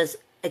and just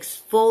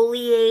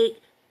exfoliate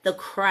the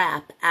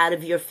crap out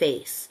of your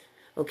face,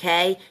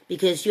 okay?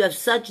 Because you have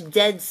such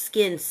dead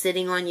skin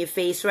sitting on your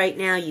face right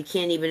now, you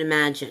can't even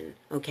imagine,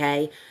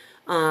 okay?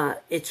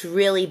 It's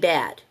really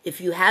bad.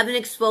 If you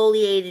haven't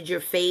exfoliated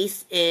your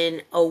face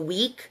in a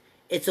week,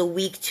 it's a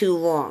week too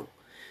long.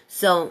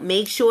 So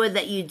make sure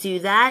that you do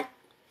that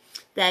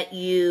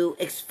you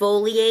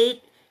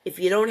exfoliate. If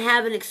you don't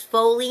have an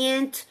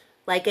exfoliant,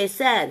 like I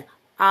said,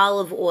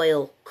 olive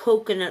oil,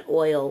 coconut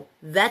oil,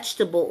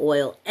 vegetable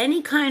oil,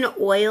 any kind of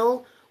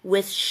oil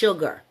with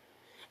sugar,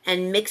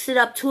 and mix it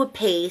up to a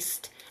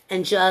paste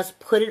and just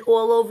put it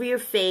all over your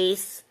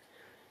face.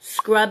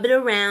 Scrub it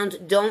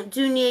around. Don't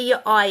do near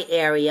your eye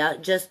area.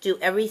 Just do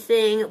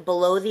everything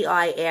below the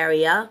eye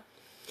area.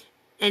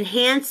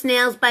 Enhanced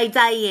Nails by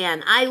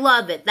Diane. I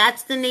love it.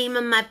 That's the name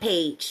of my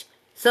page.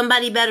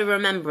 Somebody better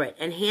remember it.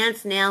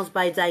 Enhanced Nails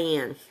by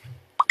Diane.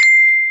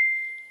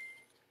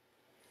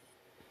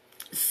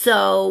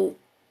 So,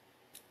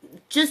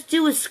 just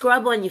do a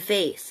scrub on your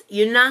face.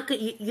 You're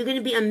going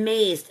to be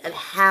amazed at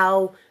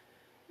how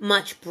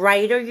much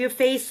brighter your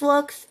face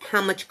looks,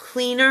 how much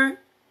cleaner,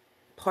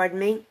 pardon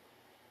me,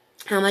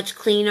 how much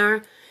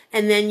cleaner.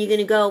 And then you're going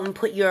to go and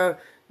put your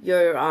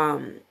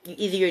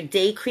either your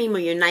day cream or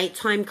your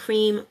nighttime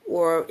cream,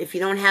 or if you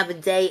don't have a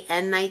day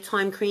and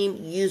nighttime cream,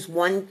 use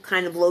one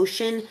kind of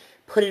lotion,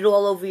 put it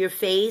all over your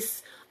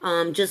face,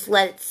 just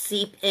let it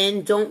seep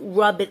in, don't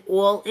rub it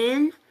all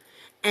in,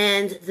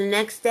 and the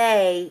next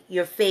day,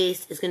 your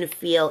face is going to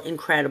feel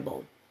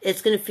incredible.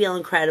 It's going to feel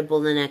incredible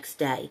the next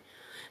day.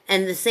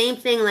 And the same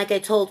thing like I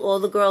told all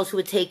the girls who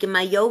had taken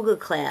my yoga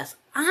class.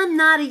 I'm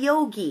not a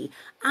yogi.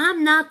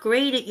 I'm not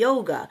great at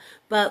yoga.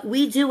 But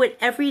we do it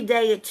every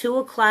day at 2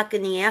 o'clock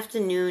in the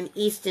afternoon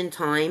Eastern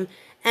time.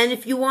 And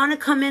if you want to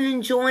come in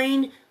and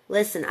join,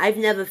 listen, I've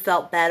never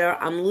felt better.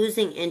 I'm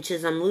losing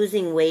inches. I'm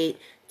losing weight.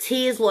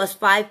 T has lost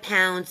 5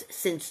 pounds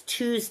since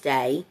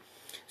Tuesday.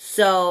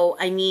 So,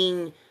 I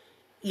mean,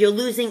 you're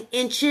losing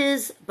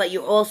inches, but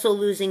you're also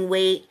losing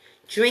weight.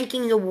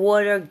 Drinking the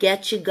water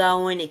gets you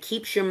going. It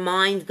keeps your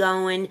mind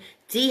going.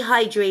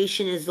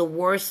 Dehydration is the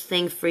worst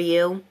thing for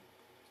you.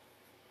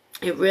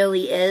 It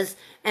really is.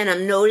 And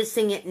I'm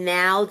noticing it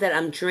now that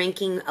I'm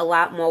drinking a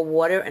lot more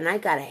water. And I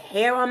got a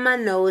hair on my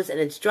nose and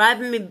it's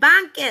driving me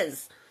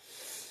bonkers.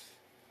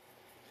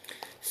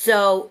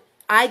 So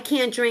I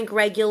can't drink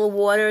regular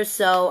water,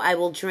 so I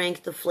will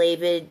drink the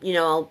flavored, you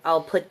know,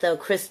 I'll put the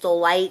Crystal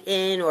Light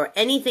in or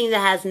anything that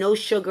has no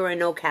sugar and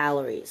no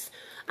calories.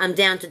 I'm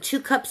down to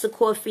 2 cups of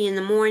coffee in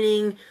the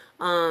morning.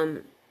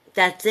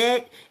 That's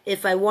it.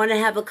 If I want to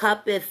have a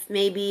cup, if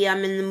maybe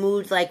I'm in the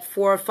mood like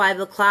 4 or 5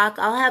 o'clock,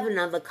 I'll have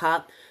another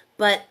cup.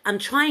 But I'm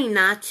trying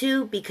not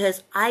to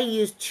because I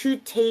use 2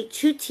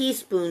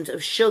 teaspoons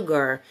of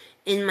sugar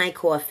in my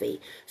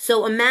coffee.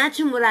 So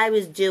imagine what I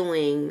was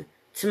doing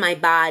to my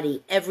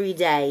body every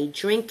day,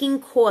 drinking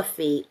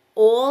coffee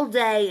all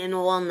day and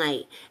all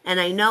night.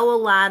 And I know a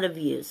lot of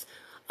yous.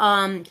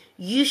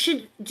 You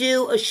should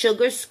do a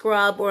sugar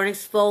scrub or an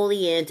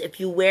exfoliant if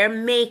you wear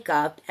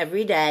makeup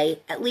every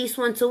day, at least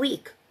once a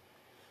week.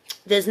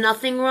 There's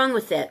nothing wrong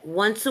with it.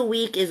 Once a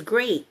week is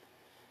great.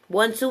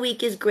 Once a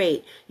week is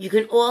great. You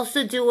can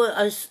also do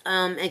a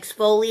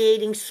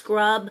exfoliating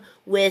scrub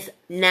with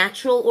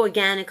natural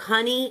organic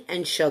honey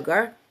and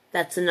sugar.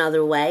 That's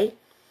another way,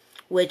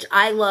 which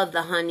I love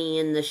the honey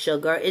and the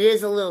sugar. It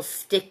is a little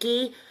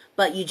sticky,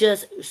 but you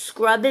just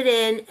scrub it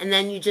in and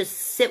then you just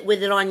sit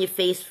with it on your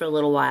face for a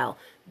little while.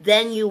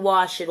 Then you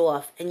wash it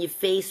off and your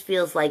face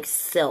feels like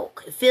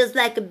silk. It feels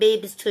like a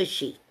baby's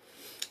tushy.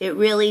 It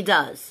really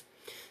does.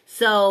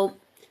 So,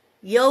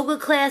 yoga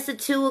class at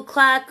 2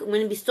 o'clock. I'm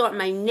going to be starting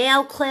my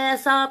nail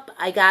class up.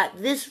 I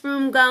got this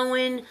room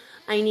going.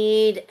 I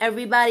need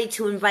everybody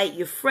to invite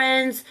your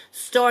friends.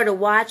 Start a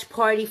watch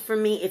party for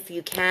me if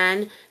you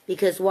can,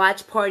 because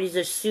watch parties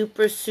are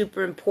super,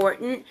 super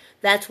important.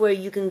 That's where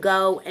you can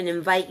go and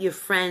invite your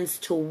friends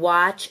to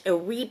watch a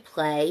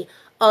replay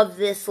of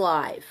this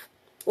live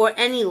or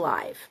any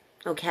live,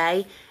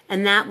 okay?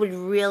 And that would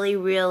really,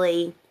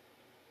 really...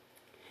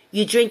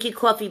 You drink your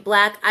coffee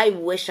black? I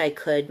wish I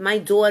could. My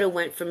daughter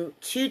went from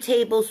 2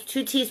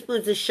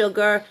 teaspoons of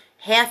sugar,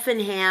 half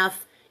and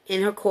half,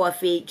 in her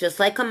coffee, just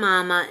like a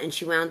mama, and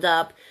she wound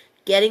up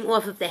getting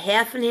off of the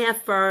half and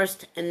half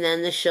first, and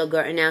then the sugar,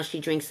 and now she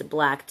drinks it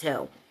black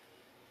too.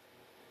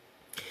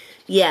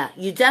 Yeah,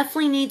 you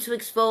definitely need to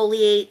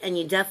exfoliate, and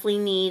you definitely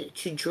need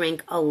to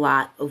drink a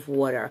lot of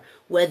water.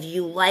 Whether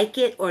you like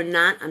it or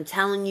not, I'm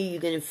telling you,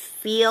 you're going to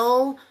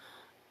feel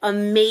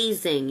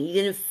amazing.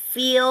 You're going to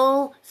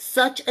feel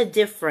such a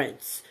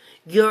difference.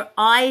 Your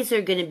eyes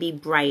are going to be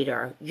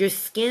brighter. Your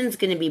skin's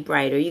going to be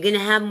brighter. You're going to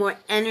have more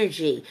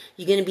energy.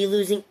 You're going to be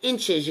losing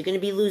inches. You're going to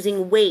be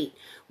losing weight.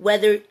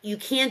 Whether you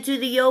can't do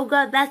the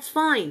yoga, that's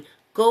fine.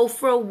 Go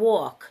for a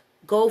walk.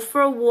 Go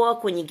for a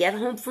walk when you get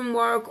home from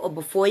work or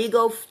before you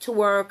go to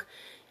work.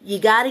 You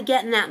got to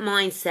get in that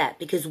mindset,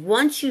 because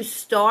once you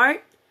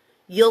start,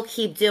 you'll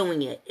keep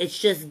doing it. It's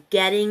just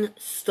getting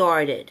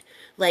started.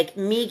 Like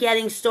me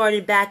getting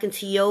started back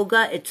into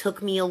yoga, it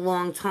took me a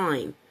long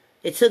time.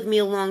 It took me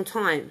a long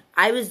time.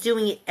 I was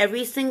doing it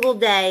every single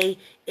day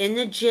in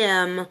the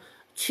gym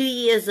 2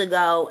 years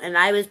ago, and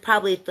I was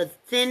probably the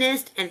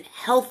thinnest and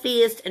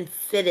healthiest and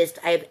fittest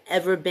I have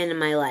ever been in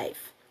my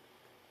life.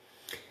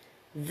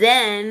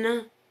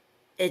 Then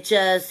it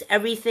just,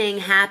 everything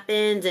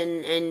happened,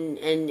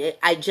 and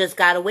I just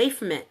got away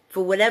from it.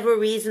 For whatever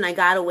reason, I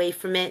got away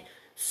from it,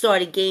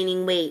 started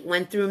gaining weight,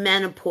 went through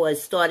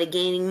menopause, started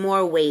gaining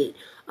more weight,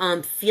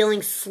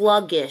 feeling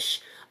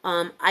sluggish,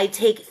 I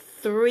take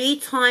 3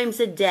 times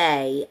a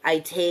day, I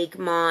take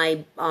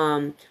my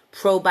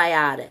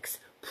probiotics.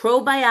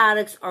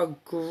 Probiotics are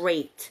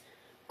great.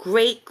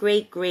 Great,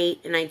 great, great.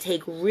 And I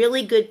take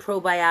really good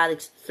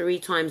probiotics 3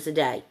 times a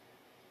day.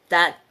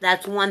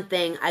 That's one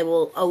thing I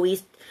will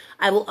always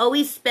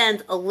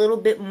spend a little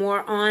bit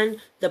more on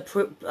the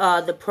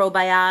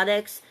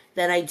probiotics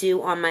than I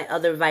do on my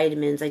other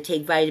vitamins. I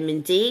take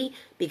vitamin D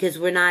because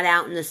we're not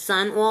out in the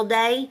sun all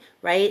day,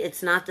 right?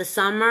 It's not the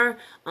summer,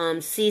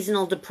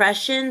 seasonal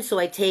depression. So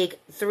I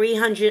take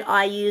 300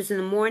 IUs in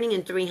the morning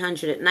and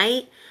 300 at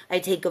night. I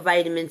take a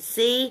vitamin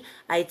C.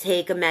 I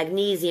take a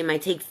magnesium. I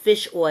take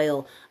fish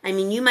oil. I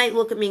mean, you might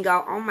look at me and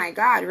go, oh my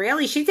God,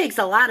 really? She takes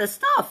a lot of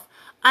stuff.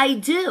 I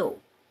do.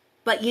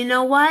 But you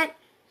know what?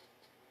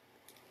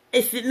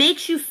 If it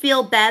makes you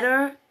feel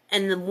better,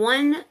 and the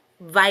one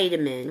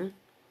vitamin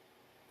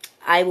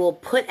I will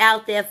put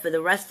out there for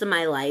the rest of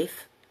my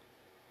life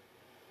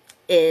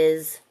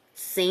is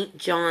St.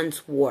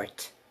 John's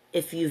wort.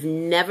 If you've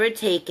never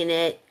taken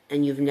it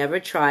and you've never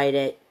tried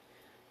it,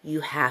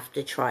 you have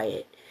to try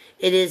it.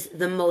 It is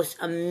the most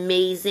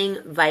amazing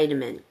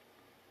vitamin,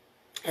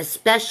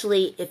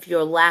 especially if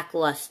you're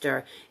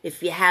lackluster,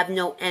 if you have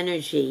no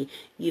energy,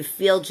 you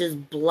feel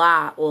just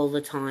blah all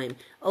the time.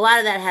 A lot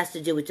of that has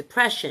to do with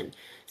depression.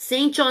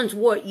 St. John's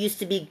wort used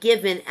to be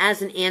given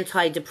as an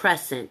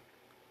antidepressant.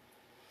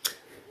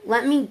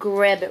 Let me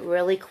grab it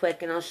really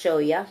quick and I'll show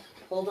you.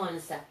 Hold on a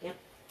second.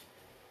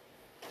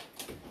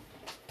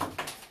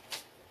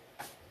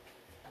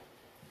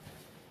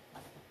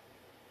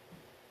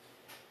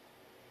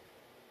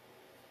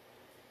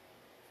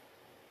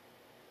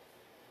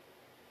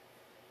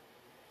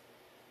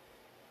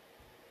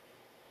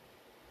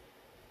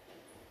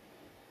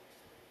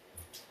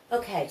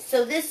 Okay,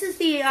 so this is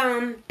the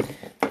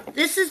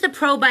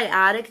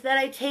probiotic that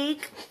I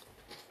take,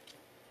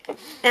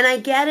 and I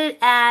get it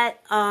at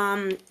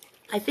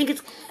I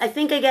think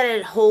I get it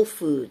at Whole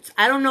Foods.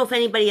 I don't know if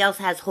anybody else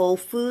has Whole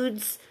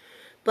Foods,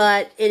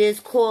 but it is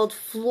called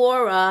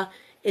Flora.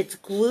 It's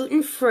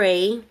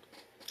gluten-free,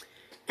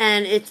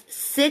 and it's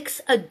 6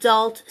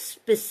 adult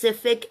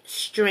specific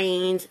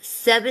strains,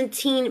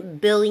 17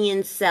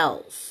 billion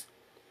cells.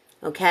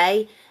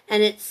 Okay,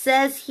 and it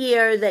says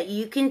here that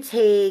you can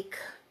take.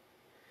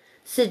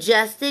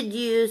 Suggested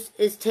use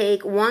is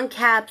take 1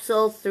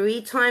 capsule 3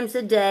 times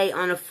a day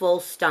on a full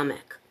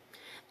stomach.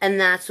 And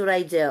that's what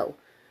I do.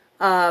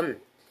 So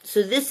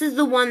this is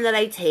the one that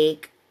I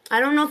take. I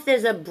don't know if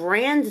there's a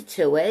brand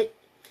to it.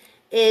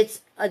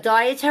 It's a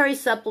dietary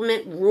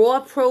supplement,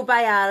 raw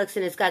probiotics,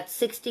 and it's got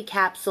 60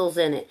 capsules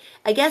in it.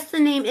 I guess the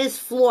name is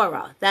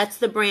Flora. That's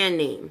the brand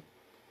name.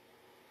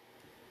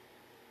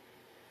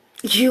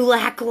 You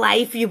lack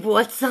life, you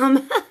bought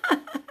some?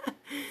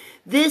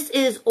 This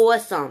is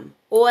awesome.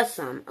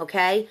 Awesome,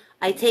 okay?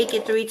 I take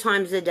it 3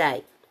 times a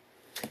day.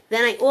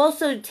 Then I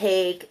also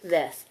take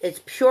this.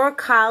 It's Pure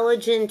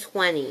Collagen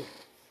 20.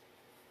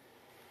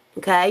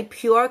 Okay?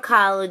 Pure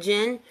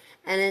Collagen.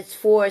 And it's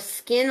for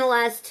skin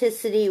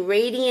elasticity,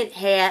 radiant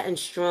hair, and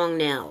strong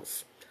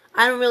nails.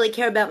 I don't really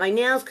care about my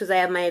nails because I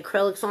have my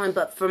acrylics on,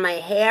 but for my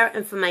hair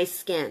and for my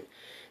skin.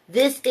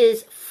 This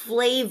is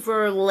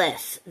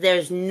flavorless.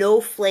 There's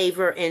no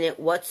flavor in it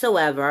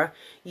whatsoever.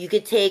 You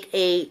could take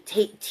a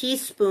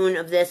teaspoon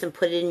of this and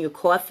put it in your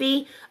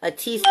coffee, a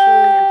teaspoon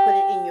and put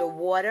it in your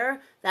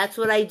water. That's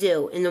what I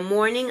do. In the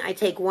morning, I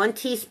take 1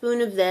 teaspoon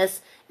of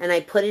this and I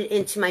put it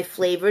into my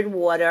flavored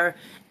water,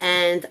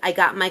 and I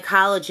got my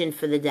collagen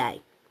for the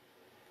day.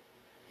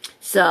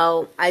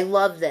 So, I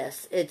love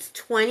this. It's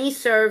 20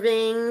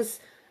 servings.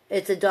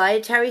 It's a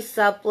dietary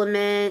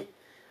supplement.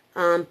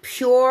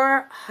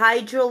 Pure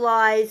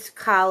hydrolyzed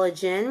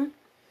collagen.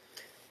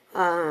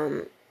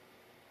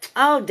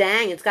 Oh,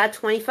 dang, it's got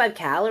 25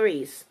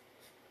 calories.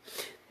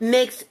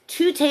 Mix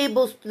 2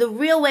 tablespoons, the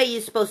real way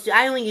you're supposed to,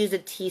 I only use a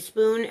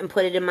teaspoon and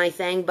put it in my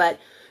thing, but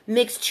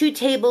mix 2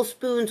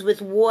 tablespoons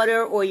with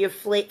water or your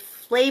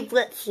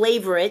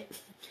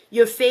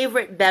your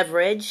favorite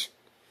beverage,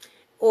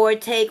 or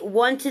take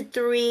 1 to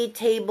 3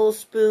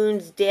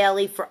 tablespoons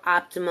daily for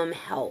optimum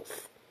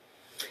health.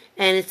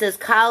 And it says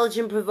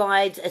collagen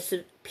provides a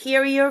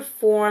superior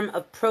form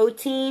of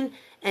protein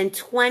and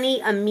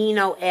 20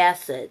 amino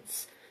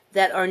acids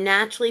that are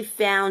naturally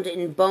found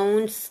in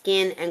bone,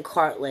 skin, and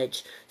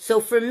cartilage. So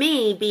for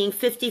me, being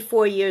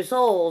 54 years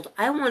old,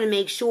 I want to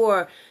make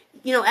sure,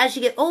 you know, as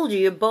you get older,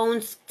 your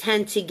bones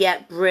tend to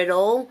get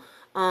brittle.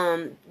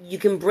 You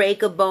can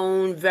break a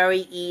bone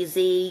very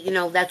easy. You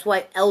know, that's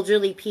why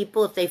elderly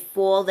people, if they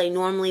fall, they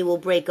normally will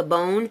break a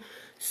bone.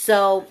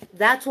 So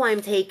that's why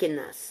I'm taking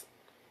this.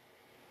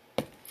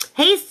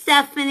 Hey,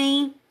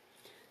 Stephanie.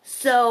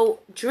 So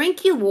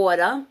drink your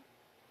water.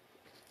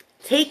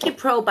 Take your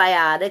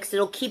probiotics.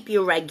 It'll keep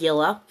you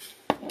regular.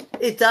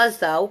 It does,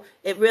 though.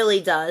 It really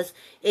does.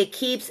 It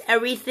keeps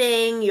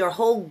everything, your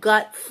whole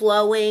gut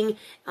flowing.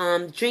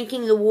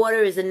 Drinking the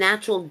water is a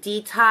natural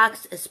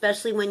detox,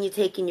 especially when you're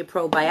taking your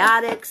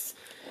probiotics.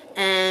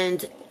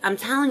 And I'm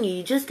telling you,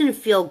 you're just going to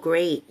feel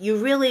great. You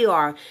really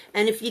are.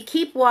 And if you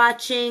keep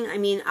watching, I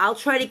mean, I'll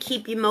try to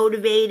keep you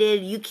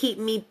motivated. You keep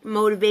me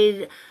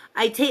motivated.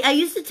 I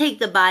used to take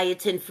the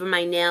biotin for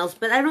my nails,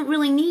 but I don't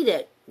really need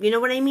it. You know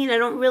what I mean? I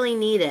don't really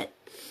need it.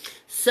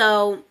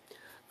 So,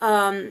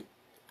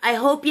 I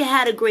hope you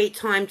had a great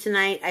time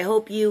tonight. I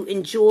hope you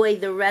enjoy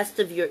the rest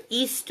of your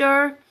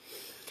Easter.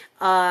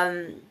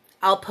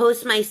 I'll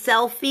post my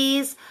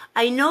selfies.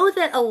 I know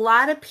that a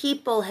lot of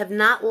people have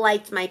not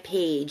liked my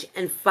page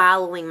and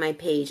following my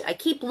page. I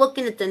keep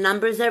looking at the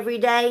numbers every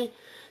day.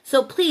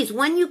 So please,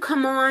 when you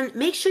come on,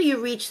 make sure you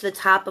reach the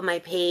top of my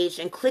page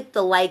and click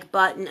the like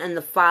button and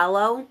the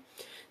follow,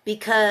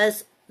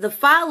 because the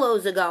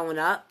follows are going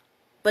up,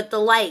 but the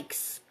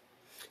likes.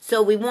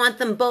 So we want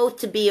them both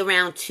to be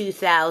around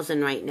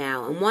 2,000 right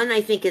now. And one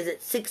I think is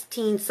at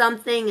 16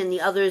 something and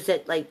the other is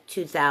at like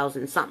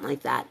 2,000, something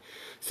like that.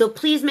 So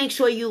please make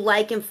sure you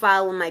like and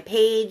follow my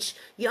page.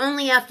 You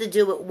only have to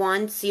do it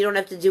once. You don't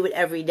have to do it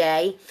every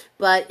day.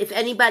 But if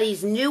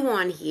anybody's new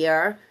on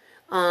here,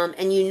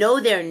 and you know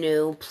they're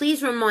new,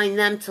 please remind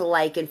them to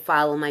like and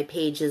follow my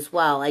page as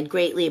well. I'd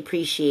greatly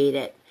appreciate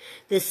it.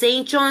 The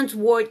St. John's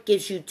wort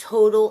gives you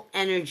total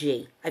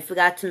energy. I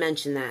forgot to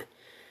mention that.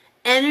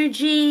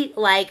 Energy,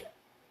 like,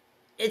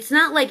 it's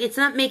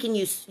not making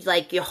you,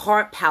 like, your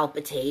heart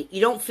palpitate. You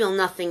don't feel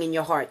nothing in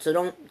your heart, so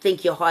don't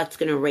think your heart's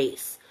going to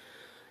race.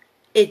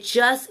 It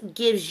just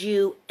gives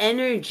you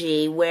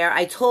energy, where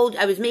I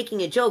was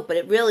making a joke, but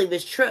it really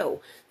was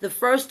true. The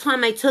first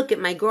time I took it,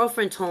 my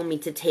girlfriend told me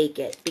to take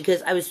it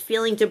because I was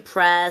feeling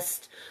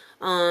depressed,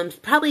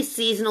 probably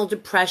seasonal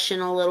depression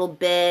a little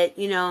bit,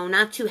 you know,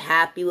 not too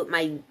happy with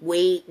my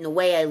weight and the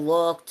way I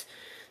looked.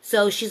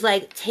 So she's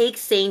like, take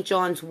St.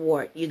 John's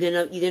wort. You're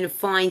gonna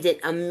find it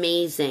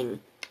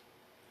amazing.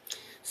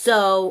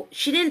 So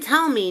she didn't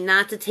tell me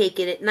not to take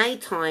it at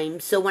nighttime.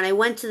 So when I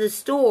went to the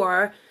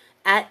store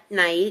at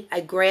night,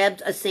 I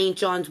grabbed a St.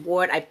 John's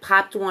wort. I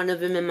popped one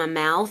of them in my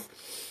mouth.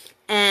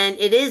 And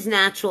it is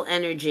natural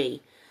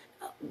energy.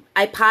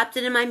 I popped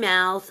it in my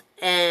mouth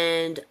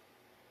and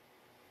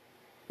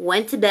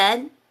went to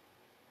bed.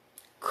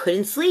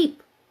 Couldn't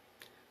sleep.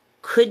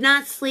 Could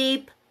not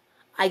sleep.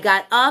 I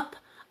got up.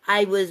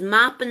 I was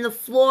mopping the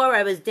floor.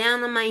 I was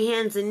down on my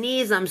hands and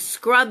knees. I'm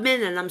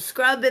scrubbing and I'm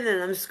scrubbing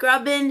and I'm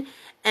scrubbing.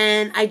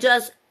 And I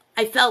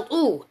felt,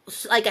 ooh,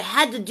 like I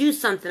had to do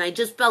something. I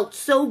just felt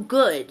so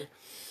good.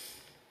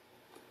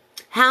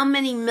 How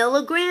many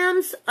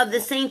milligrams of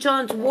the St.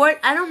 John's wort?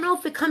 I don't know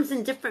if it comes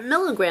in different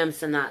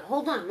milligrams or not.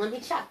 Hold on, let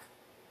me check.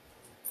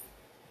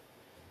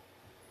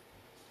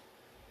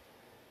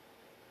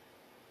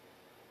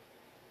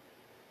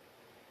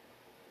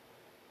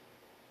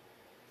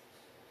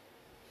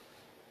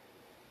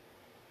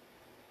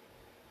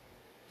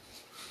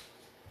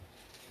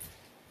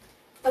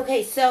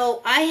 Okay,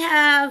 so I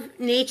have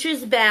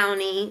Nature's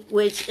Bounty,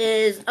 which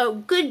is a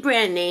good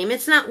brand name.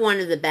 It's not one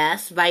of the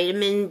best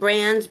vitamin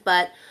brands,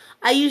 but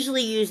I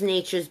usually use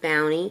Nature's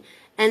Bounty.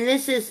 And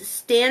this is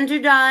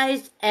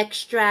standardized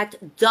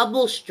extract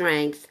double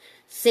strength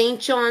St.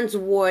 John's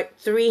wort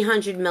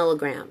 300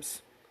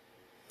 milligrams.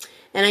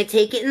 And I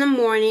take it in the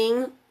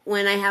morning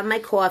when I have my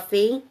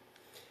coffee.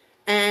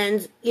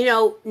 And, you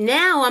know,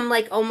 now I'm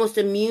like almost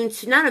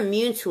not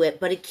immune to it,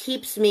 but it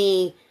keeps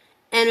me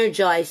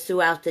energized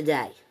throughout the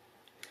day.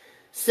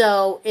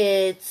 So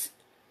it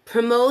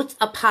promotes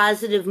a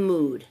positive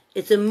mood.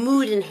 It's a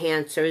mood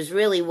enhancer is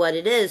really what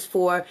it is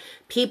for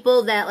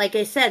people that, like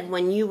I said,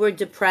 when you were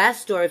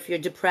depressed, or if you're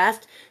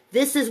depressed,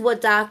 this is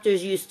what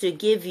doctors used to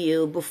give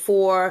you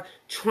before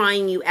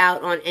trying you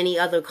out on any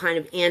other kind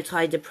of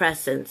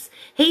antidepressants.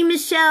 Hey,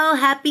 Michelle,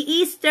 happy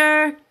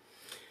Easter.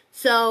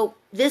 So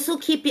this will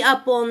keep you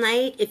up all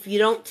night. If you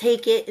don't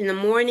take it in the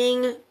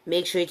morning,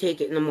 make sure you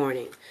take it in the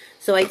morning.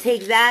 So I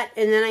take that,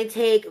 and then I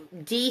take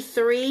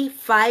D3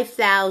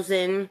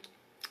 5000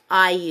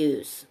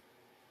 IUs.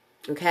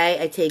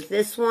 Okay, I take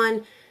this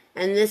one,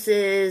 and this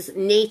is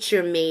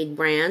Nature Made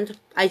brand.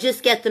 I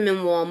just get them in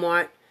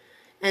Walmart.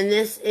 And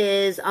this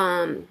is,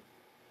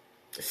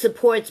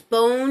 supports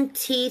bone,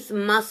 teeth,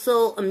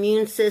 muscle,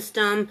 immune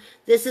system.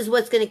 This is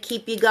what's going to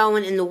keep you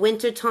going in the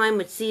wintertime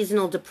with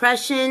seasonal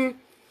depression.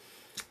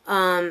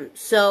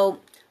 So,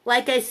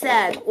 like I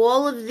said,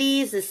 all of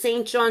these, the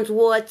St. John's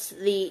worts,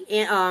 the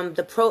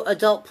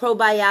adult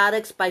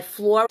probiotics by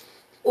Flora,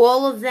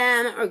 all of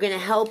them are going to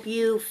help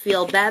you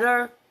feel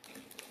better,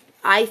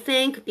 I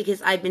think,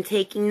 because I've been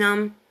taking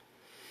them.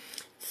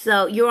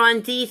 So, you're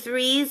on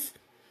D3s.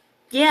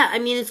 Yeah, I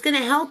mean, it's going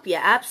to help you.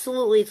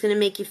 Absolutely, it's going to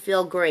make you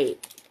feel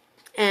great.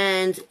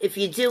 And if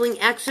you're doing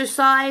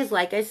exercise,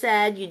 like I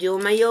said, you're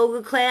doing my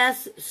yoga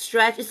class,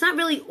 stretch. It's not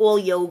really all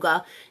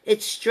yoga.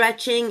 It's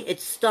stretching,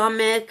 it's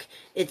stomach,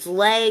 it's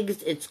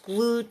legs, it's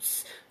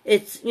glutes.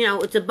 It's, you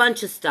know, it's a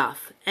bunch of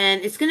stuff.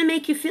 And it's going to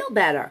make you feel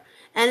better.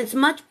 And it's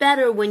much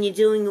better when you're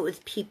doing it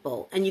with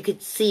people and you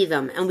can see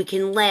them and we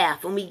can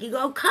laugh and we can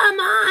go, come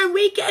on,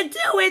 we can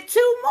do it.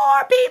 2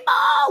 more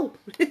people.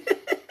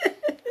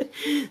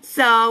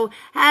 So,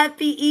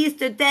 happy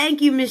Easter. Thank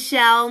you,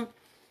 Michelle.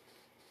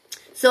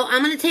 So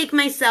I'm going to take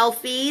my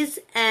selfies,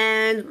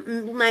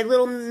 and my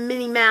little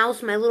Minnie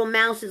Mouse, my little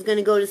mouse is going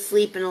to go to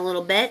sleep in a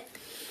little bit.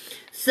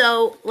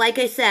 So, like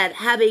I said,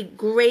 have a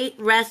great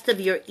rest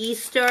of your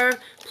Easter.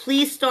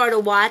 Please start a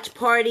watch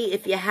party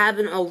if you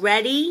haven't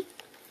already.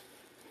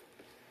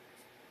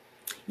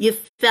 You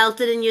felt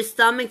it in your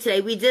stomach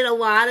today. We did a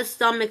lot of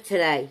stomach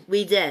today.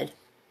 We did.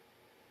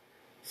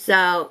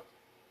 So,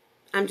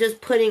 I'm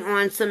just putting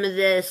on some of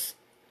this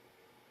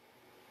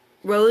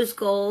rose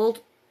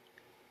gold.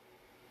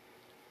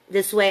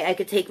 This way I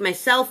could take my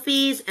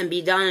selfies and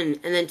be done,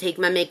 and then take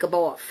my makeup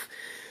off.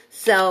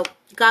 So,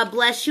 God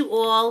bless you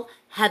all.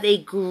 Have a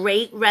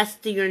great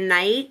rest of your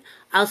night.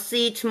 I'll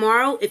see you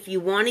tomorrow. If you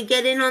want to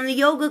get in on the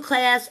yoga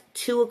class,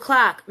 2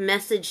 o'clock,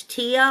 message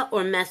Tia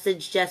or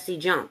message Jessie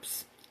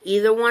Jumps.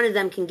 Either one of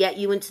them can get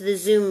you into the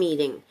Zoom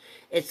meeting.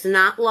 It's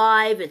not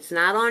live. It's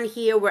not on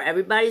here where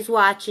everybody's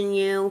watching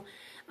you.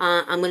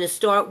 I'm going to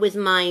start with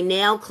my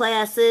nail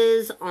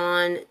classes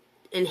on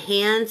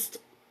Enhanced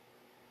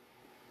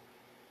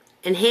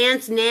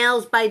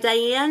Nails by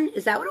Diane.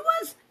 Is that what it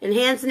was?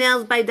 Enhanced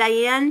Nails by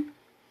Diane.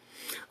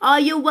 Oh,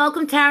 you're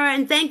welcome, Tara,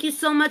 and thank you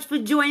so much for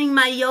joining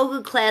my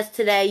yoga class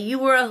today. You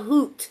were a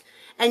hoot,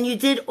 and you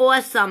did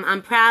awesome.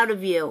 I'm proud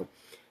of you.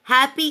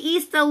 Happy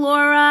Easter,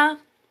 Laura.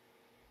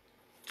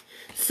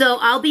 So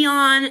I'll be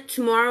on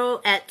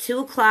tomorrow at 2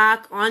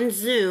 o'clock on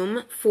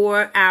Zoom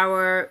for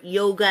our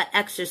yoga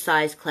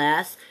exercise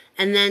class,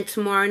 and then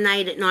tomorrow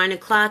night at 9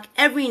 o'clock.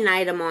 Every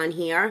night I'm on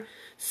here.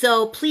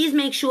 So please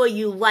make sure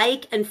you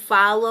like and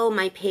follow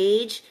my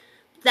page.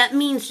 That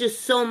means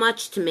just so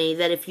much to me,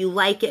 that if you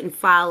like it and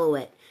follow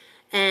it.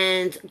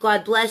 And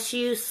God bless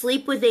you.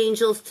 Sleep with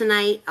angels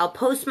tonight. I'll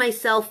post my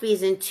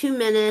selfies in 2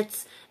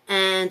 minutes,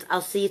 and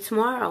I'll see you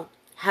tomorrow.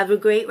 Have a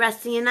great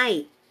rest of your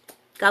night.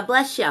 God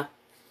bless you.